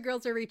and the other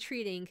girls are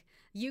retreating,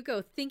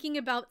 Yuko thinking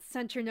about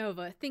Center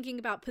Nova, thinking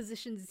about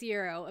Position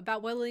Zero,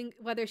 about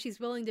whether she's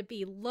willing to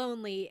be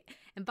lonely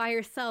and by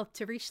herself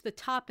to reach the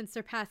top and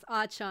surpass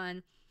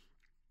Achan.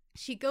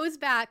 She goes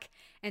back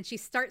and she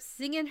starts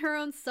singing her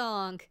own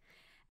song.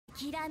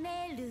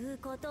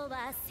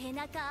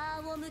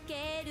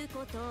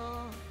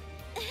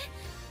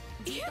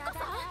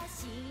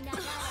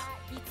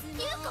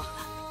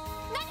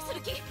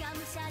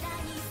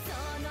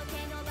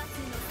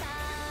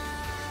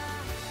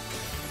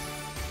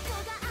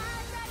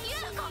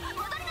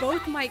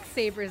 Both mic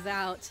sabers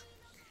out.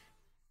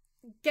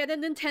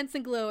 Getting intense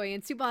and glowy,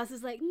 and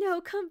Tsubasa's like, no,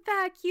 come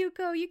back,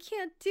 Yuko, you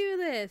can't do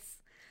this.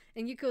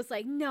 And Yuko's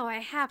like, no, I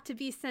have to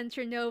be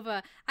Center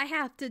Nova. I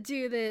have to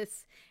do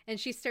this. And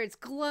she starts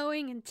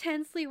glowing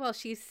intensely while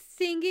she's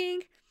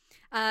singing.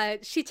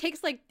 She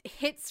takes like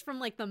hits from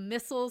like the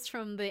missiles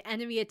from the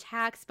enemy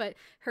attacks, but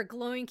her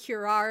glowing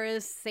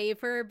Kiraras save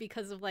her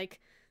because of like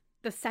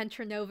the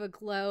Center Nova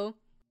glow.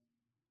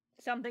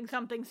 Something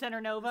Center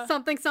Nova.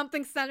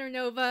 Something Center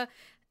Nova.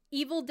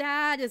 Evil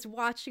Dad is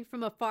watching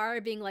from afar,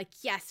 being like,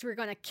 yes, we're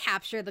gonna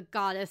capture the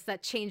goddess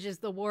that changes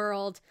the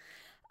world.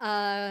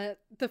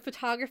 The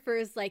photographer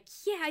is like,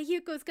 yeah,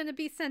 Yuko's gonna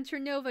be Center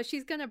Nova.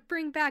 She's gonna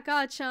bring back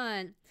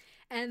Achan.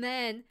 And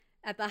then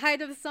at the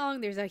height of the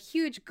song, there's a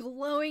huge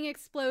glowing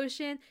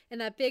explosion,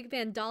 and that big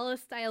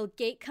mandala-style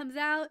gate comes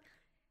out.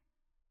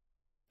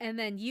 And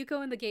then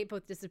Yuko and the gate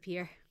both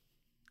disappear.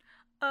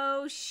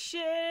 Oh,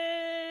 shit!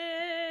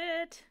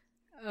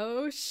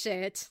 Oh,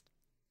 shit.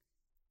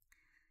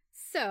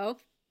 So,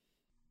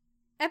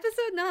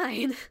 episode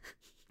 9.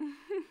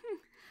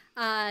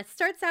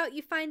 Starts out,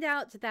 you find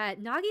out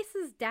that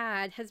Nagisa's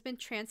dad has been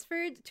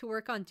transferred to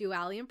work on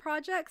dualium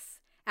projects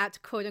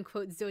at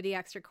quote-unquote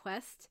Zodiac's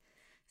request.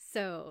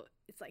 So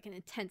it's like an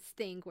intense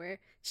thing where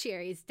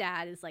Cherry's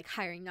dad is like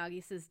hiring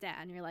Nagisa's dad,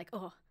 and you're like,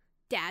 oh,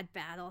 dad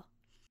battle.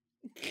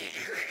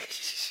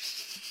 Wouldn't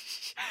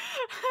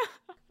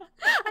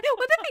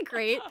that be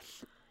great?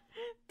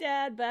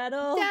 Dad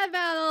battle. Dad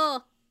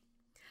battle.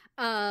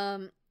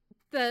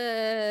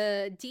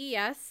 The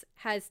DES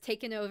has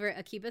taken over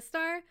Akiba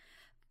Star,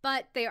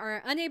 but they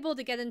are unable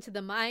to get into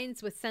the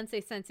mines with Sensei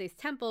Sensei's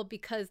temple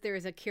because there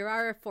is a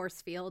Kirara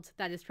force field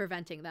that is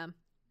preventing them.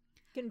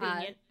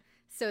 Convenient.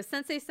 So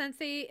Sensei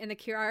Sensei and the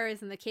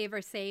Kiraras in the cave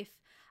are safe.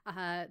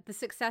 The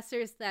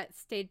successors that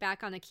stayed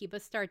back on Akiba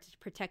Star to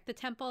protect the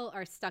temple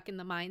are stuck in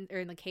the mine or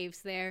in the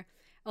caves there,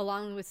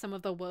 along with some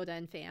of the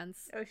Woden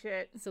fans. Oh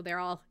shit. So they're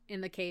all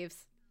in the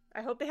caves.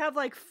 I hope they have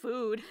like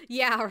food.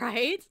 Yeah,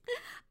 right?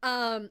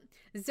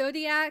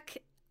 Zodiac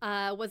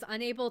was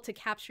unable to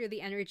capture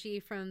the energy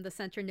from the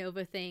Center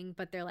Nova thing,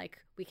 but they're like,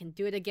 we can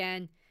do it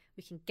again.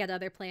 We can get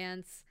other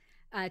plans.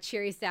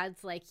 Cherry's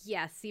dad's like,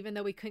 yes, even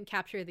though we couldn't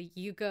capture the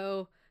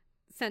Yugo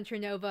Center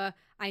Nova,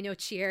 I know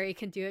Cherry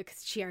can do it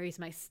because Cherry's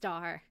my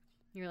star.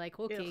 You're like,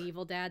 okay, Ugh.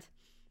 evil dad.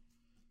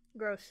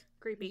 Gross.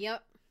 Creepy.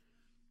 Yep.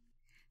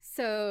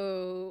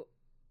 So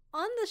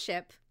on the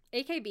ship,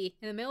 AKB,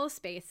 in the middle of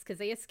space, because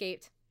they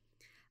escaped,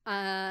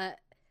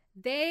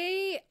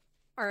 they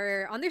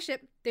are on their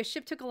ship. Their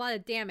ship took a lot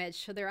of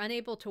damage, so they're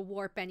unable to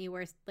warp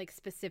anywhere like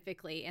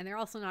specifically, and they're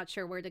also not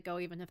sure where to go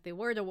even if they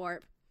were to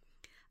warp.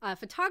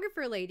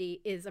 Photographer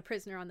lady is a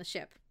prisoner on the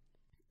ship.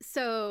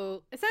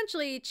 So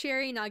essentially,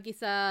 Cherry,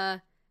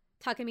 Nagisa,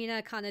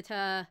 Takamina,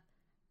 Kanata,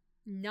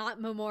 not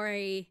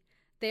Momori,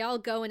 they all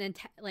go and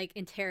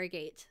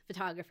interrogate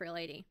Photographer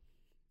lady.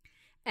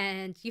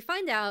 And you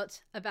find out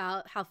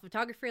about how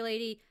Photographer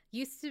lady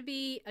used to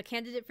be a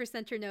candidate for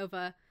Center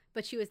Nova,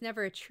 but she was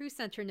never a true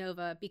Center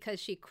Nova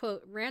because she,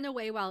 quote, ran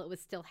away while it was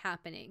still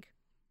happening.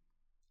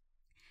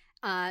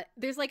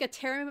 There's like a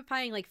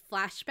terrifying like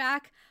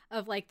flashback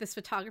of like this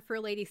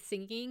photographer lady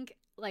singing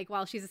like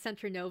while she's a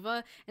Center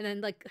Nova, and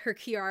then like her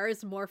Kiara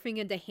is morphing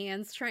into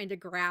hands trying to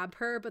grab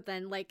her, but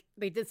then like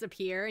they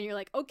disappear, and you're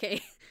like,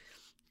 okay,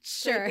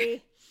 sure.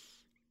 Creepy.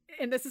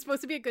 And this is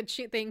supposed to be a good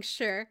thing,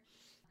 sure.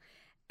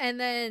 And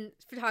then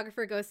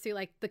photographer goes through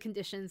like the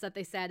conditions that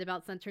they said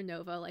about Center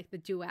Nova, like the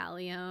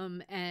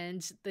dualium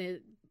and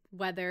the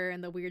weather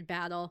and the weird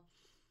battle.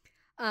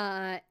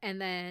 And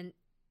then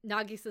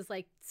Nagisa's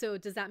like, so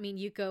does that mean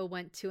Yuko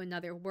went to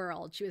another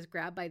world? She was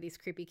grabbed by these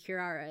creepy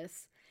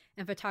Kiraras.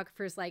 And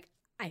photographer's like,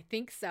 I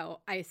think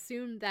so. I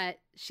assume that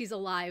she's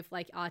alive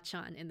like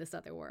Achan in this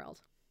other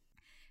world.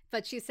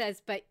 But she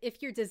says, but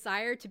if your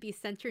desire to be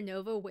Center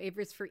Nova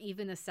wavers for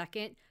even a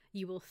second,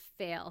 you will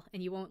fail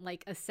and you won't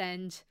like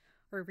ascend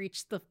or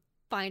reach the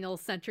final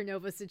Center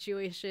Nova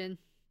situation.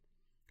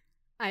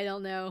 I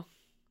don't know.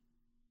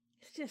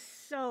 It's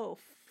just so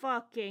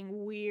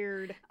fucking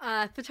weird.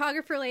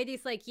 Photographer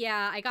lady's like,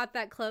 yeah, I got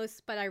that close,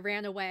 but I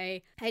ran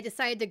away. I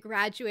decided to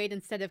graduate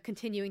instead of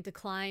continuing to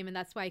climb, and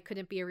that's why I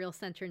couldn't be a real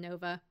Center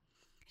Nova.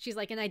 She's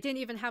like, and I didn't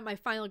even have my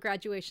final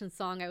graduation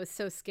song. I was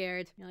so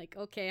scared. You're like,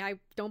 okay, I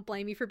don't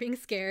blame you for being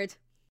scared.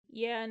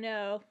 Yeah,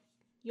 no.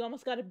 You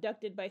almost got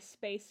abducted by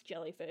space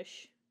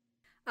jellyfish.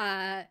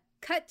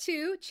 Cut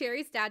to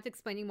Cherry's dad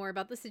explaining more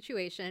about the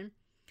situation.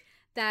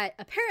 That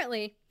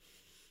apparently,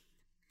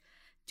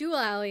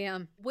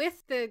 dualium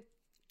with the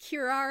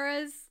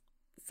Kirara's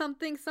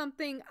something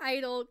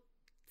idol,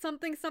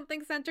 something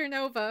Center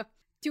Nova.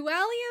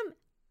 Dualium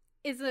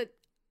is a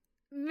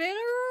mineral,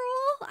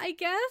 I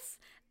guess,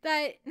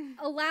 that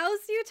allows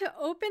you to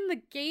open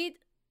the gate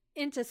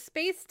into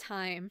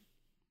space-time.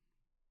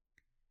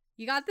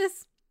 You got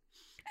this?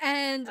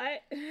 And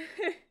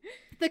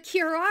the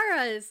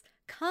Kiraras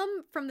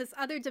come from this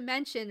other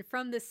dimension,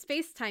 from this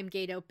space-time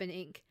gate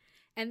opening,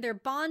 and their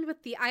bond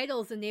with the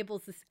idols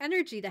enables this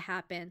energy to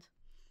happen.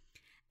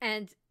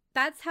 And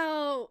that's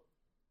how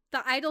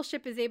the idol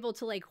ship is able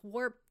to like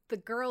warp the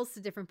girls to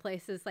different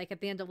places. Like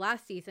at the end of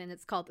last season,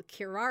 it's called the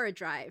Kirara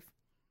Drive.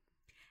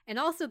 And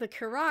also the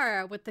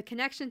Kirara, with the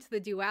connection to the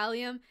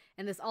dualium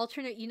and this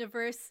alternate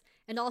universe,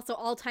 and also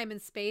all time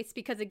and space,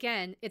 because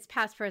again, it's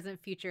past, present,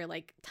 future,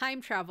 like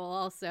time travel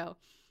also.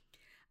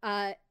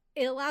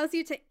 It allows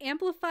you to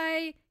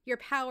amplify your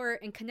power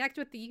and connect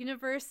with the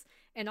universe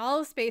and all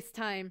of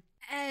space-time.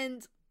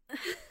 And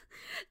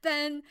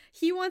then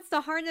he wants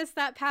to harness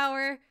that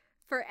power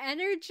for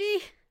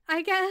energy,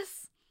 I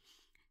guess.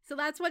 So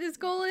that's what his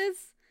goal is.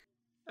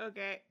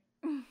 Okay.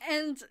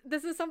 And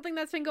this is something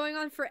that's been going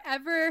on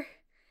forever.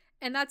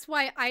 And that's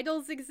why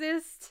idols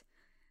exist.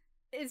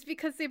 Is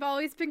because they've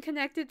always been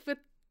connected with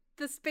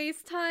the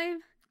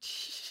space-time.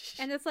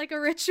 And it's like a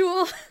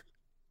ritual.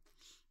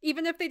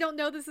 Even if they don't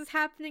know this is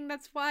happening,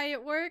 that's why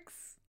it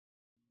works.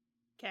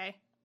 Okay.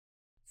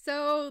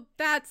 So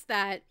that's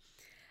that.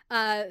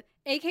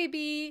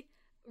 AKB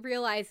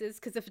realizes,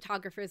 because the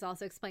photographer is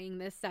also explaining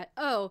this, that,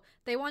 oh,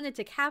 they wanted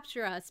to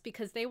capture us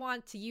because they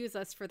want to use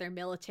us for their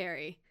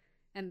military.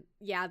 And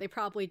yeah, they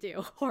probably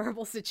do.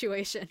 Horrible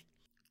situation.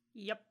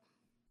 Yep.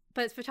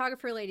 But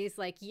photographer lady's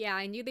like, yeah,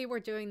 I knew they were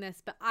doing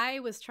this, but I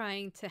was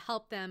trying to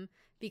help them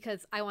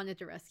because I wanted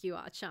to rescue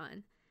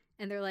Ah-chan.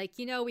 And they're like,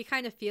 we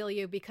kind of feel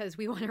you because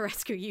we want to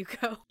rescue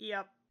Yuko.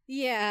 Yep.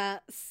 Yeah,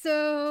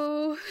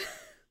 so...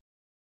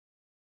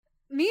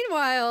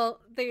 Meanwhile,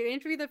 they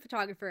interview the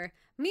photographer.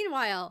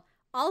 Meanwhile,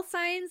 all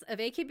signs of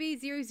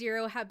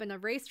AKB00 have been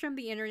erased from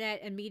the internet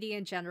and media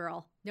in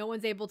general. No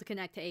one's able to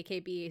connect to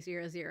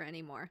AKB00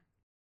 anymore.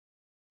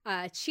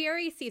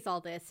 Chieri sees all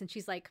this, and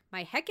she's like,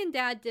 my heckin'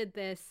 dad did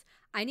this.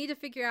 I need to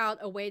figure out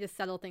a way to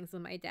settle things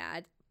with my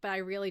dad, but I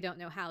really don't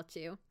know how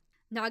to.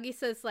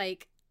 Nagisa's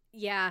like,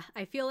 yeah,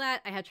 I feel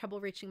that. I had trouble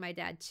reaching my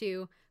dad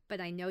too,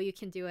 but I know you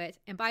can do it.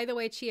 And by the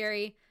way,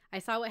 Chieri, I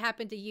saw what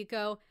happened to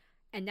Yuko,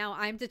 and now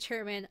I'm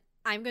determined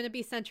I'm going to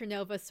be Center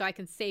Nova so I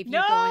can save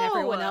Yuko and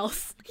everyone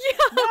else. Yeah.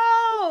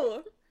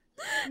 No!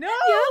 No!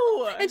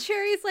 Yeah. And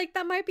Cherry's like,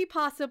 that might be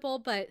possible,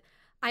 but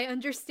I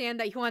understand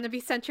that you want to be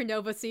Center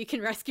Nova so you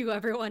can rescue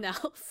everyone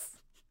else.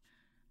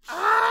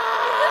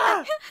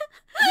 Ah!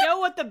 You know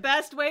what the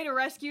best way to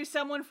rescue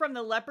someone from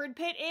the leopard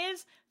pit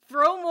is?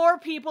 Throw more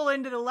people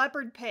into the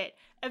leopard pit.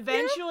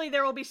 Eventually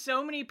there will be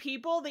so many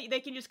people that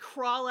they can just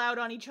crawl out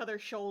on each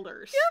other's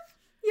shoulders.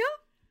 Yep.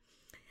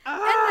 Ah!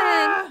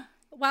 And then,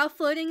 while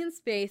floating in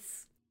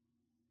space,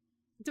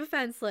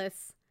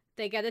 defenseless,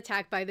 they get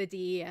attacked by the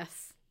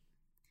DES.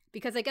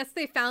 Because I guess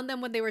they found them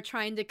when they were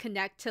trying to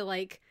connect to,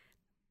 like,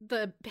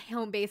 the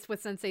home base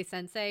with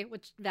Sensei,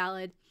 which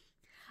valid.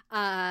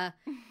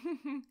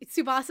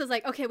 Tsubasa's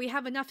like, okay, we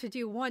have enough to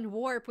do one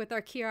warp with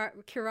our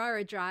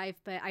Kirara drive,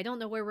 but I don't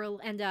know where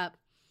we'll end up.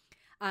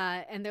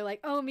 And they're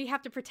like, oh, we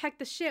have to protect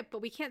the ship,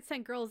 but we can't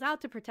send girls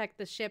out to protect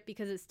the ship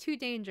because it's too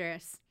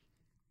dangerous.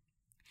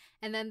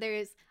 And then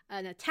there's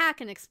an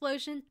attack, an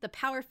explosion, the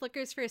power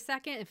flickers for a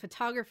second, and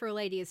photographer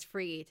lady is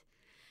freed.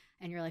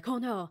 And you're like, oh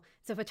no.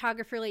 So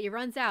photographer lady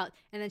runs out,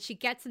 and then she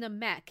gets in a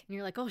mech, and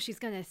you're like, oh, she's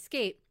gonna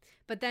escape.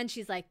 But then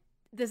she's like,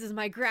 this is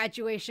my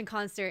graduation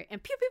concert,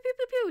 and pew, pew, pew,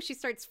 pew, pew. She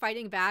starts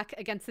fighting back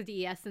against the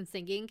DS and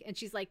singing, and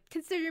she's like,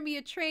 consider me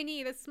a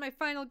trainee, this is my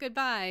final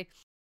goodbye.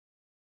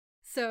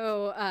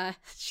 So,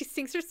 she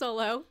sings her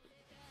solo.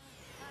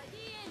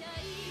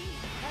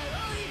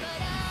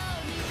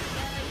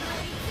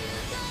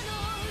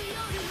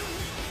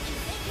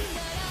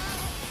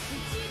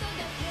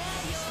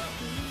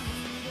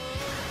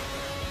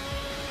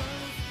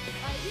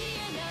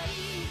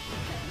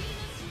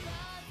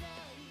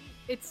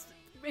 It's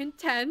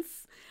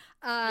intense.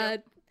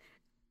 Yep.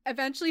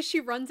 Eventually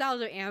she runs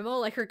out of ammo,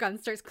 like her gun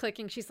starts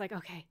clicking. She's like,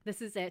 okay,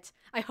 this is it.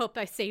 I hope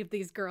I save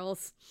these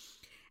girls.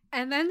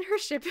 And then her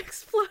ship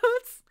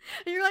explodes.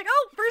 And you're like,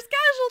 oh, first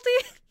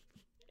casualty.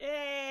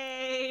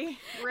 Yay.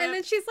 Rip. And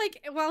then she's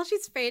like, while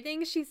she's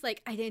fading, she's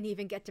like, I didn't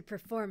even get to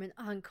perform an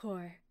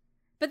encore.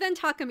 But then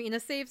Takamina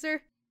saves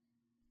her.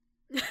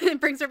 And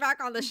brings her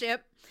back on the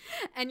ship.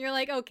 And you're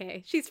like,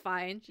 okay, she's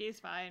fine. She's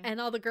fine. And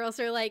all the girls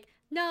are like,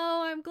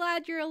 no, I'm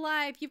glad you're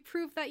alive. You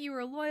proved that you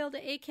were loyal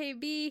to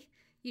AKB.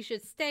 You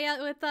should stay out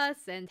with us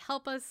and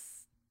help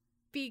us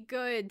be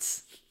good.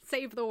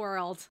 Save the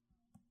world.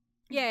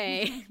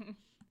 Yay.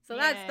 So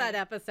that's that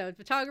episode.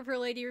 Photographer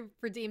lady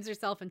redeems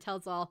herself and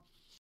tells all.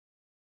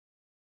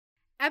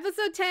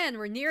 Episode 10.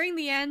 We're nearing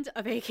the end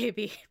of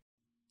AKB.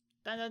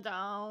 Dun, dun,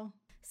 dun.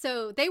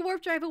 So they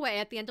warp drive away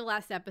at the end of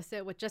last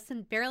episode with just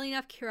barely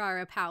enough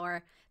Kirara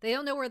power. They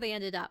don't know where they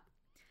ended up.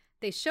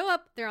 They show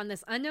up, they're on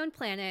this unknown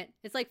planet.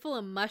 It's like full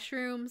of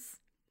mushrooms.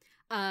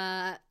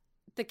 The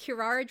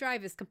Kirara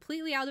drive is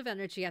completely out of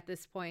energy at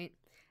this point.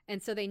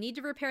 And so they need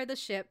to repair the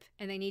ship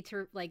and they need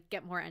to like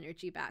get more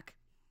energy back.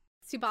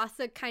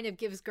 Tsubasa kind of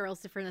gives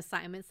girls different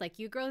assignments, like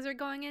you girls are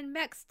going in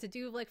mechs to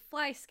do like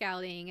fly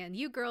scouting, and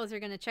you girls are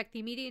going to check the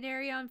immediate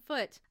area on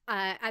foot.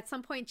 At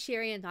some point,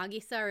 Chieri and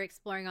Nagisa are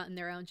exploring on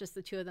their own, just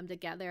the two of them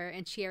together,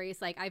 and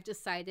Chieri's like, I've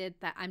decided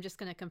that I'm just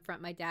going to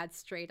confront my dad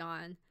straight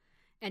on.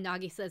 And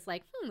Nagisa's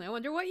like, I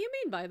wonder what you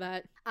mean by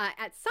that.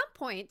 At some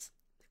point,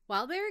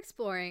 while they're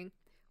exploring,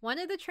 one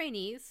of the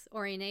trainees,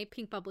 Orine,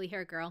 pink bubbly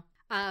hair girl,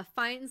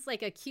 finds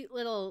like a cute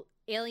little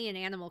alien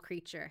animal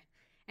creature.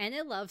 And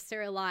it loves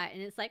her a lot.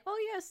 And it's like, oh,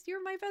 yes,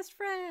 you're my best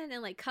friend.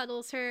 And like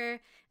cuddles her.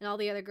 And all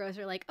the other girls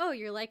are like, oh,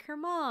 you're like her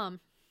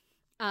mom.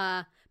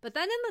 But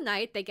then in the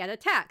night, they get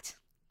attacked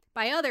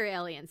by other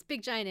aliens,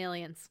 big giant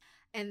aliens.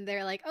 And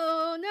they're like,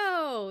 oh,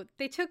 no,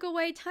 they took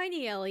away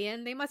Tiny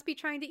Alien. They must be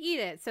trying to eat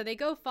it. So they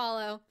go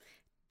follow.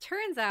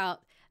 Turns out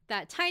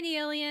that Tiny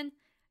Alien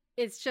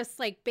is just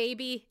like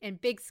baby,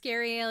 and big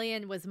scary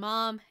alien was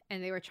mom.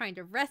 And they were trying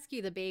to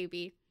rescue the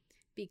baby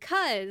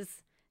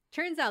because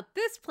turns out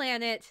this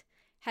planet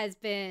has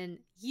been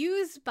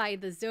used by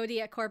the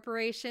Zodiac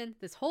Corporation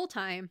this whole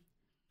time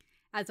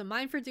as a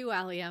mine for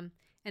dualium,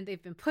 and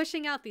they've been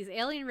pushing out these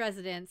alien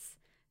residents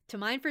to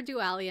mine for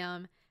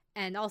dualium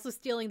and also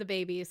stealing the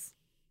babies.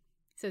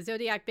 So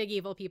Zodiac, big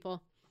evil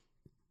people.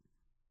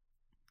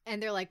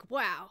 And they're like,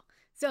 wow,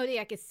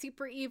 Zodiac is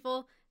super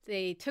evil.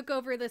 They took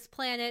over this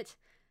planet,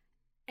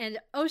 and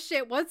oh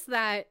shit, what's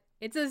that?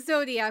 It's a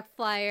Zodiac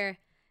flyer,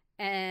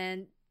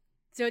 and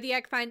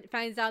Zodiac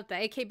finds out the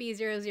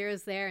AKB00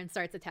 is there and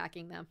starts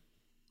attacking them.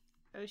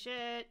 Oh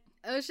shit.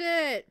 Oh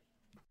shit.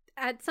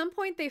 At some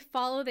point, they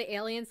follow the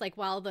aliens, like,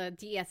 while the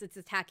DES is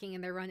attacking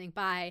and they're running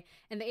by,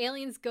 and the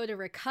aliens go to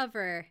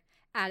recover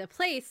at a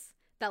place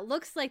that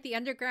looks like the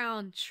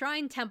underground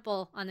shrine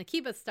temple on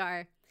Akiba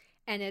Star,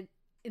 and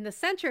in the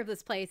center of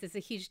this place is a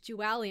huge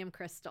dualium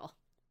crystal,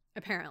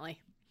 apparently.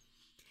 Okay.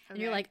 And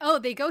you're like, oh,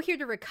 they go here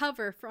to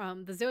recover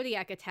from the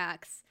Zodiac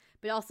attacks,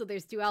 but also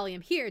there's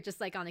dualium here, just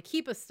like on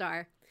Akiba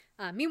Star.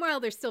 Meanwhile,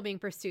 they're still being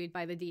pursued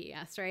by the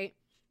DES, right?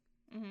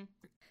 Mm-hmm.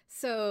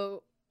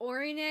 So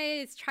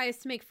Orine tries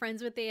to make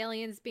friends with the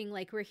aliens, being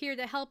like, we're here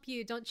to help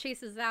you. Don't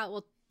chase us out.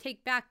 We'll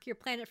take back your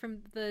planet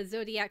from the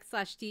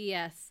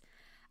Zodiac/DES.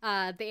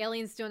 The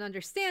aliens don't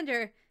understand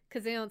her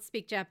because they don't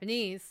speak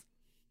Japanese.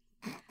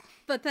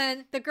 But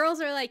then the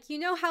girls are like, you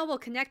know how we'll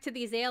connect to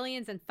these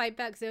aliens and fight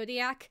back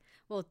Zodiac?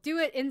 We'll do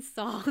it in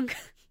song.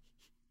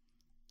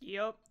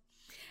 Yup.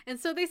 And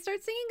so they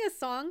start singing a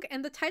song,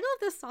 and the title of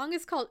the song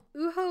is called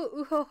Uho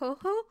Uho Ho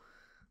Ho.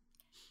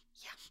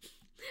 Yeah.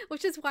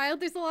 Which is wild.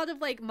 There's a lot of,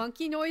 like,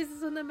 monkey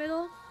noises in the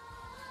middle.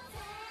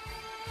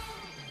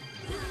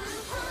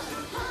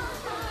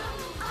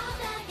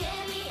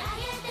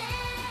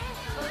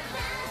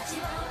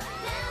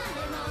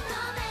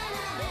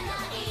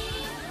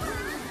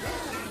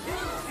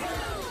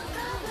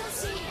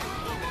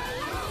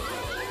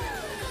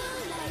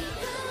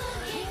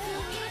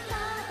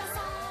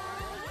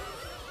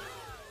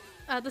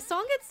 The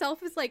song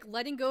itself is like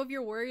letting go of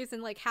your worries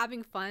and like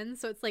having fun.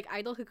 So it's like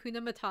Idol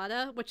Hakuna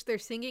Matata, which they're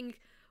singing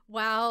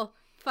while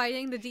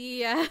fighting the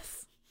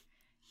DES.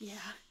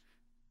 Yeah.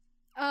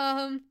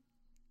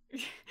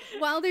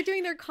 While they're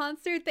doing their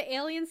concert, the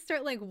aliens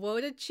start like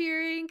Woda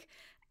cheering,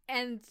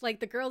 and like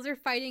the girls are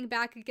fighting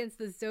back against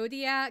the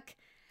Zodiac.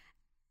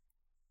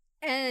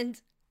 And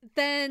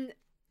then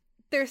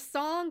their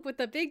song with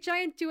the big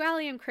giant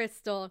dualium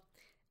crystal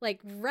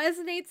like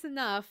resonates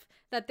enough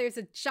that there's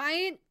a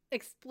giant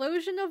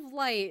explosion of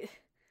light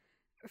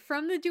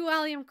from the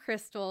dualium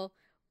crystal,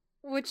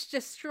 which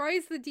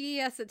destroys the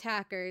DES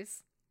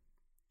attackers.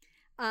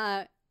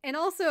 And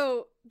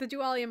also, the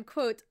dualium,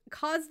 quote,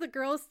 caused the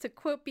girls to,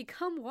 quote,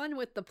 become one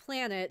with the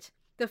planet,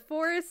 the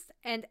forest,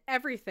 and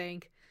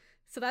everything.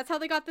 So that's how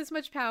they got this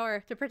much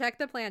power, to protect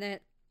the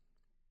planet.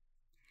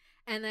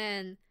 And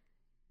then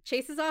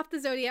chases off the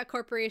Zodiac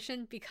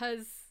Corporation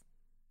because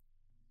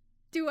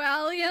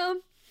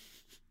dualium.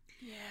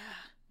 Yeah.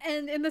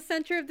 And in the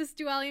center of this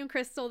dualium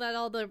crystal that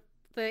all the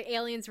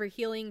aliens were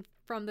healing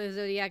from the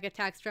Zodiac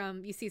attacks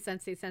from, you see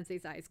Sensei's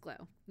eyes glow.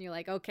 And you're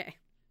like, okay.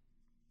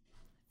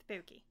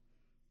 Spooky.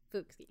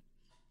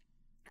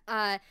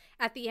 At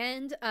the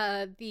end,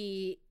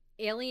 the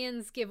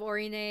aliens give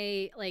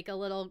Orine like a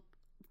little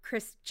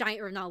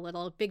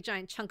big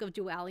giant chunk of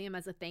dualium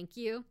as a thank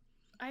you.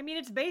 I mean,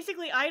 it's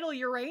basically idle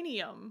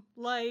uranium.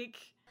 Like,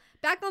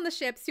 back on the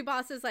ship,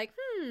 Subasa's like,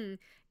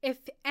 if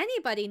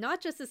anybody,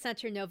 not just the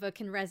Center Nova,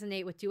 can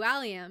resonate with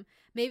dualium,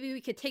 maybe we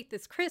could take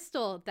this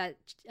crystal that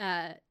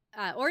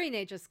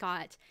Orine just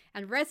got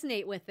and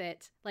resonate with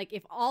it. Like,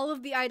 if all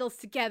of the idols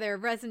together are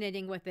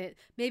resonating with it,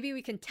 maybe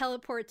we can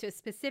teleport to a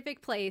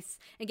specific place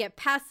and get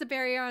past the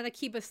barrier on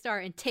Akiba Star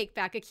and take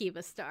back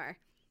Akiba Star.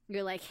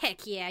 You're like,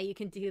 heck yeah, you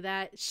can do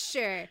that.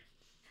 Sure.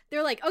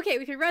 They're like, okay,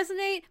 we can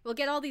resonate. We'll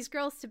get all these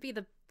girls to be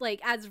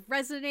as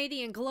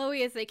resonating and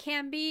glowy as they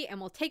can be, and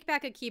we'll take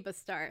back Akiba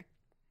Star.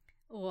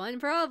 One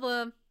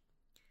problem.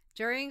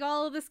 During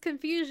all of this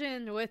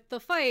confusion with the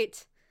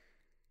fight,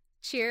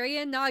 Cherry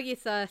and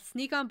Nagisa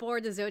sneak on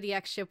board the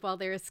Zodiac ship while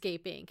they're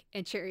escaping.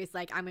 And Cherry's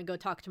like, I'm gonna go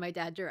talk to my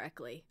dad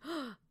directly.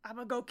 I'm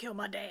gonna go kill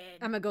my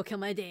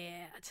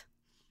dad.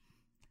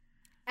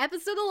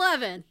 Episode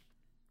 11.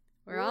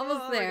 We're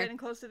almost there. We're getting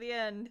close to the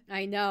end.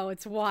 I know,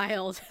 it's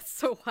wild. It's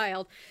so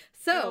wild.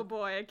 So, oh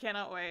boy, I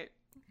cannot wait.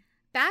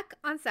 Back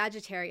on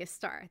Sagittarius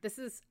Star. This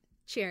is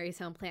Cherry's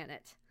home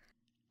planet.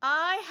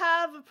 I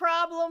have a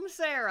problem,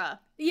 Sarah.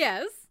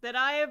 Yes. That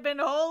I have been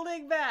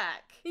holding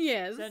back.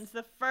 Yes. Since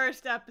the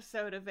first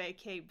episode of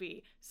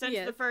AKB.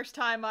 Since the first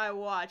time I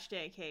watched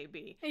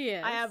AKB.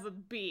 Yes. I have a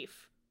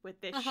beef with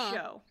this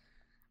show.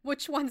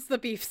 Which one's the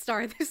beef,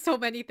 Star? There's so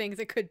many things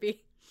it could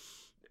be.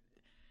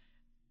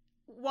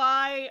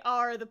 Why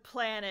are the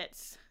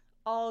planets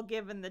all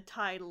given the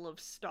title of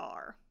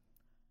star?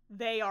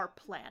 They are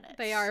planets.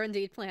 They are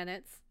indeed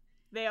planets.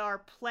 They are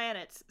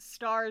planets.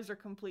 Stars are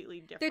completely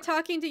different. They're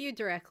talking to you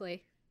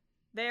directly.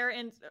 They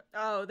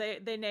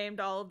named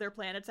all of their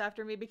planets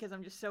after me because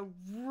I'm just so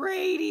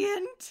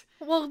radiant.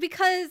 Well,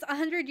 because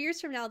 100 years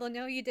from now, they'll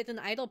know you did an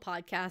Idol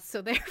podcast,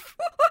 so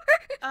therefore...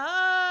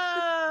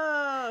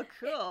 Oh,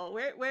 cool.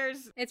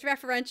 Where's... It's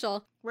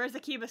referential. Where's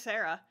Akiba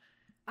Sarah?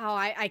 Oh,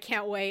 I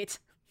can't wait.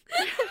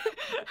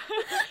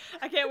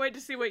 I can't wait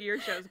to see what your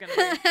show's gonna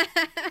be.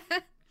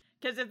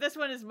 Because if this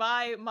one is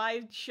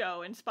my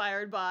show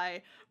inspired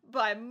by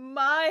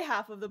my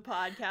half of the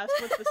podcast,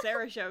 what's the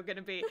Sarah show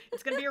gonna be?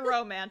 It's gonna be a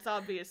romance,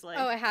 obviously.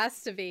 Oh, it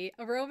has to be.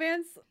 A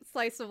romance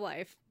slice of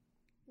life.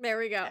 There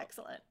we go.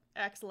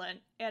 Excellent.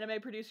 Anime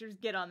producers,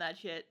 get on that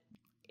shit.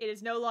 It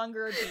is no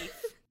longer a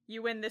beef.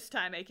 You win this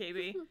time,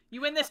 AKB.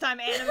 You win this time,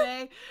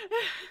 anime.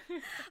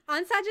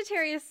 On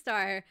Sagittarius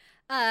Star,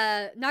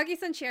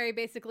 Nagisa and Cherry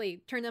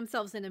basically turn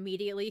themselves in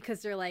immediately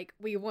because they're like,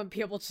 we won't be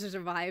able to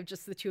survive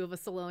just the two of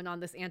us alone on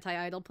this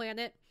anti-idol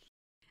planet.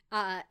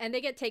 And they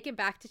get taken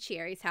back to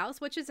Cherry's house,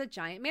 which is a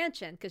giant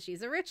mansion because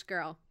she's a rich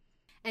girl.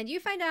 And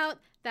you find out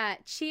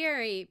that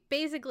Cherry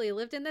basically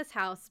lived in this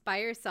house by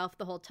herself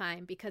the whole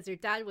time because her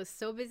dad was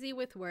so busy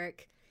with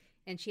work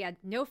and she had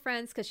no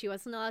friends because she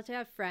wasn't allowed to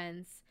have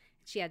friends.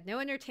 She had no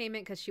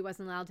entertainment because she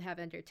wasn't allowed to have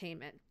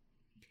entertainment.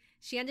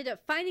 She ended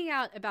up finding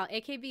out about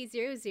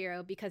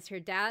AKB00 because her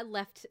dad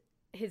left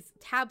his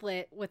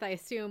tablet with, I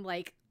assume,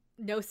 like,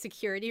 no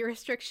security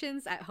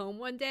restrictions at home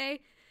one day.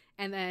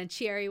 And then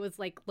Cherry was,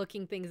 like,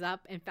 looking things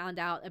up and found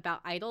out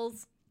about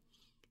idols.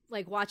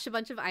 Like, watched a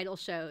bunch of idol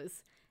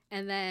shows.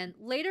 And then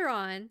later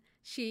on,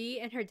 she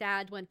and her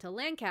dad went to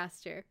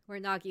Lancaster,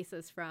 where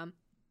Nagisa's from,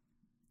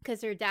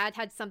 because her dad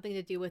had something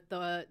to do with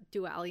the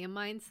dualium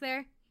mines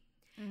there.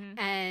 Mm-hmm.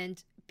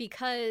 And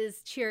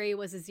because Cherry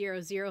was a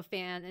 00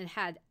 fan and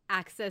had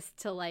access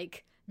to,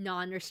 like,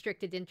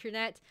 non-restricted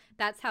internet,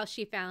 that's how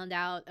she found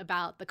out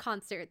about the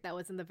concert that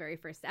was in the very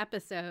first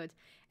episode.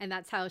 And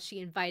that's how she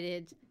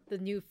invited the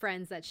new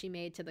friends that she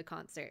made to the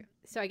concert.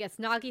 So I guess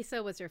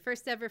Nagisa was her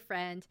first ever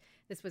friend.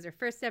 This was her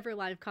first ever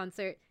live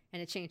concert,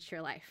 and it changed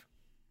her life.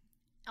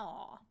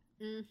 Aw.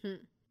 Mm-hmm.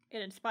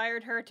 It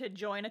inspired her to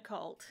join a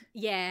cult.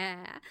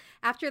 Yeah.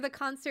 After the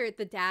concert,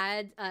 the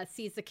dad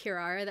sees the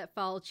Kirara that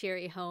followed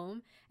Cherry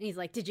home. And he's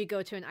like, did you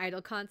go to an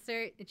idol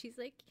concert? And she's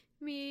like,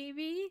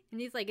 maybe.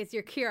 And he's like, is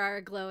your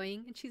Kirara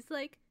glowing? And she's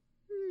like,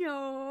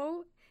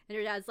 no. And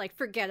her dad's like,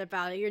 forget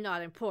about it. You're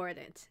not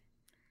important.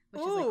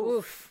 Which is like,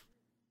 oof.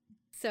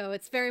 So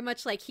it's very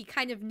much like he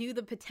kind of knew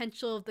the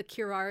potential of the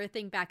Kirara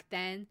thing back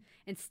then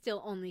and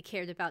still only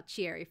cared about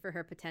Cherry for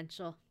her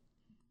potential.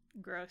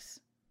 Gross.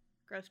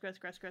 Gross.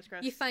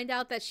 You find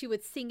out that she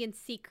would sing in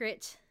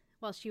secret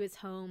while she was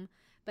home,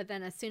 but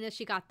then as soon as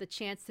she got the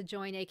chance to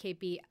join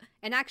AKB,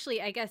 and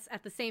actually, I guess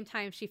at the same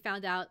time she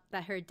found out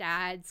that her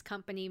dad's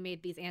company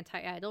made these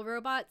anti-idol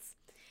robots,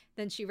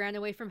 then she ran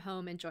away from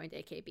home and joined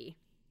AKB.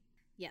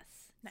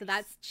 Yes. Nice. So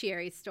that's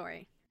Cherry's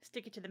story.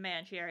 Stick it to the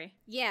man, Cherry.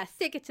 Yeah,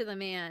 stick it to the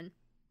man.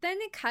 Then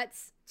it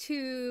cuts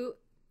to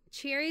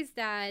Cherry's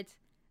dad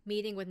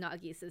meeting with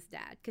Nagisa's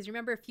dad. Because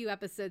remember a few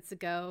episodes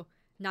ago,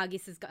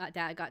 Nagisa's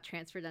dad got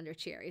transferred under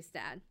Cherry's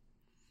dad.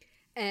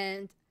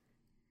 And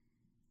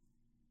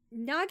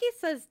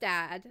Nagisa's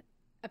dad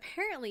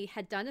apparently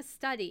had done a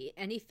study,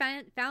 and he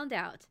found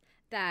out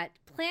that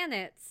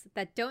planets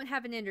that don't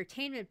have an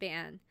entertainment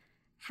ban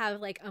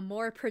have, like, a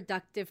more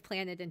productive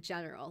planet in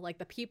general. Like,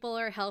 the people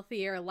are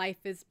healthier,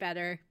 life is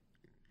better.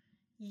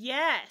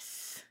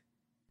 Yes!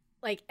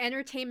 Like,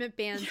 entertainment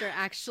bans are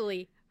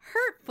actually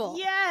hurtful.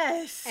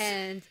 Yes!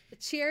 And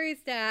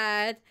Cherry's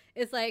dad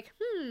is like,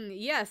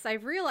 yes,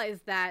 I've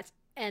realized that,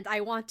 and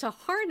I want to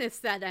harness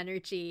that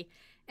energy.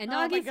 And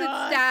Nagisa's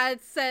dad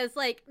says,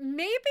 like,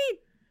 maybe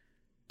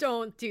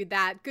don't do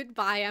that.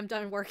 Goodbye, I'm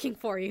done working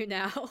for you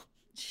now.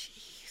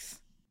 Jeez.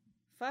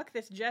 Fuck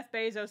this Jeff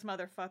Bezos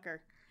motherfucker.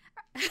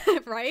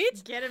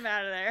 Right? Get him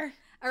out of there.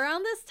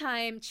 Around this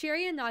time,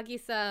 Cherry and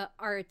Nagisa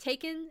are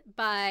taken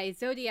by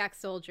Zodiac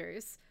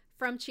soldiers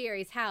from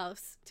Cherry's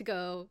house to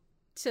go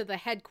to the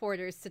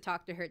headquarters to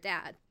talk to her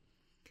dad.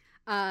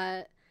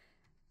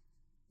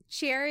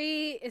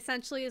 Cherry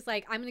essentially is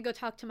like, I'm gonna go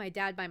talk to my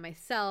dad by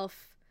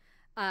myself.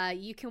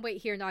 You can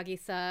wait here,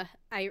 Nagisa.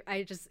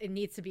 It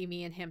needs to be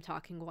me and him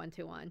talking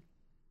one-to-one.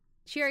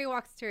 Cherry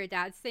walks to her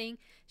dad's thing.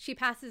 She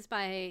passes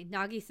by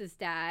Nagisa's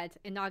dad,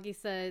 and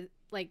Nagisa's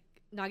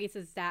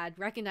dad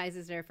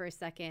recognizes her for a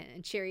second,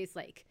 and Cherry's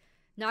like,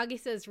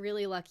 Nagisa's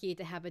really lucky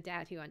to have a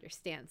dad who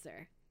understands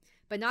her.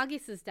 But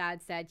Nagisa's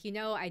dad said,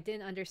 I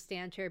didn't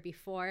understand her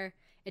before.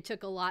 It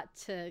took a lot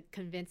to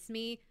convince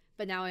me,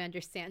 but now I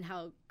understand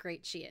how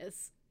great she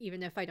is,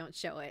 even if I don't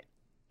show it.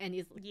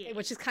 And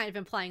which is kind of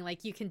implying,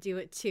 like, you can do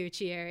it too,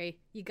 Cherry.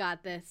 You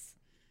got this.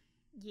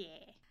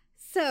 Yeah.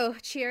 So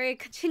Cherry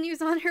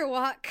continues on her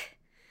walk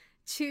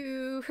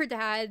to her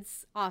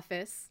dad's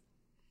office.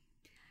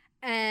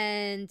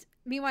 And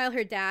meanwhile,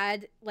 her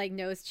dad, like,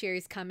 knows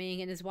Cherry's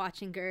coming and is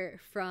watching her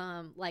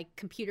from, like,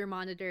 computer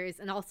monitors,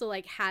 and also,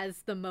 like,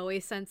 has the Moe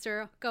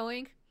sensor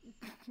going.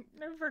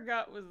 I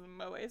forgot it was the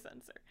Moe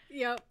sensor.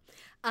 Yep.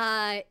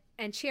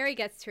 And Cherry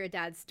gets to her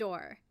dad's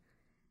door.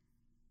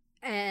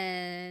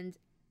 And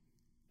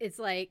it's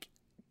like,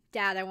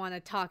 Dad, I want to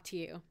talk to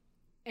you.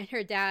 And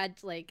her dad,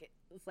 like,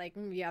 is like,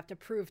 you have to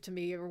prove to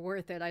me you're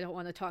worth it. I don't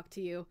want to talk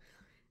to you.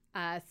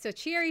 So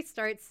Cherry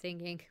starts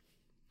singing.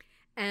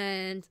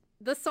 And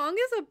the song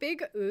is a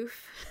big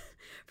oof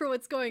for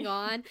what's going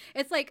on.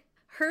 It's like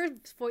her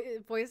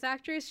voice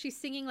actress, she's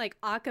singing like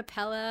a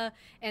cappella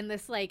in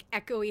this like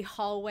echoey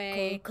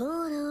hallway.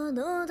 心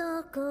の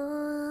ど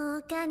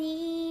こか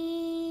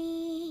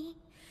に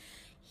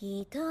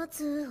一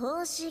つ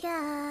星が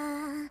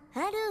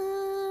ある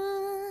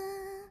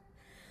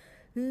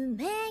運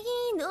命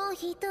の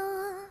人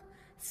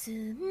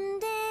住ん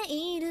で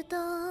いると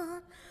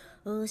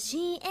教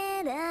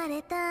えら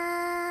れた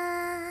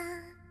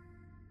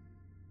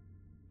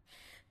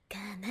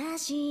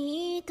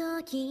しい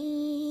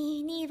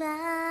時には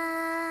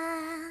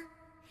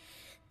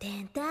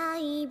天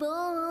体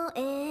望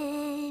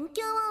遠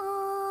鏡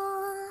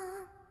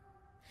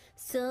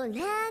空に向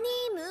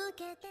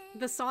けて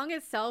The song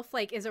itself,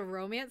 like, is a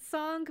romance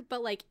song,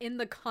 but, like, in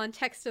the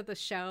context of the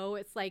show,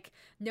 it's like,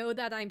 know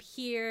that I'm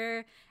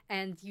here,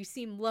 and you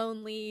seem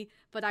lonely,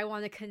 but I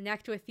want to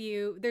connect with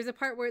you. There's a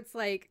part where it's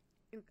like,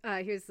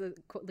 here's the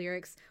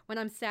lyrics. When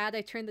I'm sad,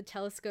 I turn the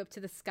telescope to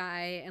the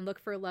sky and look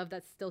for love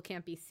that still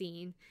can't be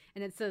seen.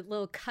 And it's a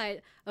little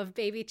cut of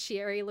baby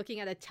Cherry looking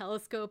at a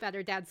telescope at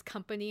her dad's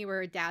company where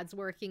her dad's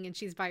working and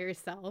she's by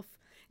herself.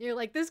 And you're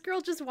like, this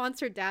girl just wants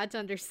her dad to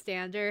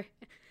understand her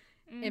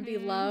and be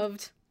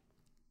loved.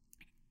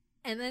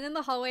 And then in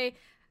the hallway,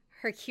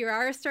 her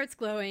Kirara starts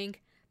glowing.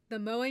 The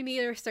Moe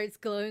meter starts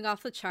glowing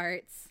off the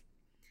charts.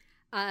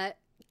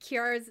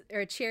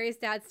 Cherry's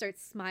dad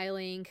starts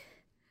smiling.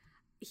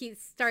 He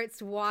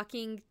starts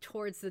walking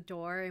towards the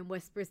door and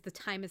whispers, the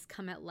time has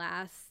come at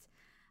last.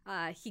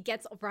 He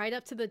gets right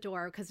up to the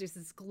door because there's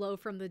this glow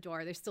from the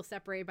door. They're still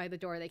separated by the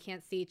door. They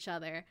can't see each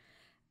other.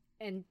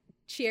 And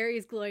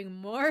Cherry's glowing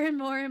more and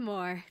more and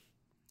more.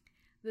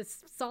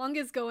 This song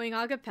is going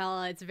a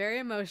cappella. It's very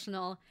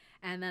emotional.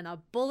 And then a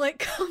bullet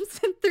comes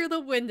in through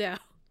the window.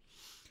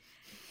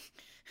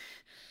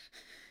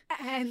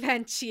 And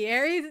then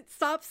Cherry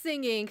stops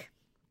singing,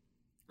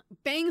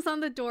 bangs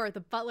on the door.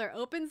 The butler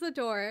opens the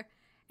door.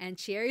 And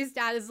Cherry's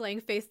dad is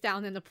laying face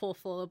down in a pool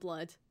full of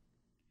blood.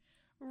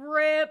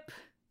 Rip.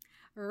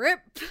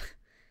 Rip.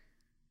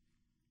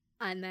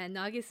 And then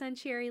Nagisa and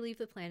Cherry leave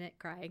the planet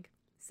crying.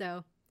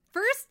 So,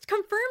 first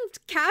confirmed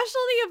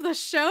casualty of the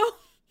show.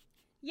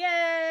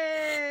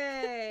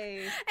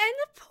 Yay! And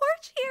poor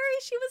Cherry,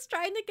 she was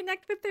trying to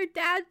connect with her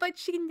dad, but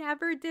she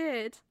never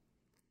did.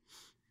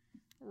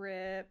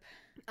 Rip.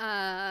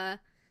 Yeah,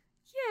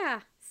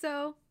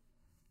 so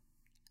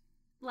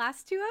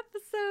last 2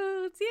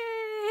 episodes,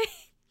 yay!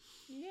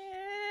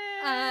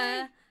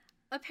 Yay!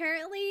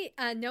 Apparently,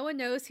 no one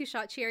knows who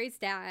shot Cherry's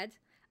dad.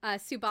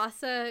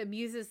 Tsubasa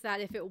muses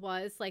that if it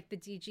was like the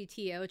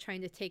DGTO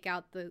trying to take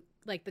out the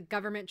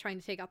government trying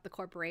to take out the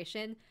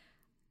corporation,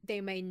 they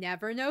may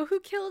never know who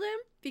killed him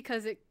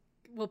because it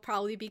will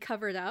probably be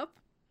covered up.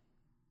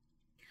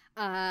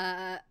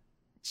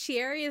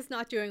 Cherry is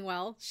not doing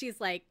well.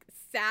 She's like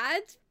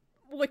sad,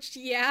 which,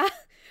 yeah,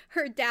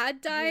 her dad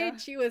died. Yeah.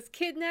 She was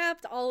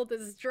kidnapped, all of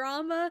this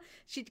drama.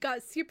 She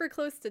got super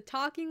close to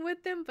talking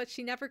with them, but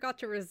she never got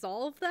to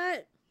resolve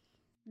that.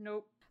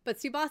 Nope. But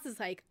Tsubasa's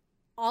like,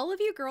 all of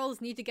you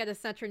girls need to get a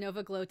Center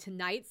Nova glow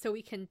tonight so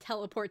we can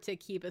teleport to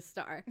Akiba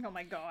Star. Oh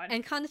my god.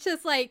 And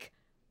Kanata's like,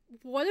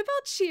 what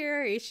about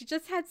Cherry? She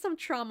just had some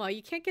trauma.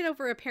 You can't get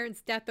over a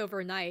parent's death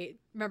overnight.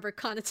 Remember,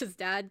 Kanata's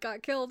dad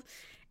got killed?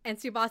 And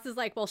Tsubasa's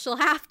like, well, she'll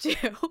have to.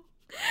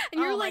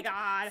 And you're like,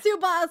 God.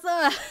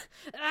 Tsubasa!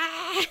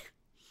 Ah!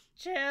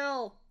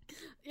 Chill.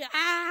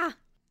 Yeah.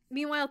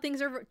 Meanwhile,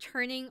 things are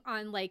turning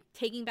on, like,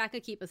 taking back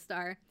Akiba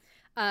Star.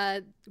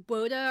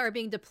 Woda are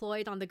being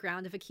deployed on the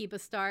ground of Akiba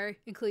Star,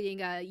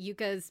 including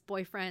Yuka's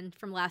boyfriend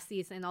from last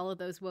season. All of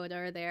those Woda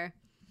are there.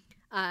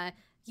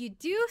 You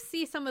do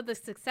see some of the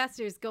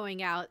successors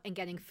going out and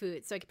getting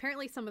food. So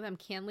apparently some of them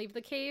can leave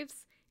the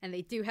caves, and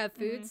they do have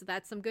food, so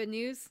that's some good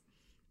news.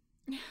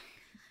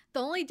 The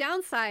only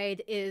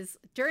downside is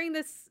during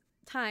this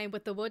time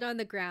with the Woda on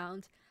the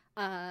ground,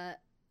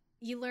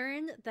 you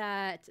learn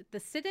that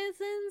the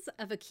citizens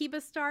of Akiba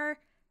Star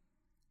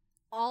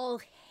all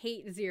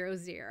hate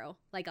 00,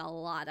 like a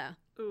lotta.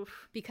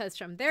 Oof. Because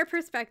from their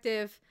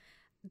perspective,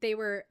 they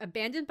were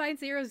abandoned by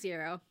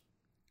 00,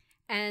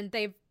 and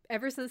they've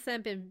ever since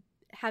then been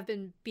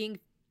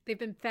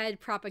fed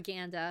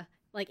propaganda,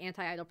 like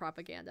anti-idol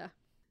propaganda.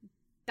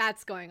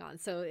 That's going on,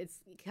 so it's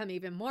become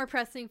even more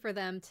pressing for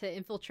them to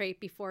infiltrate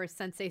before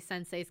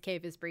Sensei's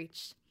cave is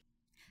breached.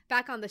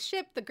 Back on the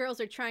ship, the girls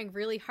are trying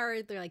really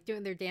hard. They're like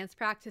doing their dance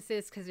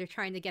practices because they're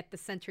trying to get the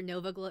Center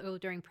Nova glow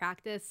during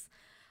practice.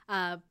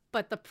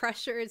 But the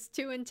pressure is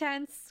too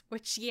intense,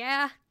 which,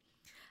 yeah.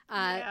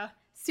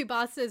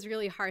 Tsubasa is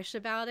really harsh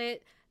about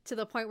it to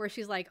the point where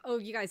she's like, oh,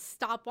 you guys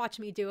stop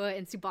watching me do it.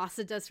 And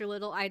Tsubasa does her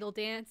little idol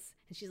dance.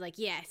 And she's like,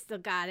 yeah, I still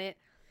got it.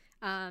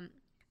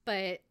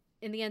 But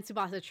in the end,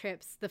 Tsubasa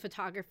trips. The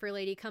photographer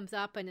lady comes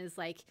up and is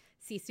like,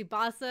 see,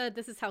 Tsubasa,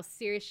 this is how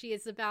serious she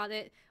is about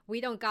it. We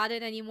don't got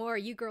it anymore.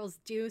 You girls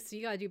do, so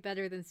you gotta do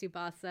better than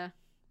Tsubasa.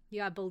 You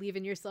gotta believe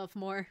in yourself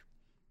more.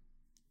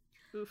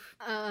 Oof.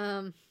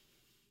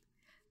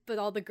 But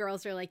all the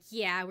girls are like,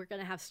 yeah, we're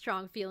gonna have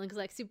strong feelings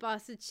like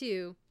Tsubasa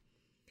too.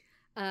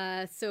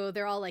 So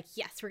they're all like,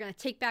 yes, we're gonna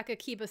take back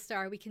Akiba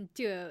Star. We can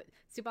do it.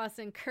 Tsubasa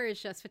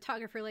encouraged us.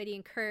 Photographer lady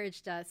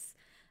encouraged us.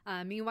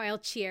 Meanwhile,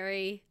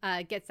 Cherry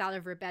gets out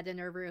of her bed in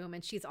her room,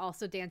 and she's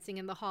also dancing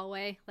in the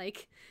hallway,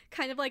 like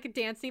kind of like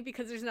dancing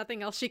because there's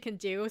nothing else she can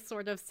do.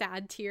 Sort of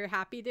sad tear,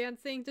 happy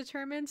dancing,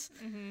 determined.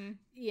 Mm-hmm.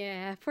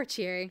 Yeah, poor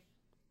Cherry.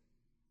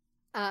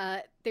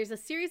 There's a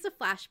series of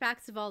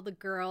flashbacks of all the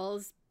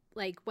girls,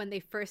 like when they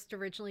first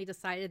originally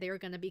decided they were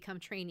going to become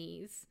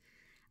trainees,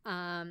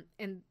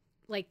 and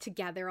like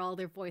together, all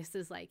their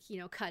voices like, you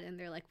know, cut in.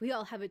 They're like, we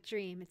all have a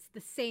dream. It's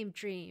the same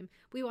dream.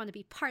 We want to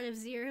be part of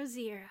 00.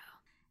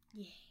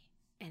 Yeah.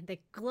 And the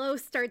glow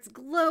starts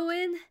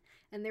glowing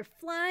and they're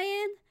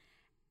flying.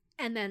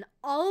 And then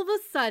all of a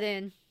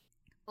sudden,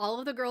 all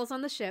of the girls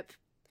on the ship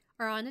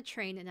are on a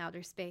train in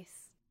outer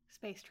space.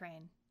 Space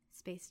train.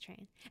 Space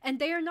train. And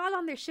they are not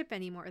on their ship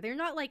anymore. They're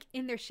not like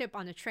in their ship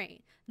on a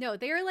train. No,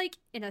 they are like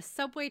in a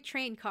subway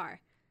train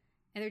car.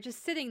 And they're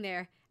just sitting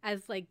there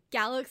as like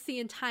galaxy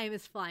and time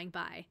is flying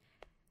by.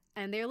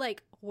 And they're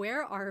like,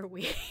 where are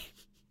we?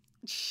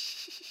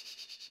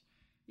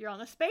 You're on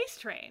the space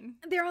train.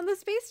 They're on the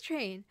space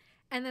train.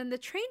 And then the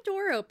train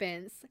door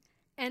opens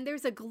and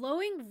there's a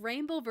glowing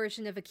rainbow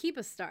version of a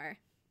Kiba star.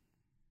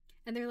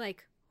 And they're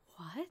like,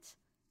 what?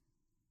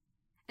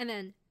 And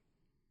then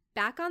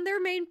back on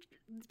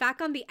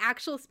the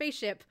actual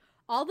spaceship,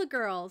 all the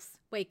girls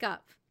wake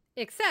up,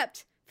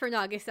 except for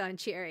Nagisa and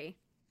Cherry.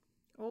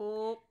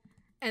 Oh.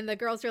 And the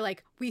girls are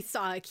like, we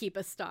saw a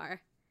Kiba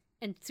star.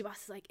 And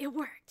Tsubasa's like, it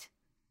worked.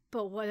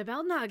 But what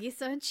about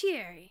Nagisa and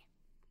Cherry?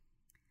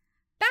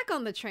 Back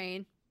on the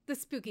train, the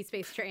spooky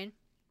space train.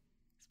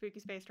 Spooky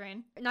space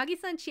train.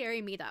 Nagisa and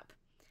Cherry meet up.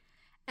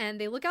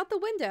 And they look out the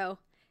window,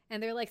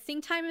 and they're like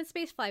seeing time and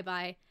space fly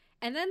by.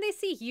 And then they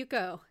see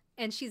Yuko,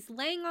 and she's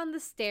laying on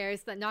the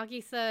stairs that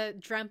Nagisa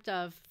dreamt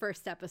of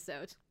first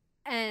episode.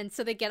 And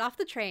so they get off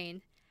the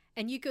train,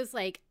 and Yuko's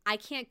like, I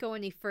can't go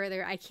any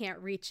further. I can't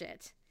reach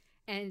it.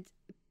 And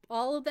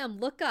all of them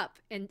look up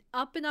and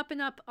up and up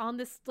and up on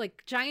this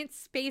like giant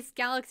space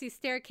galaxy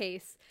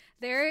staircase.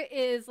 There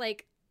is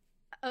like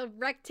a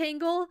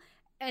rectangle,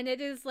 and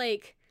it is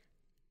like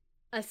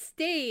a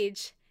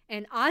stage,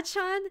 and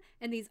Achan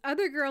and these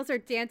other girls are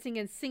dancing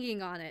and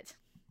singing on it.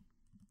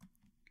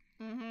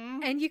 Mm-hmm.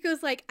 And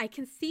Yuko's like, I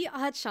can see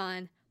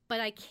Achan, but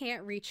I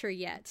can't reach her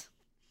yet.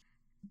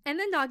 And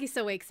then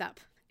Nagisa wakes up,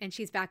 and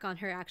she's back on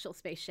her actual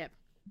spaceship.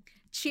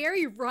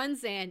 Cherry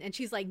runs in, and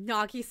she's like,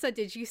 Nagisa,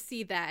 did you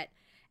see that?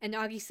 And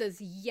Nagi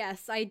says,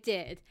 yes, I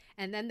did.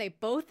 And then they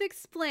both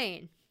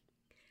explain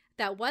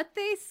that what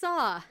they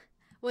saw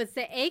was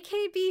the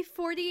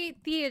AKB-48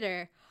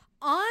 theater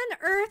on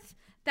Earth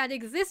that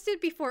existed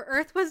before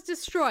Earth was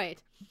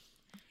destroyed.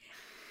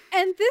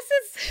 And this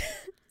is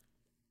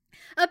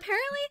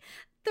apparently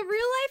the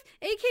real-life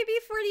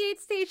AKB-48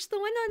 stage, the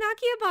one on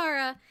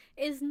Akihabara,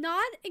 is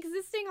not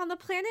existing on the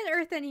planet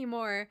Earth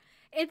anymore.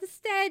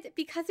 Instead,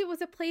 because it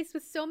was a place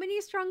with so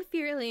many strong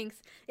feelings,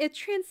 it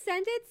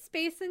transcended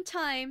space and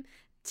time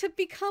to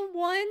become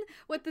one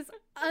with this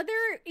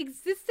other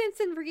existence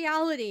and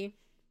reality.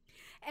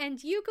 And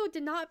Yuko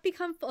did not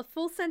become a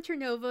full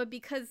Centernova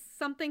because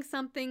something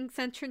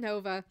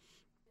Centernova.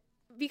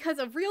 Because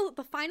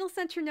the final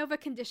Centernova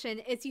condition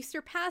is you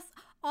surpass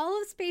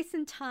all of space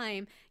and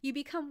time. You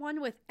become one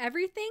with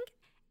everything,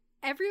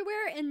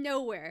 everywhere, and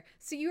nowhere.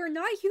 So you are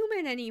not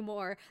human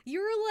anymore.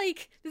 You're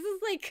like, this is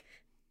like...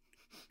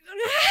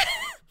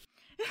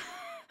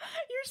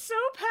 You're so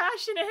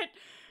passionate.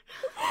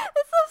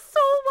 This was so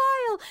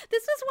wild.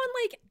 This was one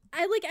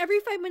I every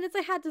 5 minutes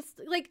I had to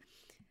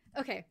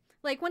okay,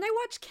 like when I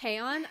watch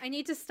K-On, I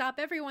need to stop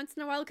every once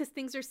in a while because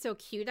things are so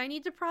cute. I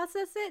need to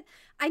process it.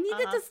 I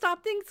needed to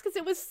stop things because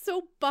it was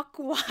so buck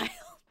wild.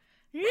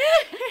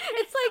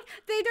 It's like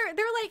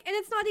they're like, and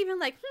it's not even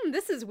like,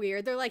 this is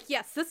weird. They're like,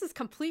 yes, this is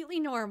completely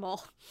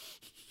normal.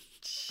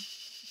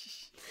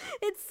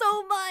 It's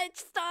so much,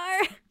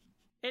 Star.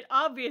 It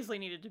obviously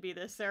needed to be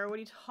this, Sarah. What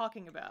are you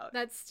talking about?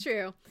 That's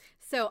true.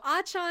 So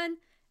Achan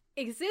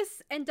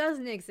exists and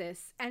doesn't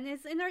exist and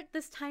is in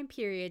this time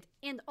period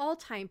and all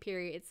time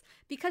periods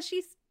because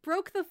she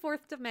broke the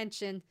fourth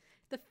dimension,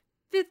 the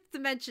fifth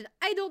dimension.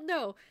 I don't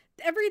know.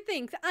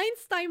 Everything.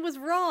 Einstein was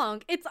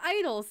wrong. It's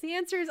idols. The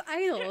answer is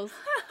idols.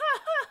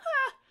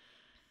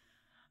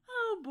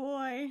 Oh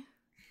boy.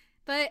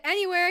 But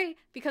anyway,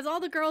 because all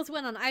the girls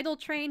went on idol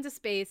train to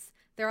space,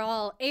 they're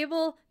all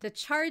able to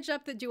charge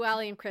up the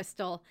dualium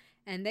crystal,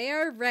 and they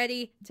are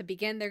ready to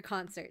begin their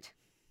concert.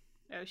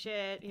 Oh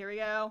shit, here we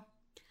go.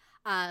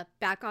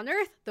 Back on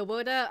Earth, the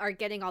Woda are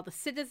getting all the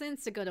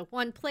citizens to go to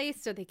one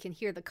place so they can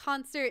hear the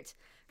concert,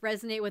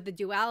 resonate with the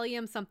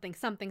dualium, something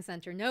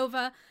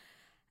Centernova.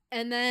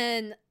 And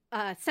then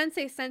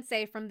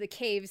Sensei from the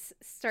caves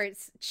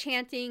starts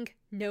chanting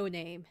No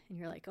Name. And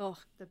you're like, oh.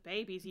 The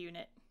babies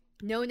unit.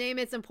 No Name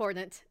is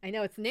important. I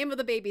know, it's the name of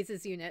the babies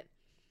is unit.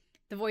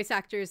 The voice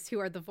actors who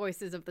are the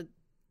voices of the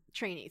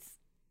trainees.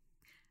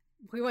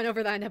 We went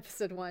over that in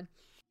episode 1.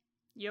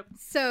 Yep.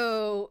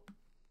 So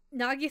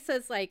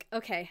Nagisa's like,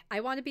 okay,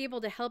 I want to be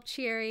able to help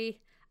Cherry.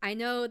 I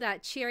know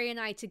that Cherry and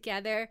I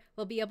together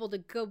will be able to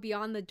go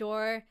beyond the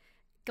door,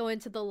 go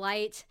into the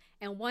light,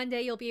 and one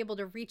day you'll be able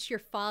to reach your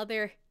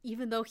father,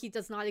 even though he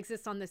does not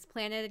exist on this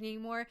planet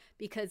anymore,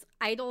 because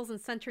idols and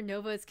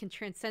Centernovas can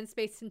transcend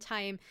space and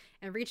time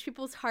and reach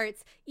people's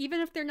hearts, even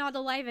if they're not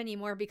alive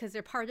anymore, because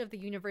they're part of the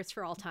universe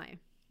for all time.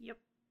 Yep.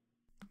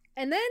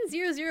 And then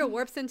 00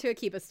 warps into a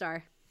Kiba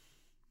star.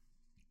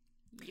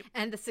 Yep.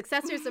 And the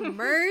successors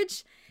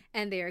emerge,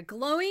 and they are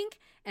glowing,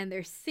 and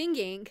they're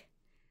singing.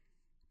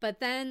 But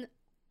then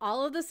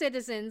all of the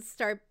citizens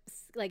start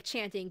like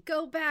chanting,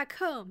 go back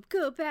home,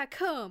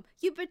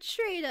 you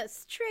betrayed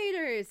us,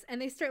 traitors,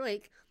 and they start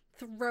like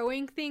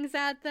throwing things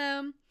at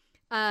them.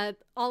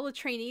 All the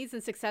trainees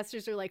and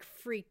successors are like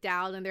freaked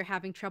out and they're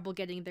having trouble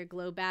getting their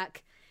glow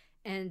back,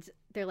 and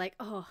they're like,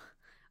 oh,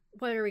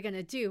 what are we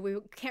gonna do? We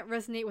can't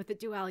resonate with the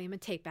dualium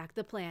and take back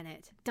the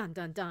planet. Dun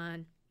dun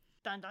dun.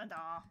 Dun dun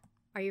dun.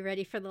 Are you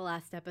ready for the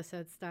last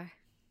episode, Star?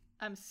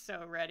 I'm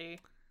so ready.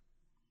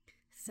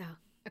 So,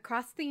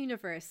 across the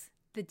universe,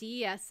 the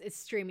DES is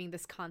streaming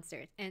this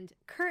concert, and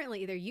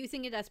currently they're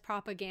using it as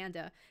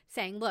propaganda,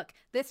 saying, look,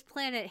 this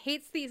planet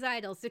hates these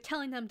idols. They're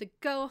telling them to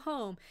go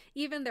home.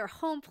 Even their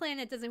home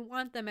planet doesn't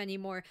want them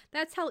anymore.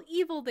 That's how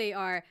evil they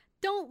are.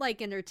 Don't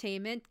like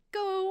entertainment.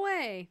 Go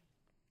away.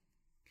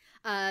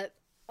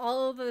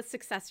 All of the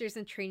successors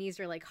and trainees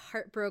are like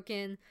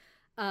heartbroken.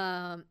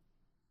 But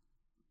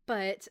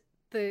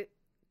the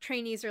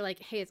trainees are like,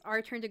 hey, it's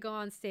our turn to go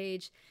on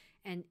stage.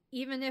 And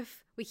even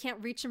if we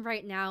can't reach them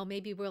right now,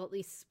 maybe we'll at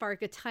least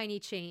spark a tiny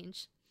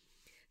change.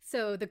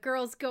 So the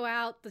girls go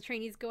out, the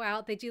trainees go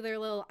out, they do their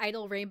little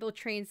Idol Rainbow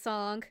Train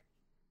song.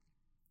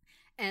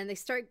 And they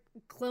start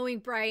glowing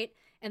bright.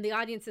 And the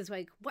audience is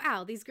like,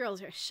 wow, these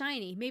girls are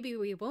shiny. Maybe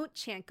we won't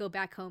chant go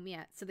back home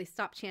yet. So they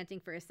stop chanting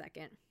for a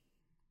second.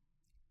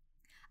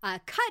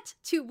 Cut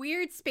to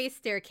weird space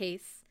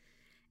staircase.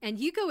 And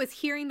Yuko is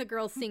hearing the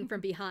girls sing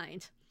from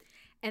behind.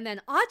 And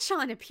then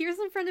Achan appears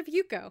in front of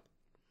Yuko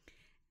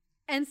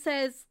and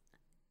says,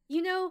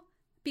 you know,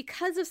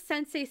 because of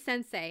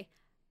Sensei.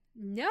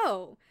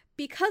 No,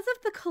 because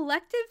of the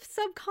collective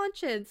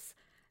subconscious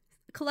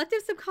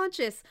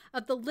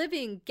of the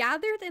living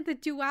gathered in the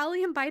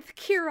dualium by the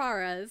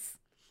Kiraras.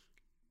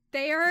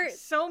 They are...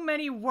 So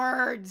many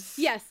words.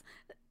 Yes,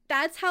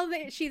 that's how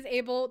she's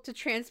able to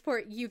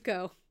transport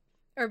Yuko.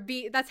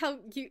 That's how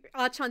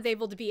Achan's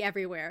able to be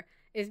everywhere,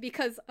 is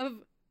because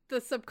of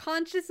the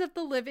subconscious of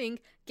the living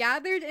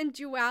gathered in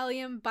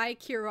dualium by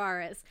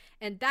Kiraras.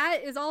 And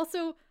that is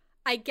also,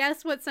 I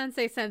guess, what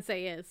Sensei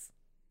is.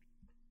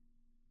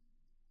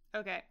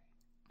 Okay.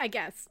 I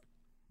guess.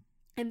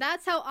 And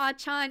that's how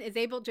Achan is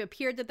able to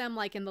appear to them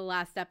like in the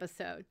last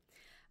episode.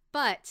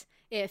 But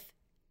if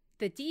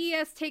the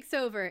DES takes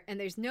over and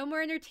there's no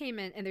more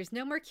entertainment and there's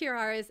no more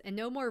Kiraras and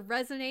no more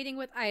resonating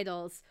with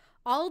idols,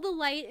 all the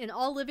light and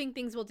all living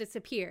things will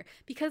disappear.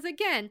 Because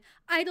again,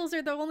 idols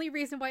are the only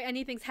reason why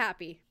anything's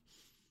happy.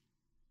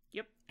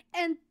 Yep.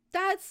 And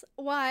that's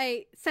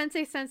why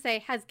Sensei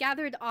has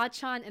gathered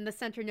Achan and the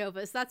Center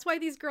Novas. That's why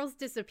these girls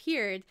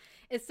disappeared,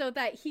 is so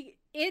that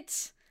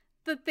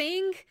the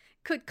thing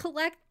could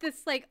collect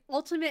this like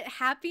ultimate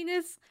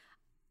happiness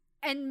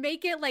and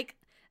make it like,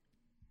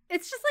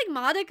 it's just like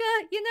Madoka,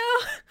 you know?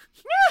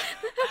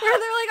 Where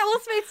they're like all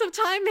spend some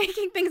time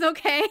making things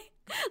okay.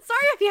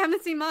 Sorry if you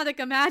haven't seen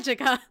Madoka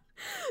Magica,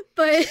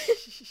 but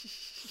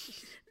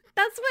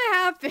that's what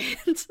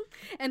happened.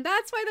 And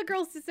that's why the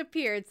girls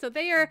disappeared. So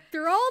they are,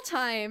 through all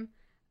time,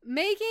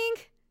 making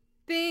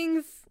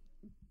things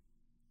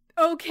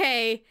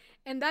okay.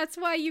 And that's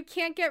why you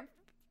can't get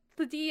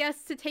the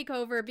DS to take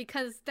over,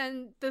 because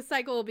then the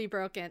cycle will be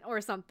broken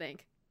or something.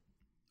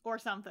 Or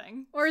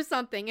something.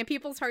 And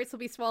people's hearts will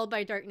be swallowed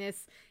by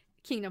darkness.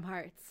 Kingdom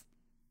Hearts.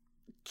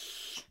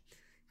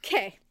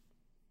 Okay.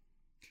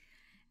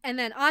 And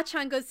then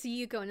Achan goes to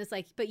Yuko and is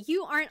like, but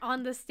you aren't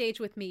on the stage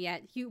with me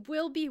yet. You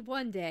will be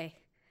one day.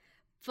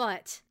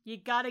 But you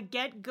gotta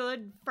get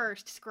good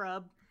first,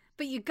 scrub.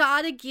 But you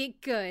gotta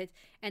get good.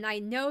 And I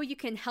know you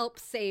can help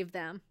save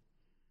them.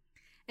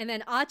 And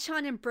then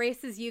Achan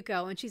embraces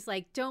Yuko and she's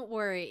like, don't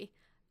worry.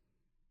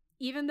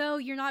 Even though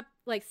you're not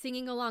like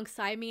singing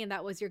alongside me and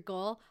that was your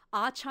goal,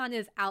 Achan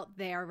is out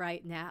there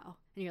right now.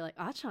 And you're like,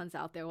 Achan's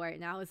out there right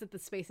now? Is it the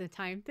space and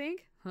time thing?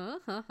 Huh?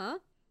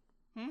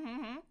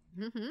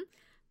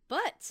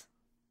 But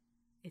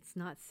it's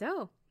not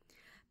so.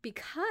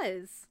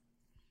 Because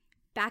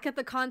back at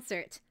the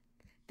concert,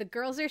 the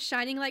girls are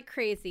shining like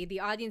crazy. The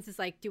audience is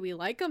like, do we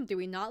like them? Do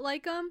we not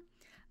like them?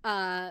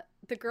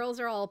 The girls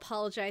are all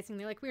apologizing.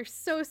 They're like, we're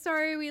so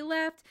sorry we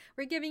left.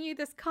 We're giving you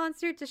this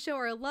concert to show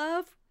our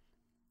love.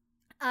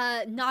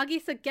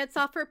 Nagisa gets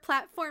off her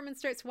platform and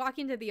starts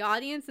walking to the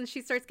audience, and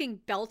she starts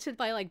getting belted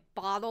by like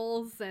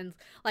bottles and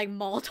like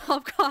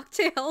Molotov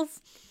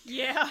cocktails.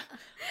 Yeah,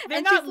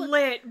 they're not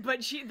lit,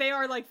 but they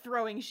are like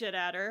throwing shit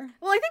at her.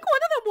 Well, I think one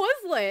of them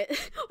was lit,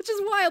 which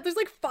is wild. There's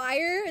like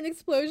fire and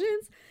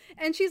explosions,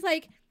 and she's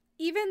like,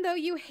 even though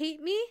you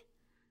hate me,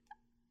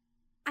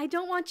 I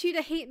don't want you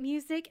to hate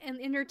music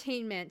and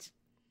entertainment.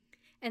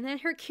 And then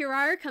her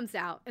Kirara comes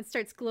out and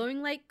starts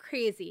glowing like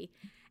crazy,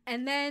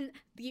 and then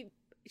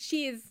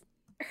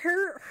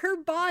her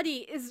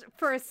body is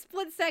for a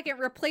split second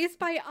replaced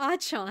by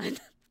Achan.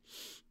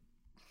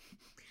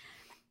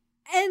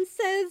 And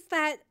says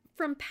that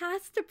from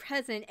past to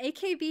present,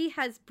 AKB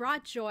has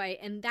brought joy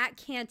and that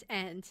can't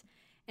end.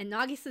 And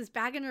Nagisa's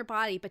back in her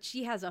body, but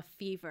she has a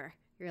fever.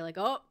 You're like,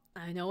 oh,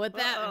 I know what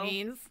that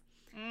means.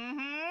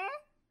 Mm-hmm.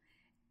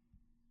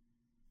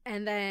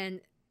 And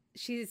then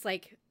she's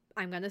like,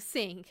 I'm gonna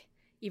sing,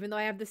 even though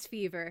I have this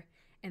fever.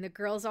 And the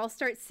girls all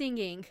start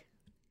singing.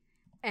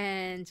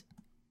 and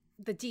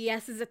the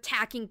DS is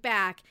attacking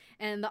back,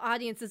 and the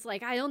audience is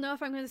like, I don't know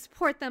if I'm going to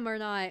support them or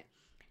not.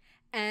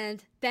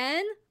 And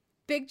then,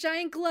 big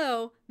giant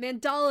glow,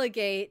 Mandala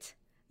Gate,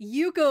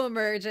 Yuko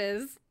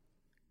emerges.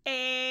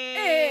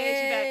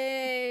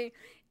 Hey!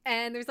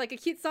 And there's like a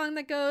cute song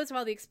that goes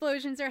while the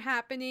explosions are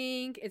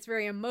happening. It's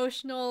very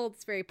emotional.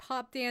 It's very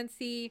pop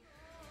dancey.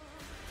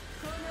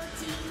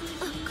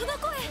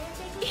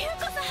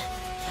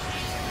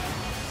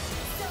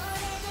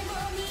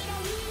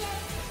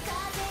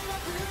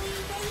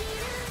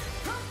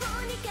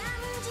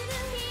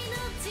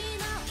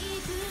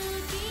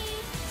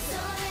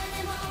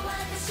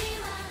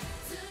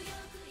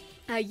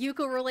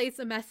 Yuko relays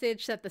a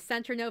message that the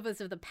center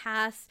novas of the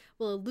past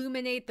will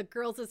illuminate the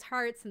girls'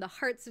 hearts and the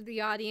hearts of the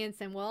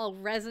audience, and will all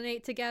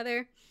resonate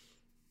together.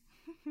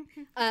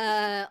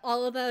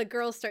 All of the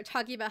girls start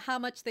talking about how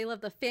much they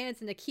love the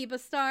fans in Akiba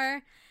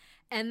Star.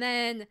 And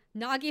then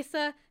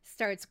Nagisa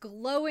starts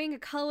glowing a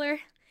color,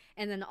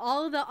 and then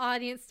all of the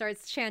audience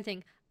starts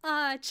chanting,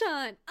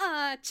 Ah-chan,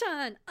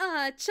 Ah-chan,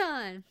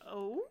 Ah-chan.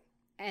 Oh?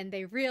 And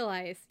they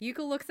realize,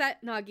 Yuko looks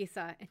at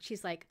Nagisa, and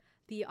she's like,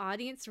 the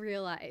audience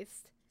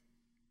realized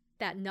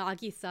that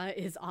Nagisa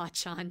is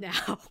Ah-chan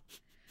now.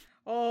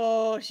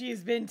 Oh,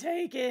 she's been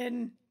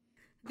taken.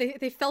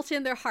 They felt it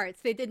in their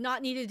hearts. They did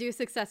not need to do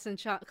Success in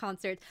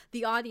concert.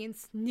 The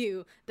audience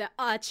knew that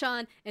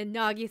Ah-chan and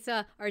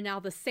Nagisa are now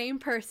the same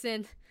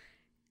person.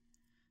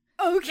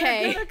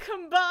 Okay. They're gonna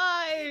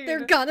combine.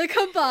 They're gonna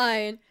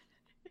combine.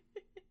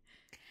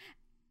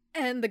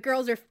 And the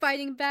girls are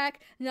fighting back.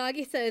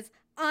 Nagi says,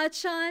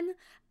 Ah-chan,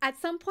 at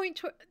some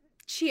point,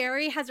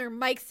 Chieri has her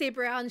mic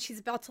saber out and she's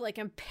about to like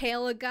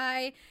impale a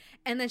guy.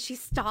 And then she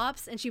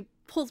stops and she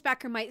pulls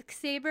back her mic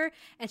saber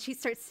and she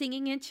starts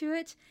singing into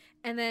it.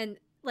 And then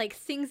like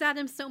sings at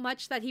him so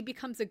much that he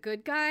becomes a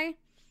good guy.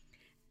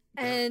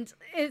 And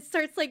it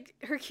starts like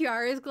her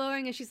Kiara is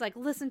glowing and she's like,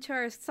 listen to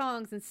our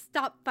songs and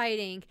stop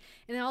fighting.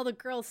 And then all the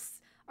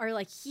girls are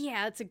like,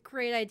 yeah, it's a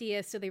great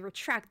idea. So they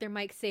retract their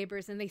mic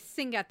sabers and they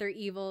sing at their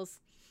evils.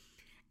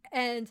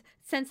 And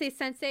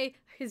Sensei,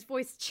 his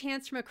voice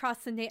chants from across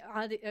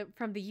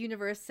from the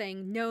universe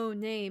saying, no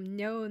name,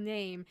 no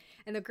name.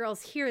 And the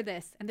girls hear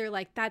this and they're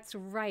like, that's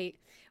right.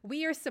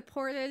 We are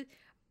supported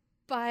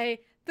by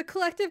the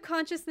collective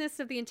consciousness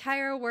of the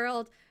entire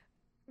world,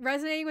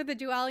 resonating with the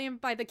dualium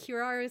by the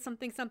Kiraru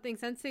something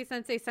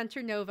Sensei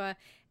Center Nova.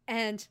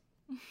 And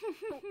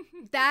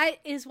that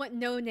is what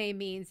no name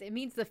means. It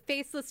means the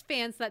faceless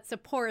fans that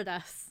support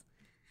us.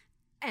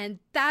 And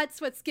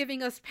that's what's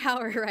giving us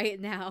power right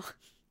now.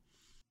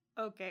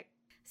 Okay.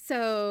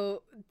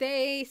 So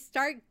they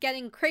start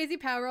getting crazy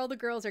power. All the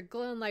girls are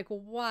glowing like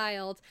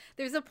wild.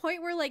 There's a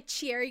point where like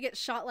Chieri gets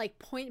shot like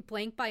point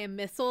blank by a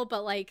missile,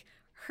 but like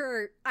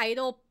her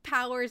idol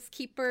powers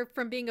keep her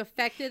from being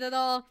affected at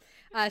all.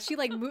 She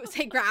like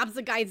grabs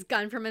the guy's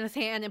gun from his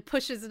hand and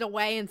pushes it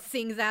away and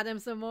sings at him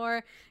some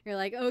more. You're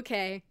like,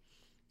 okay.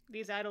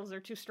 These idols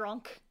are too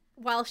strong.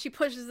 While she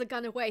pushes the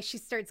gun away, she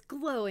starts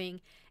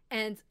glowing.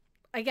 And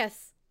I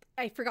guess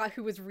I forgot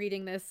who was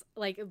reading this,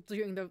 like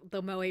doing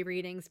the Moe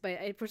readings, but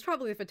it was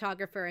probably the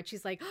photographer. And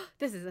she's like, oh,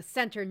 this is a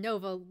Center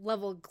Nova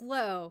level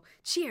glow.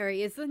 Chieri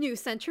is the new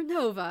Center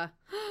Nova.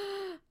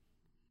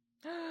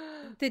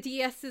 The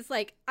DS is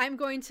like, I'm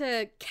going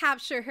to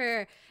capture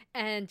her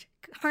and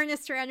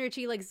harness her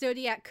energy like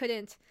Zodiac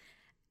couldn't.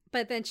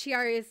 But then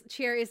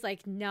Chieri is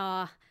like,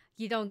 nah,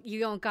 you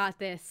don't got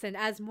this. And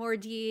as more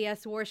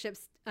DES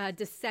warships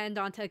descend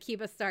onto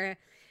Akiba Star,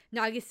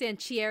 Nagisa and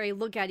Chieri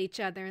look at each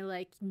other and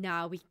like,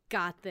 nah, we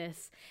got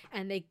this.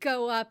 And they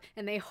go up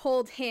and they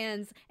hold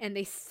hands and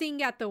they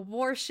sing at the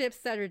warships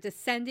that are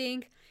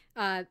descending.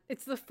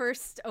 It's the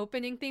first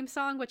opening theme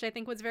song, which I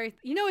think was very,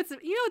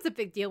 it's a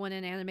big deal when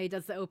an anime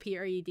does the OP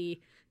or ED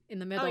in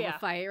the middle of a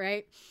fight,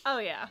 right? Oh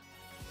yeah.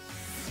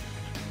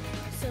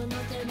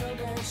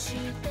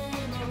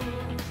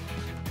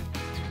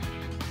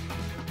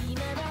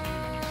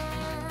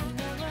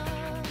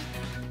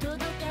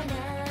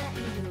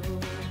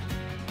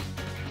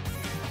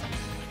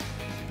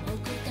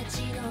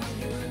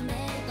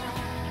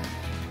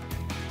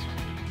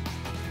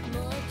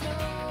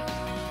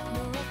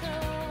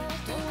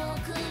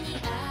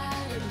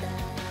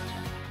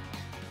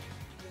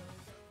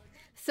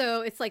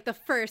 So it's like the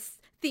first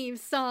theme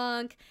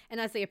song,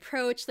 and as they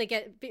approach,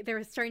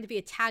 they're starting to be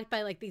attacked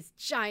by like these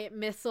giant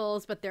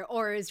missiles, but their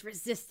aura is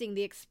resisting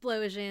the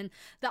explosion.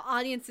 The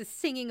audience is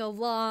singing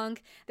along.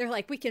 They're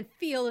like, we can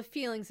feel the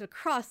feelings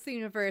across the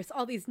universe,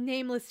 all these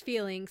nameless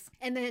feelings.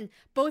 And then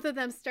both of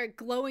them start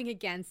glowing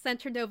again,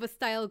 Center Nova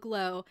style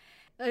glow.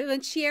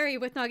 Then Chieri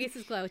with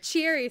Nagisa's glow.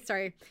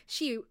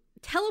 She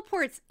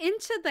teleports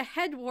into the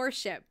head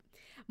warship,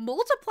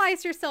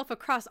 multiplies herself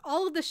across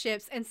all of the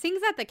ships, and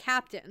sings at the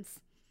captains.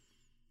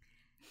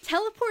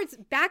 Teleports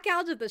back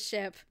out of the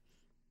ship,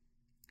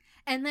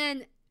 and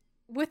then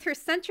with her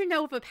Center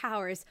Nova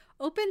powers,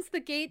 opens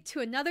the gate to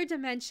another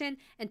dimension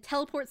and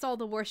teleports all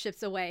the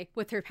warships away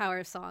with her power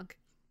of song.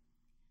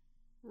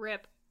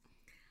 Rip.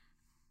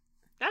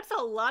 That's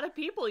a lot of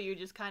people you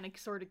just kind of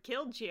sort of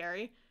killed,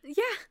 Cherry.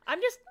 Yeah. I'm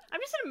just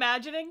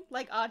imagining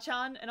like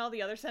Achan and all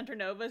the other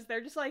Centernovas. They're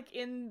just like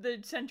in the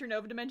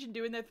Centernova dimension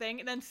doing their thing,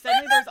 and then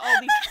suddenly there's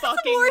all these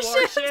fucking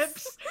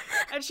warships,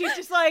 and she's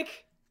just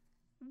like,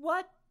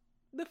 "What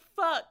the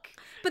fuck?"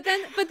 But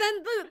then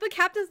the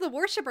captains of the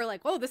warship are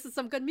like, "Oh, this is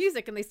some good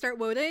music," and they start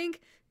woting.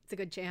 It's a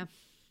good jam.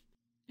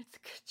 It's a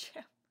good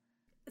jam.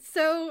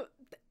 So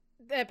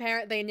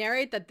they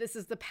narrate that this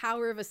is the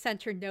power of a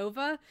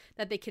Centernova,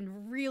 that they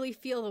can really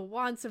feel the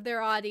wants of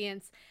their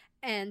audience,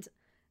 and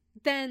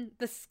then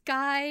the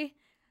sky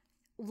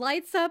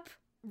lights up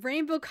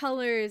rainbow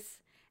colors,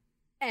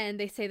 and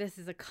they say this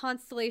is a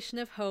constellation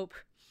of hope.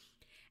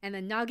 And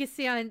then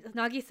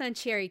Nagisa and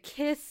Cherry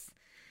kiss.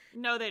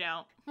 No, they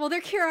don't. Well,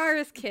 they're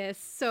Kirara's kiss,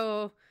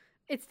 so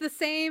it's the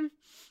same,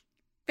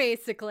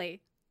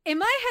 basically. In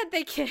my head,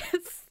 they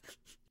kiss.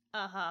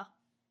 Uh-huh.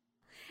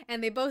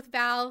 And they both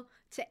vow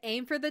to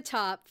aim for the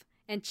top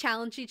and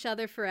challenge each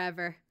other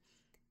forever.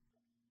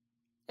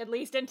 At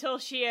least until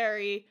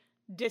Cherry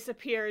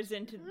disappears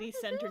into the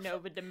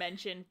Centernova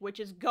dimension, which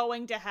is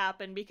going to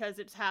happen because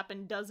it's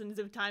happened dozens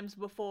of times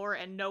before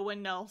and no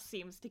one else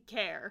seems to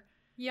care.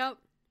 Yep.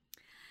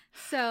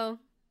 So,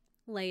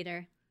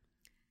 later,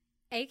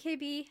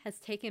 AKB has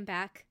taken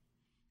back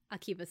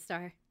Akiba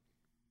Star.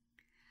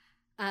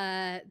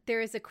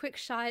 There is a quick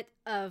shot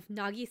of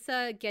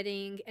Nagisa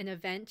getting an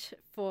event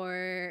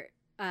for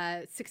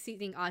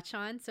succeeding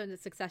Achan, so in a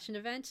succession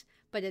event,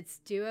 but it's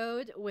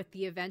duoed with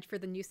the event for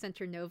the new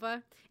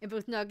Centernova, and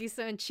both Nagisa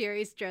and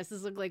Cherry's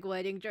dresses look like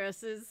wedding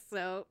dresses,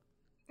 so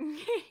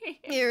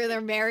they're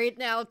married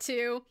now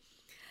too.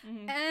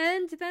 Mm-hmm.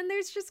 And then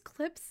there's just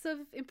clips of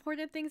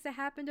important things that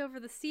happened over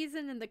the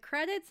season in the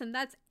credits, and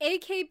that's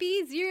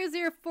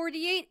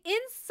AKB0048. In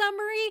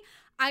summary,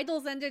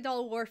 idols ended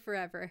all war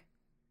forever.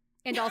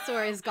 And also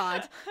are his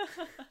god.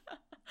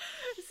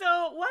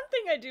 So, one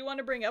thing I do want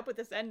to bring up with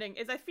this ending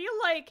is I feel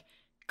like,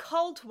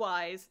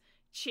 cult-wise,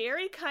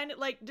 Cherry kind of,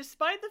 like,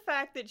 despite the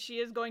fact that she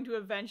is going to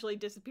eventually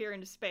disappear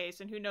into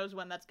space, and who knows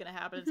when that's going to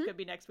happen, it could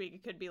be next week,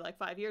 it could be like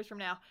 5 years from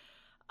now,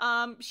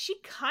 she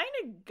kind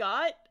of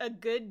got a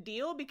good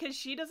deal because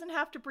she doesn't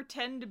have to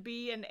pretend to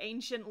be an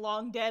ancient,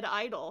 long-dead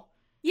idol.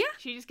 Yeah.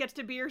 She just gets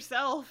to be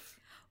herself.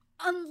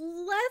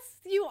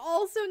 Unless you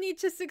also need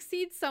to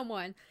succeed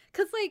someone.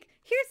 Because, like,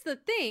 here's the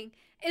thing.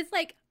 It's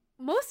like,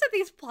 most of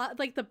these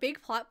the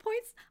big plot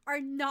points are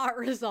not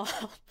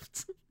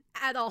resolved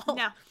at all.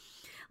 No.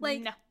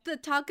 Like, the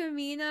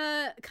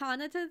Takamina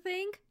Kanata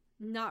thing,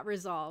 not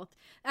resolved.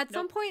 At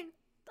some point,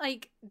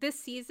 like, this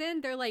season,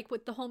 they're like,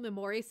 with the whole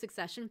Memori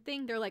succession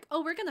thing, they're like,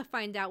 oh, we're gonna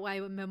find out why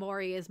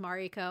Memori is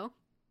Mariko.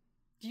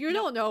 You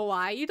don't know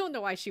why. You don't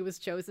know why she was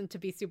chosen to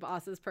be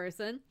Tsubasa's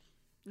person.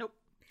 Nope.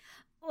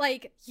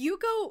 Like,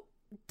 Yuko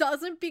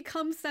doesn't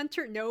become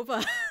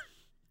Centernova.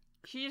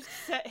 She just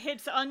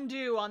hits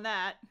undo on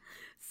that.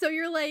 So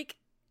you're like,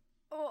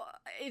 oh,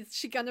 is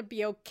she gonna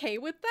be okay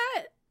with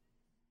that?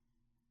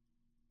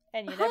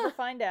 And you never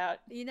find out.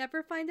 You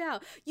never find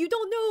out. You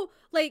don't know,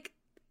 like,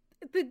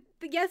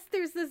 yes,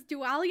 there's this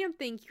dualium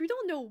thing. You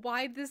don't know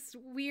why this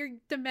weird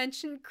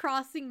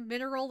dimension-crossing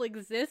mineral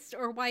exists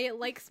or why it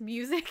likes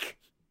music.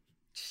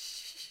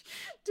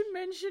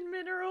 Dimension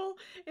mineral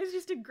is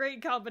just a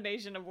great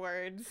combination of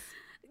words.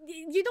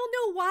 You don't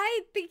know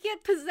why they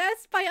get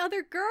possessed by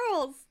other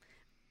girls.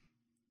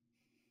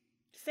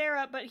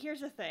 Sarah, but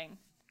here's the thing.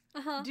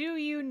 Uh-huh. Do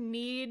you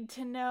need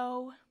to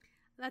know?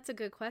 That's a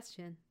good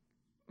question.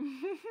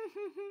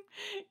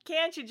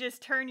 Can't you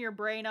just turn your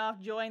brain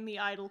off, join the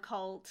idol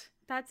cult?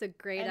 That's a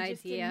great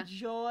idea. Just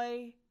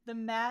enjoy the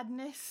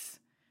madness?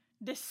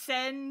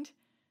 Descend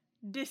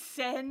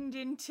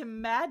into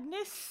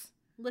madness?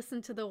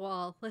 Listen to the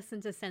wall.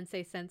 Listen to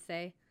Sensei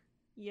Sensei.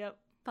 Yep.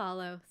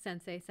 Follow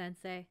Sensei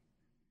Sensei.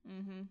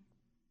 Mm-hmm.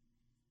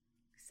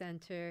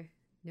 Center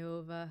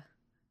Nova.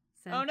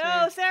 Center, oh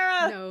no,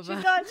 Sarah! Nova.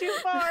 She's gone too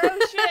far. Oh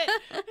shit!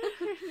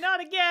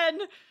 Not again.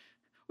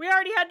 We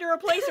already had to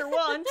replace her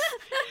once.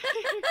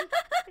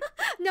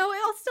 No,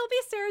 it'll still be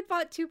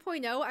Sarahbot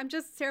 2.0. I'm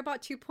just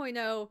Sarahbot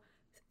 2.0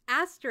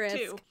 asterisk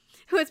 2.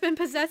 Who has been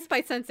possessed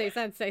by Sensei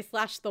Sensei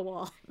 / the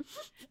wall.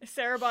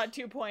 Sarahbot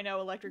 2.0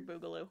 Electric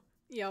Boogaloo.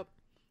 Yep.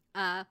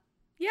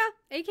 Yeah,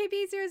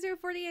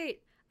 AKB0048.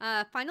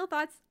 Final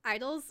thoughts.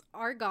 Idols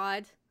are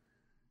God.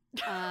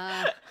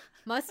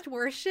 Must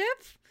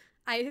worship,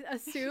 I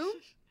assume.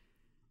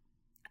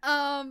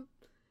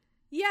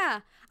 Yeah.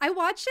 I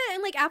watched it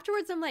and, like,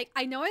 afterwards I'm like,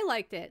 I know I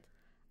liked it.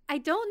 I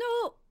don't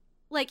know,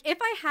 like, if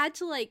I had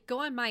to, like, go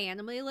on my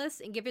anime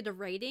list and give it a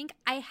rating,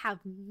 I have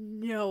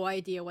no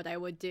idea what I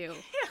would do.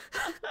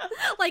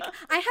 Like,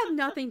 I have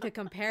nothing to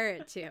compare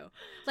it to.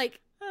 Like,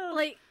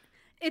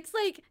 it's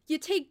like you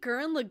take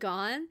Gurren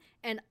Lagann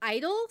and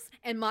Idols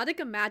and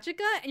Madoka Magica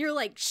and you're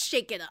like,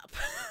 shake it up.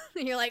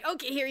 And you're like,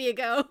 okay, here you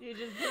go. You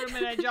just put them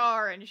in a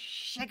jar and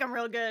shake them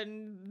real good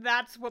and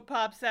that's what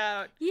pops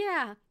out.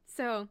 Yeah,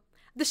 so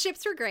the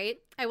ships were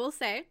great, I will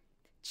say.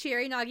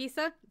 Cherry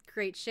Nagisa,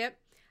 great ship.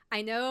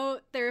 I know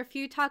there are a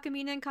few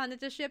Takamina and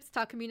Kanata ships.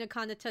 Takamina and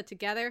Kanata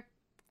together,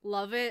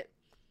 love it.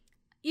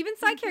 Even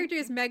side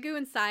characters, Megu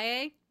and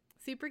Sae,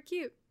 super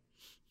cute.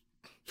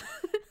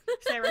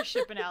 Sarah's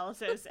ship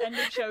analysis. End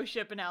of show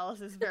ship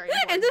analysis. Very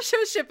important. End of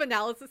show ship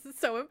analysis is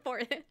so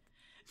important.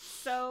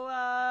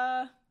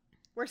 So,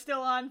 we're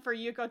still on for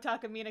Yuko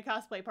Takamina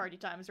cosplay party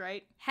times,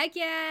 right? Heck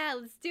yeah,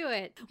 let's do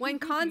it. When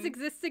cons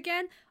exist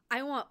again,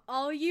 I want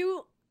all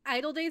you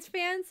Idol Days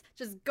fans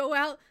just go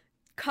out,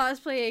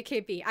 cosplay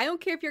AKB. I don't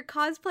care if you're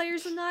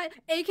cosplayers or not.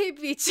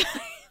 AKB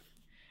time.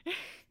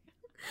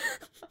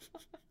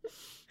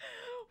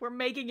 We're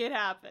making it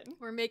happen.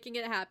 We're making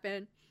it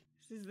happen.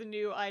 This is the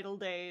new Idol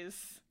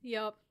Days.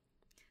 Yep.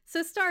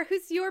 So, Star,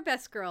 who's your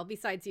best girl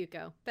besides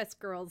Yuko? Best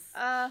girls.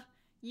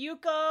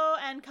 Yuko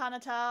and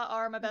Kanata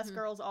are my best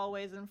girls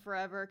always and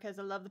forever because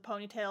I love the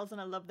ponytails and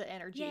I love the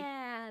energy.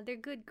 Yeah, they're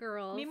good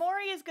girls.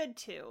 Mimori is good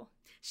too.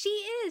 She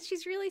is.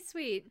 She's really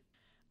sweet.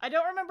 I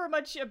don't remember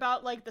much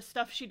about, like, the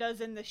stuff she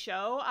does in the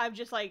show. I've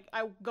just, like,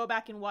 I go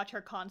back and watch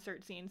her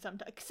concert scenes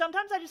sometimes.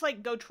 Sometimes I just,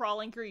 like, go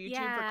trawling through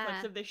YouTube for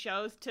clips of the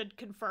shows to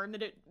confirm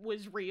that it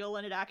was real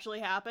and it actually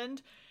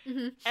happened.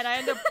 And I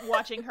end up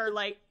watching her,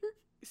 like,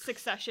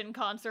 Succession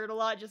concert a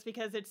lot just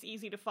because it's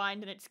easy to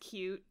find and it's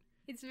cute.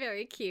 It's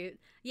very cute.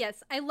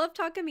 Yes, I love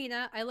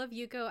Takamina. I love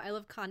Yuko. I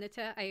love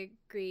Kanata. I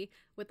agree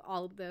with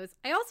all of those.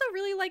 I also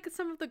really like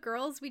some of the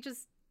girls we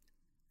just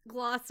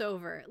gloss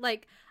over.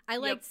 Like, I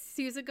like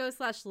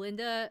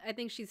Suzuko/Linda. I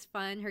think she's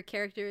fun. Her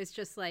character is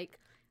just like,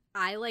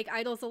 I like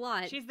idols a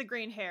lot. She's the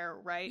green hair,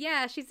 right?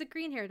 Yeah, she's the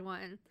green-haired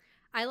one.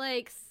 I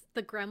like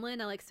the gremlin.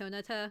 I like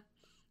Sonata.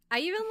 I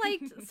even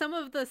liked some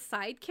of the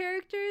side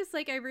characters.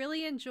 Like, I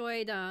really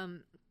enjoyed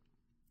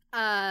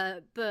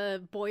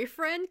the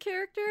boyfriend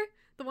character,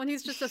 the one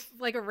who's just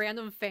like a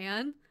random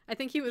fan. I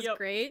think he was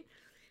great.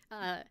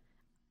 I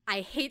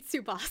hate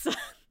Tsubasa.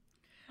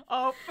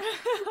 Oh.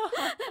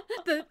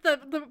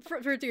 the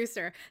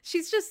producer.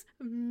 She's just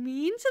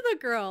mean to the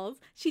girls.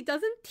 She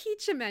doesn't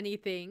teach them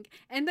anything.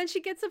 And then she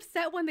gets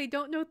upset when they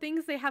don't know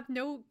things they have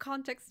no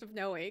context of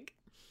knowing.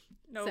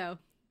 Nope. So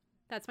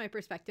that's my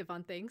perspective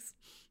on things.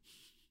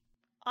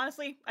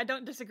 Honestly, I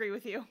don't disagree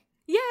with you.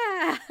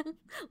 Yeah!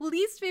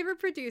 Least favorite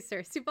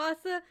producer,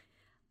 Tsubasa.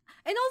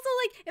 And also,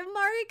 like, if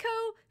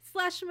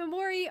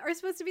Mariko/Mimori are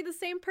supposed to be the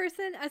same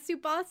person as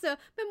Tsubasa,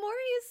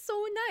 Mimori is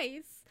so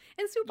nice.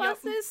 And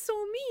Tsubasa is so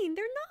mean.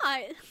 They're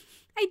not.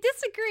 I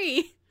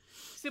disagree.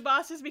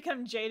 Tsubasa's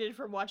become jaded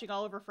from watching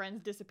all of her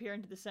friends disappear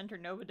into the Center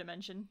Nova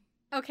dimension.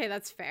 Okay,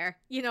 that's fair.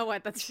 You know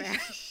what? That's fair.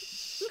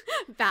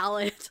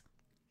 Valid.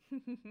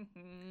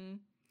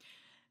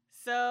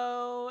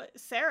 So,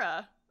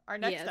 Sarah, our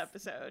next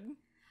episode.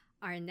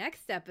 Our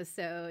next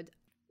episode.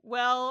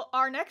 Well,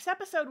 our next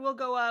episode will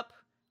go up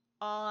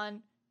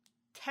on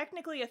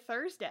technically a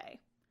Thursday.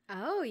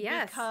 Oh,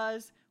 yes.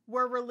 Because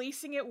we're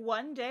releasing it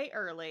one day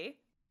early.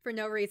 For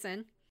no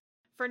reason.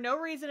 For no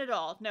reason at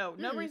all. No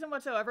reason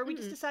whatsoever. We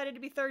just decided to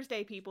be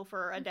Thursday people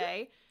for a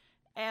day.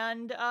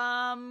 And,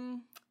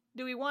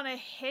 do we want to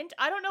hint?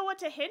 I don't know what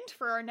to hint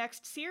for our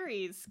next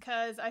series,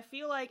 because I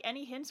feel like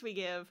any hints we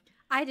give...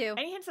 I do.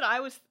 Any hints that I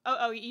was...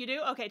 Oh, you do?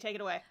 Okay, take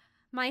it away.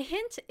 My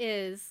hint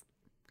is,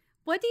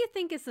 what do you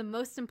think is the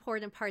most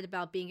important part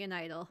about being an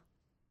idol?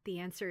 The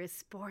answer is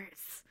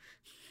sports.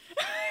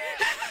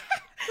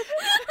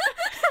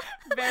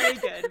 Very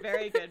good,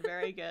 very good,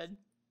 very good.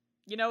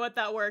 You know what?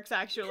 That works,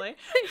 actually.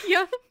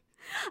 Yep.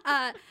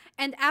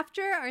 And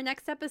after our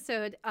next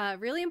episode,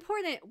 really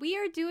important, we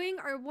are doing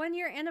our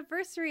 1-year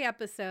anniversary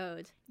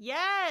episode.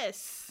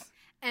 Yes!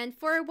 And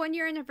for our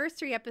 1-year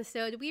anniversary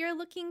episode, we are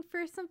looking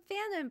for some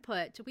fan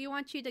input. We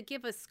want you to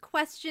give us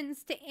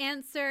questions to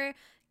answer.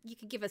 You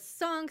can give us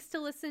songs to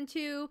listen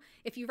to.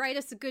 If you write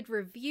us a good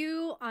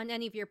review on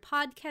any of your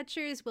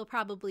podcatchers, we'll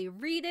probably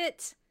read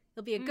it.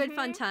 It'll be a good,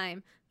 fun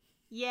time.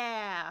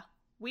 Yeah.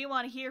 We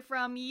want to hear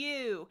from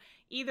you,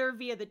 either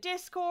via the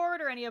Discord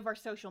or any of our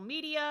social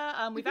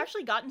media. We've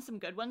actually gotten some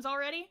good ones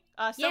already.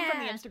 Some from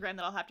the Instagram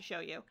that I'll have to show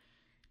you.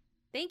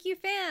 Thank you,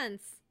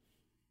 fans.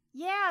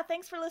 Yeah,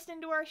 thanks for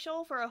listening to our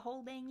show for a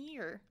whole dang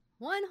year.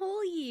 1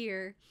 whole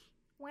year.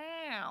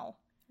 Wow.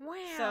 Wow.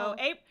 So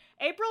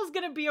April's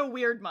going to be a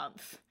weird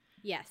month.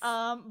 Yes.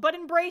 But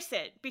embrace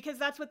it, because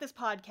that's what this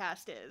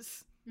podcast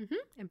is.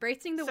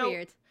 Embracing the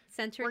weird.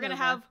 Center Nova. We're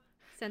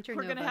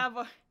going to have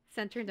a...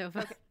 Center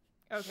Nova.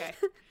 Okay.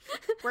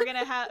 We're going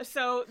to have...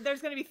 So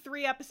there's going to be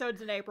 3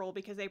 episodes in April,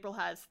 because April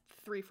has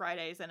 3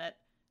 Fridays in it.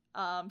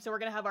 So we're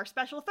going to have our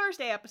special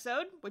Thursday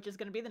episode, which is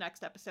going to be the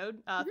next episode.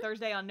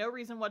 Thursday on no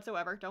reason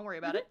whatsoever. Don't worry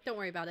about it. Don't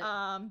worry about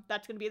it.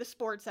 That's going to be the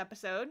sports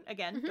episode.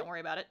 Again, don't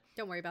worry about it.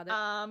 Don't worry about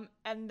it.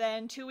 And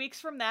then 2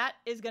 weeks from that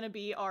is going to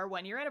be our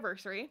 1-year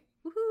anniversary.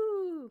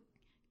 Woohoo!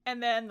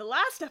 And then the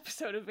last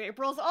episode of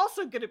April is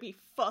also going to be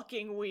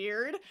fucking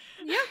weird.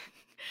 Yep.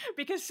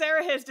 Because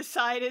Sarah has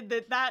decided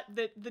that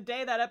the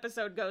day that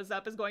episode goes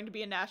up is going to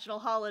be a national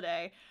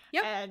holiday.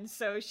 Yep. And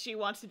so she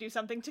wants to do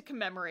something to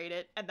commemorate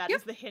it, and that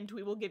is the hint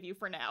we will give you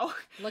for now.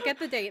 Look at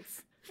the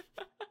dates.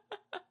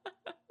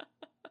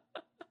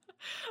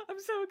 I'm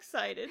so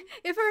excited.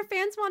 If our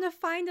fans want to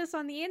find us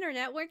on the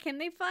internet, where can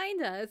they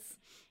find us?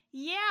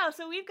 Yeah,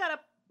 so we've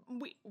got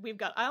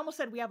I almost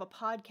said we have a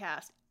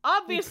podcast.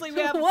 Obviously,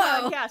 we have a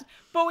Whoa. podcast,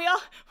 but we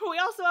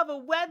also have a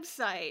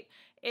website.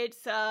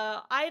 It's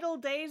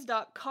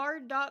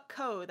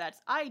idledays.card.co.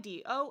 That's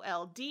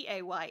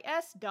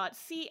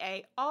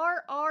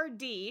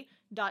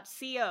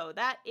idoldays.carrd.co.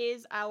 That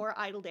is our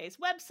Idle Days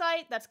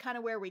website. That's kind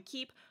of where we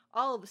keep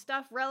all of the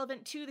stuff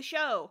relevant to the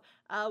show.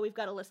 We've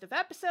got a list of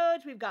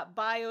episodes. We've got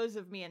bios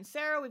of me and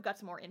Sarah. We've got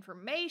some more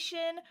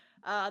information.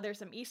 There's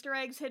some Easter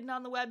eggs hidden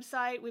on the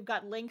website. We've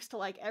got links to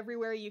like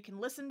everywhere you can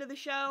listen to the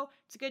show.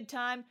 It's a good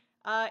time.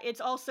 It's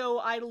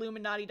also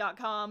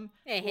idolluminati.com.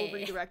 We'll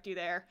redirect you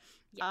there.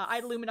 Yes.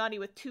 Idolluminati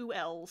with 2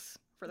 L's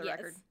for the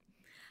record.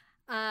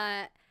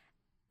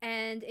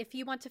 And if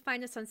you want to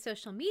find us on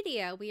social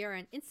media, we are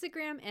on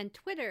Instagram and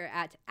Twitter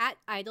at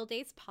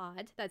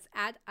IdleDaysPod. That's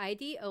at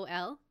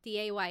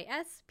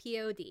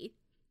IDOLDAYSPOD.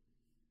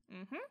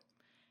 Mm-hmm.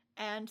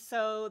 And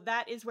so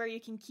that is where you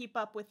can keep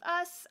up with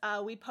us.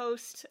 We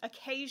post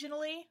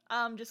occasionally,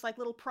 just like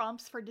little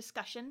prompts for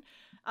discussion,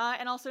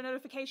 and also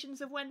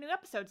notifications of when new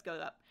episodes go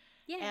up.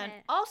 Yeah. And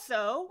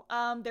also,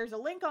 there's a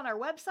link on our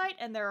website,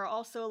 and there are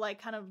also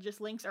like kind of just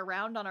links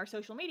around on our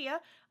social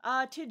media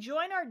to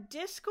join our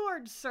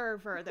Discord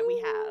server that we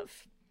have,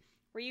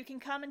 where you can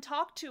come and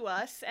talk to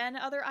us and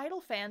other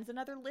Idol fans and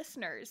other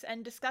listeners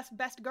and discuss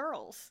best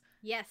girls.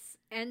 Yes,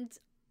 and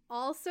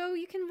also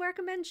you can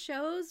recommend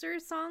shows or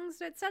songs,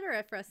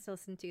 etc. for us to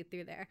listen to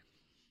through there.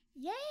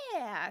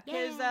 Yeah,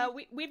 because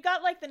we've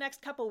got like the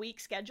next couple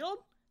weeks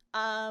scheduled.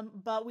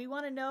 But we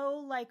want to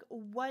know, like,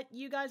 what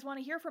you guys want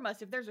to hear from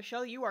us. If there's a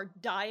show you are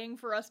dying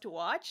for us to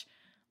watch,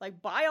 like,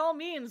 by all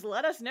means,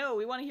 let us know.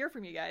 We want to hear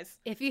from you guys.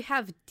 If you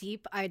have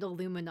deep Idol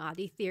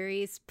Illuminati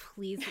theories,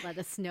 please let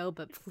us know,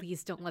 but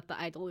please don't let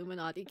the Idol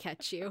Illuminati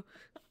catch you.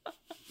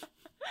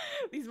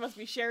 These must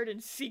be shared in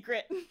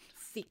secret.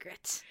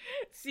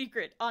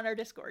 Secret on our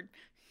Discord.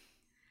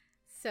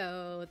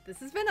 So, this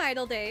has been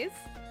Idol Days.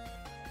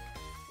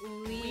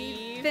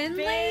 We've been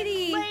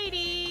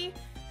Lady.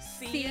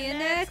 See you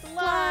next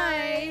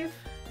live.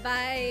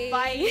 Bye.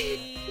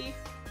 Bye.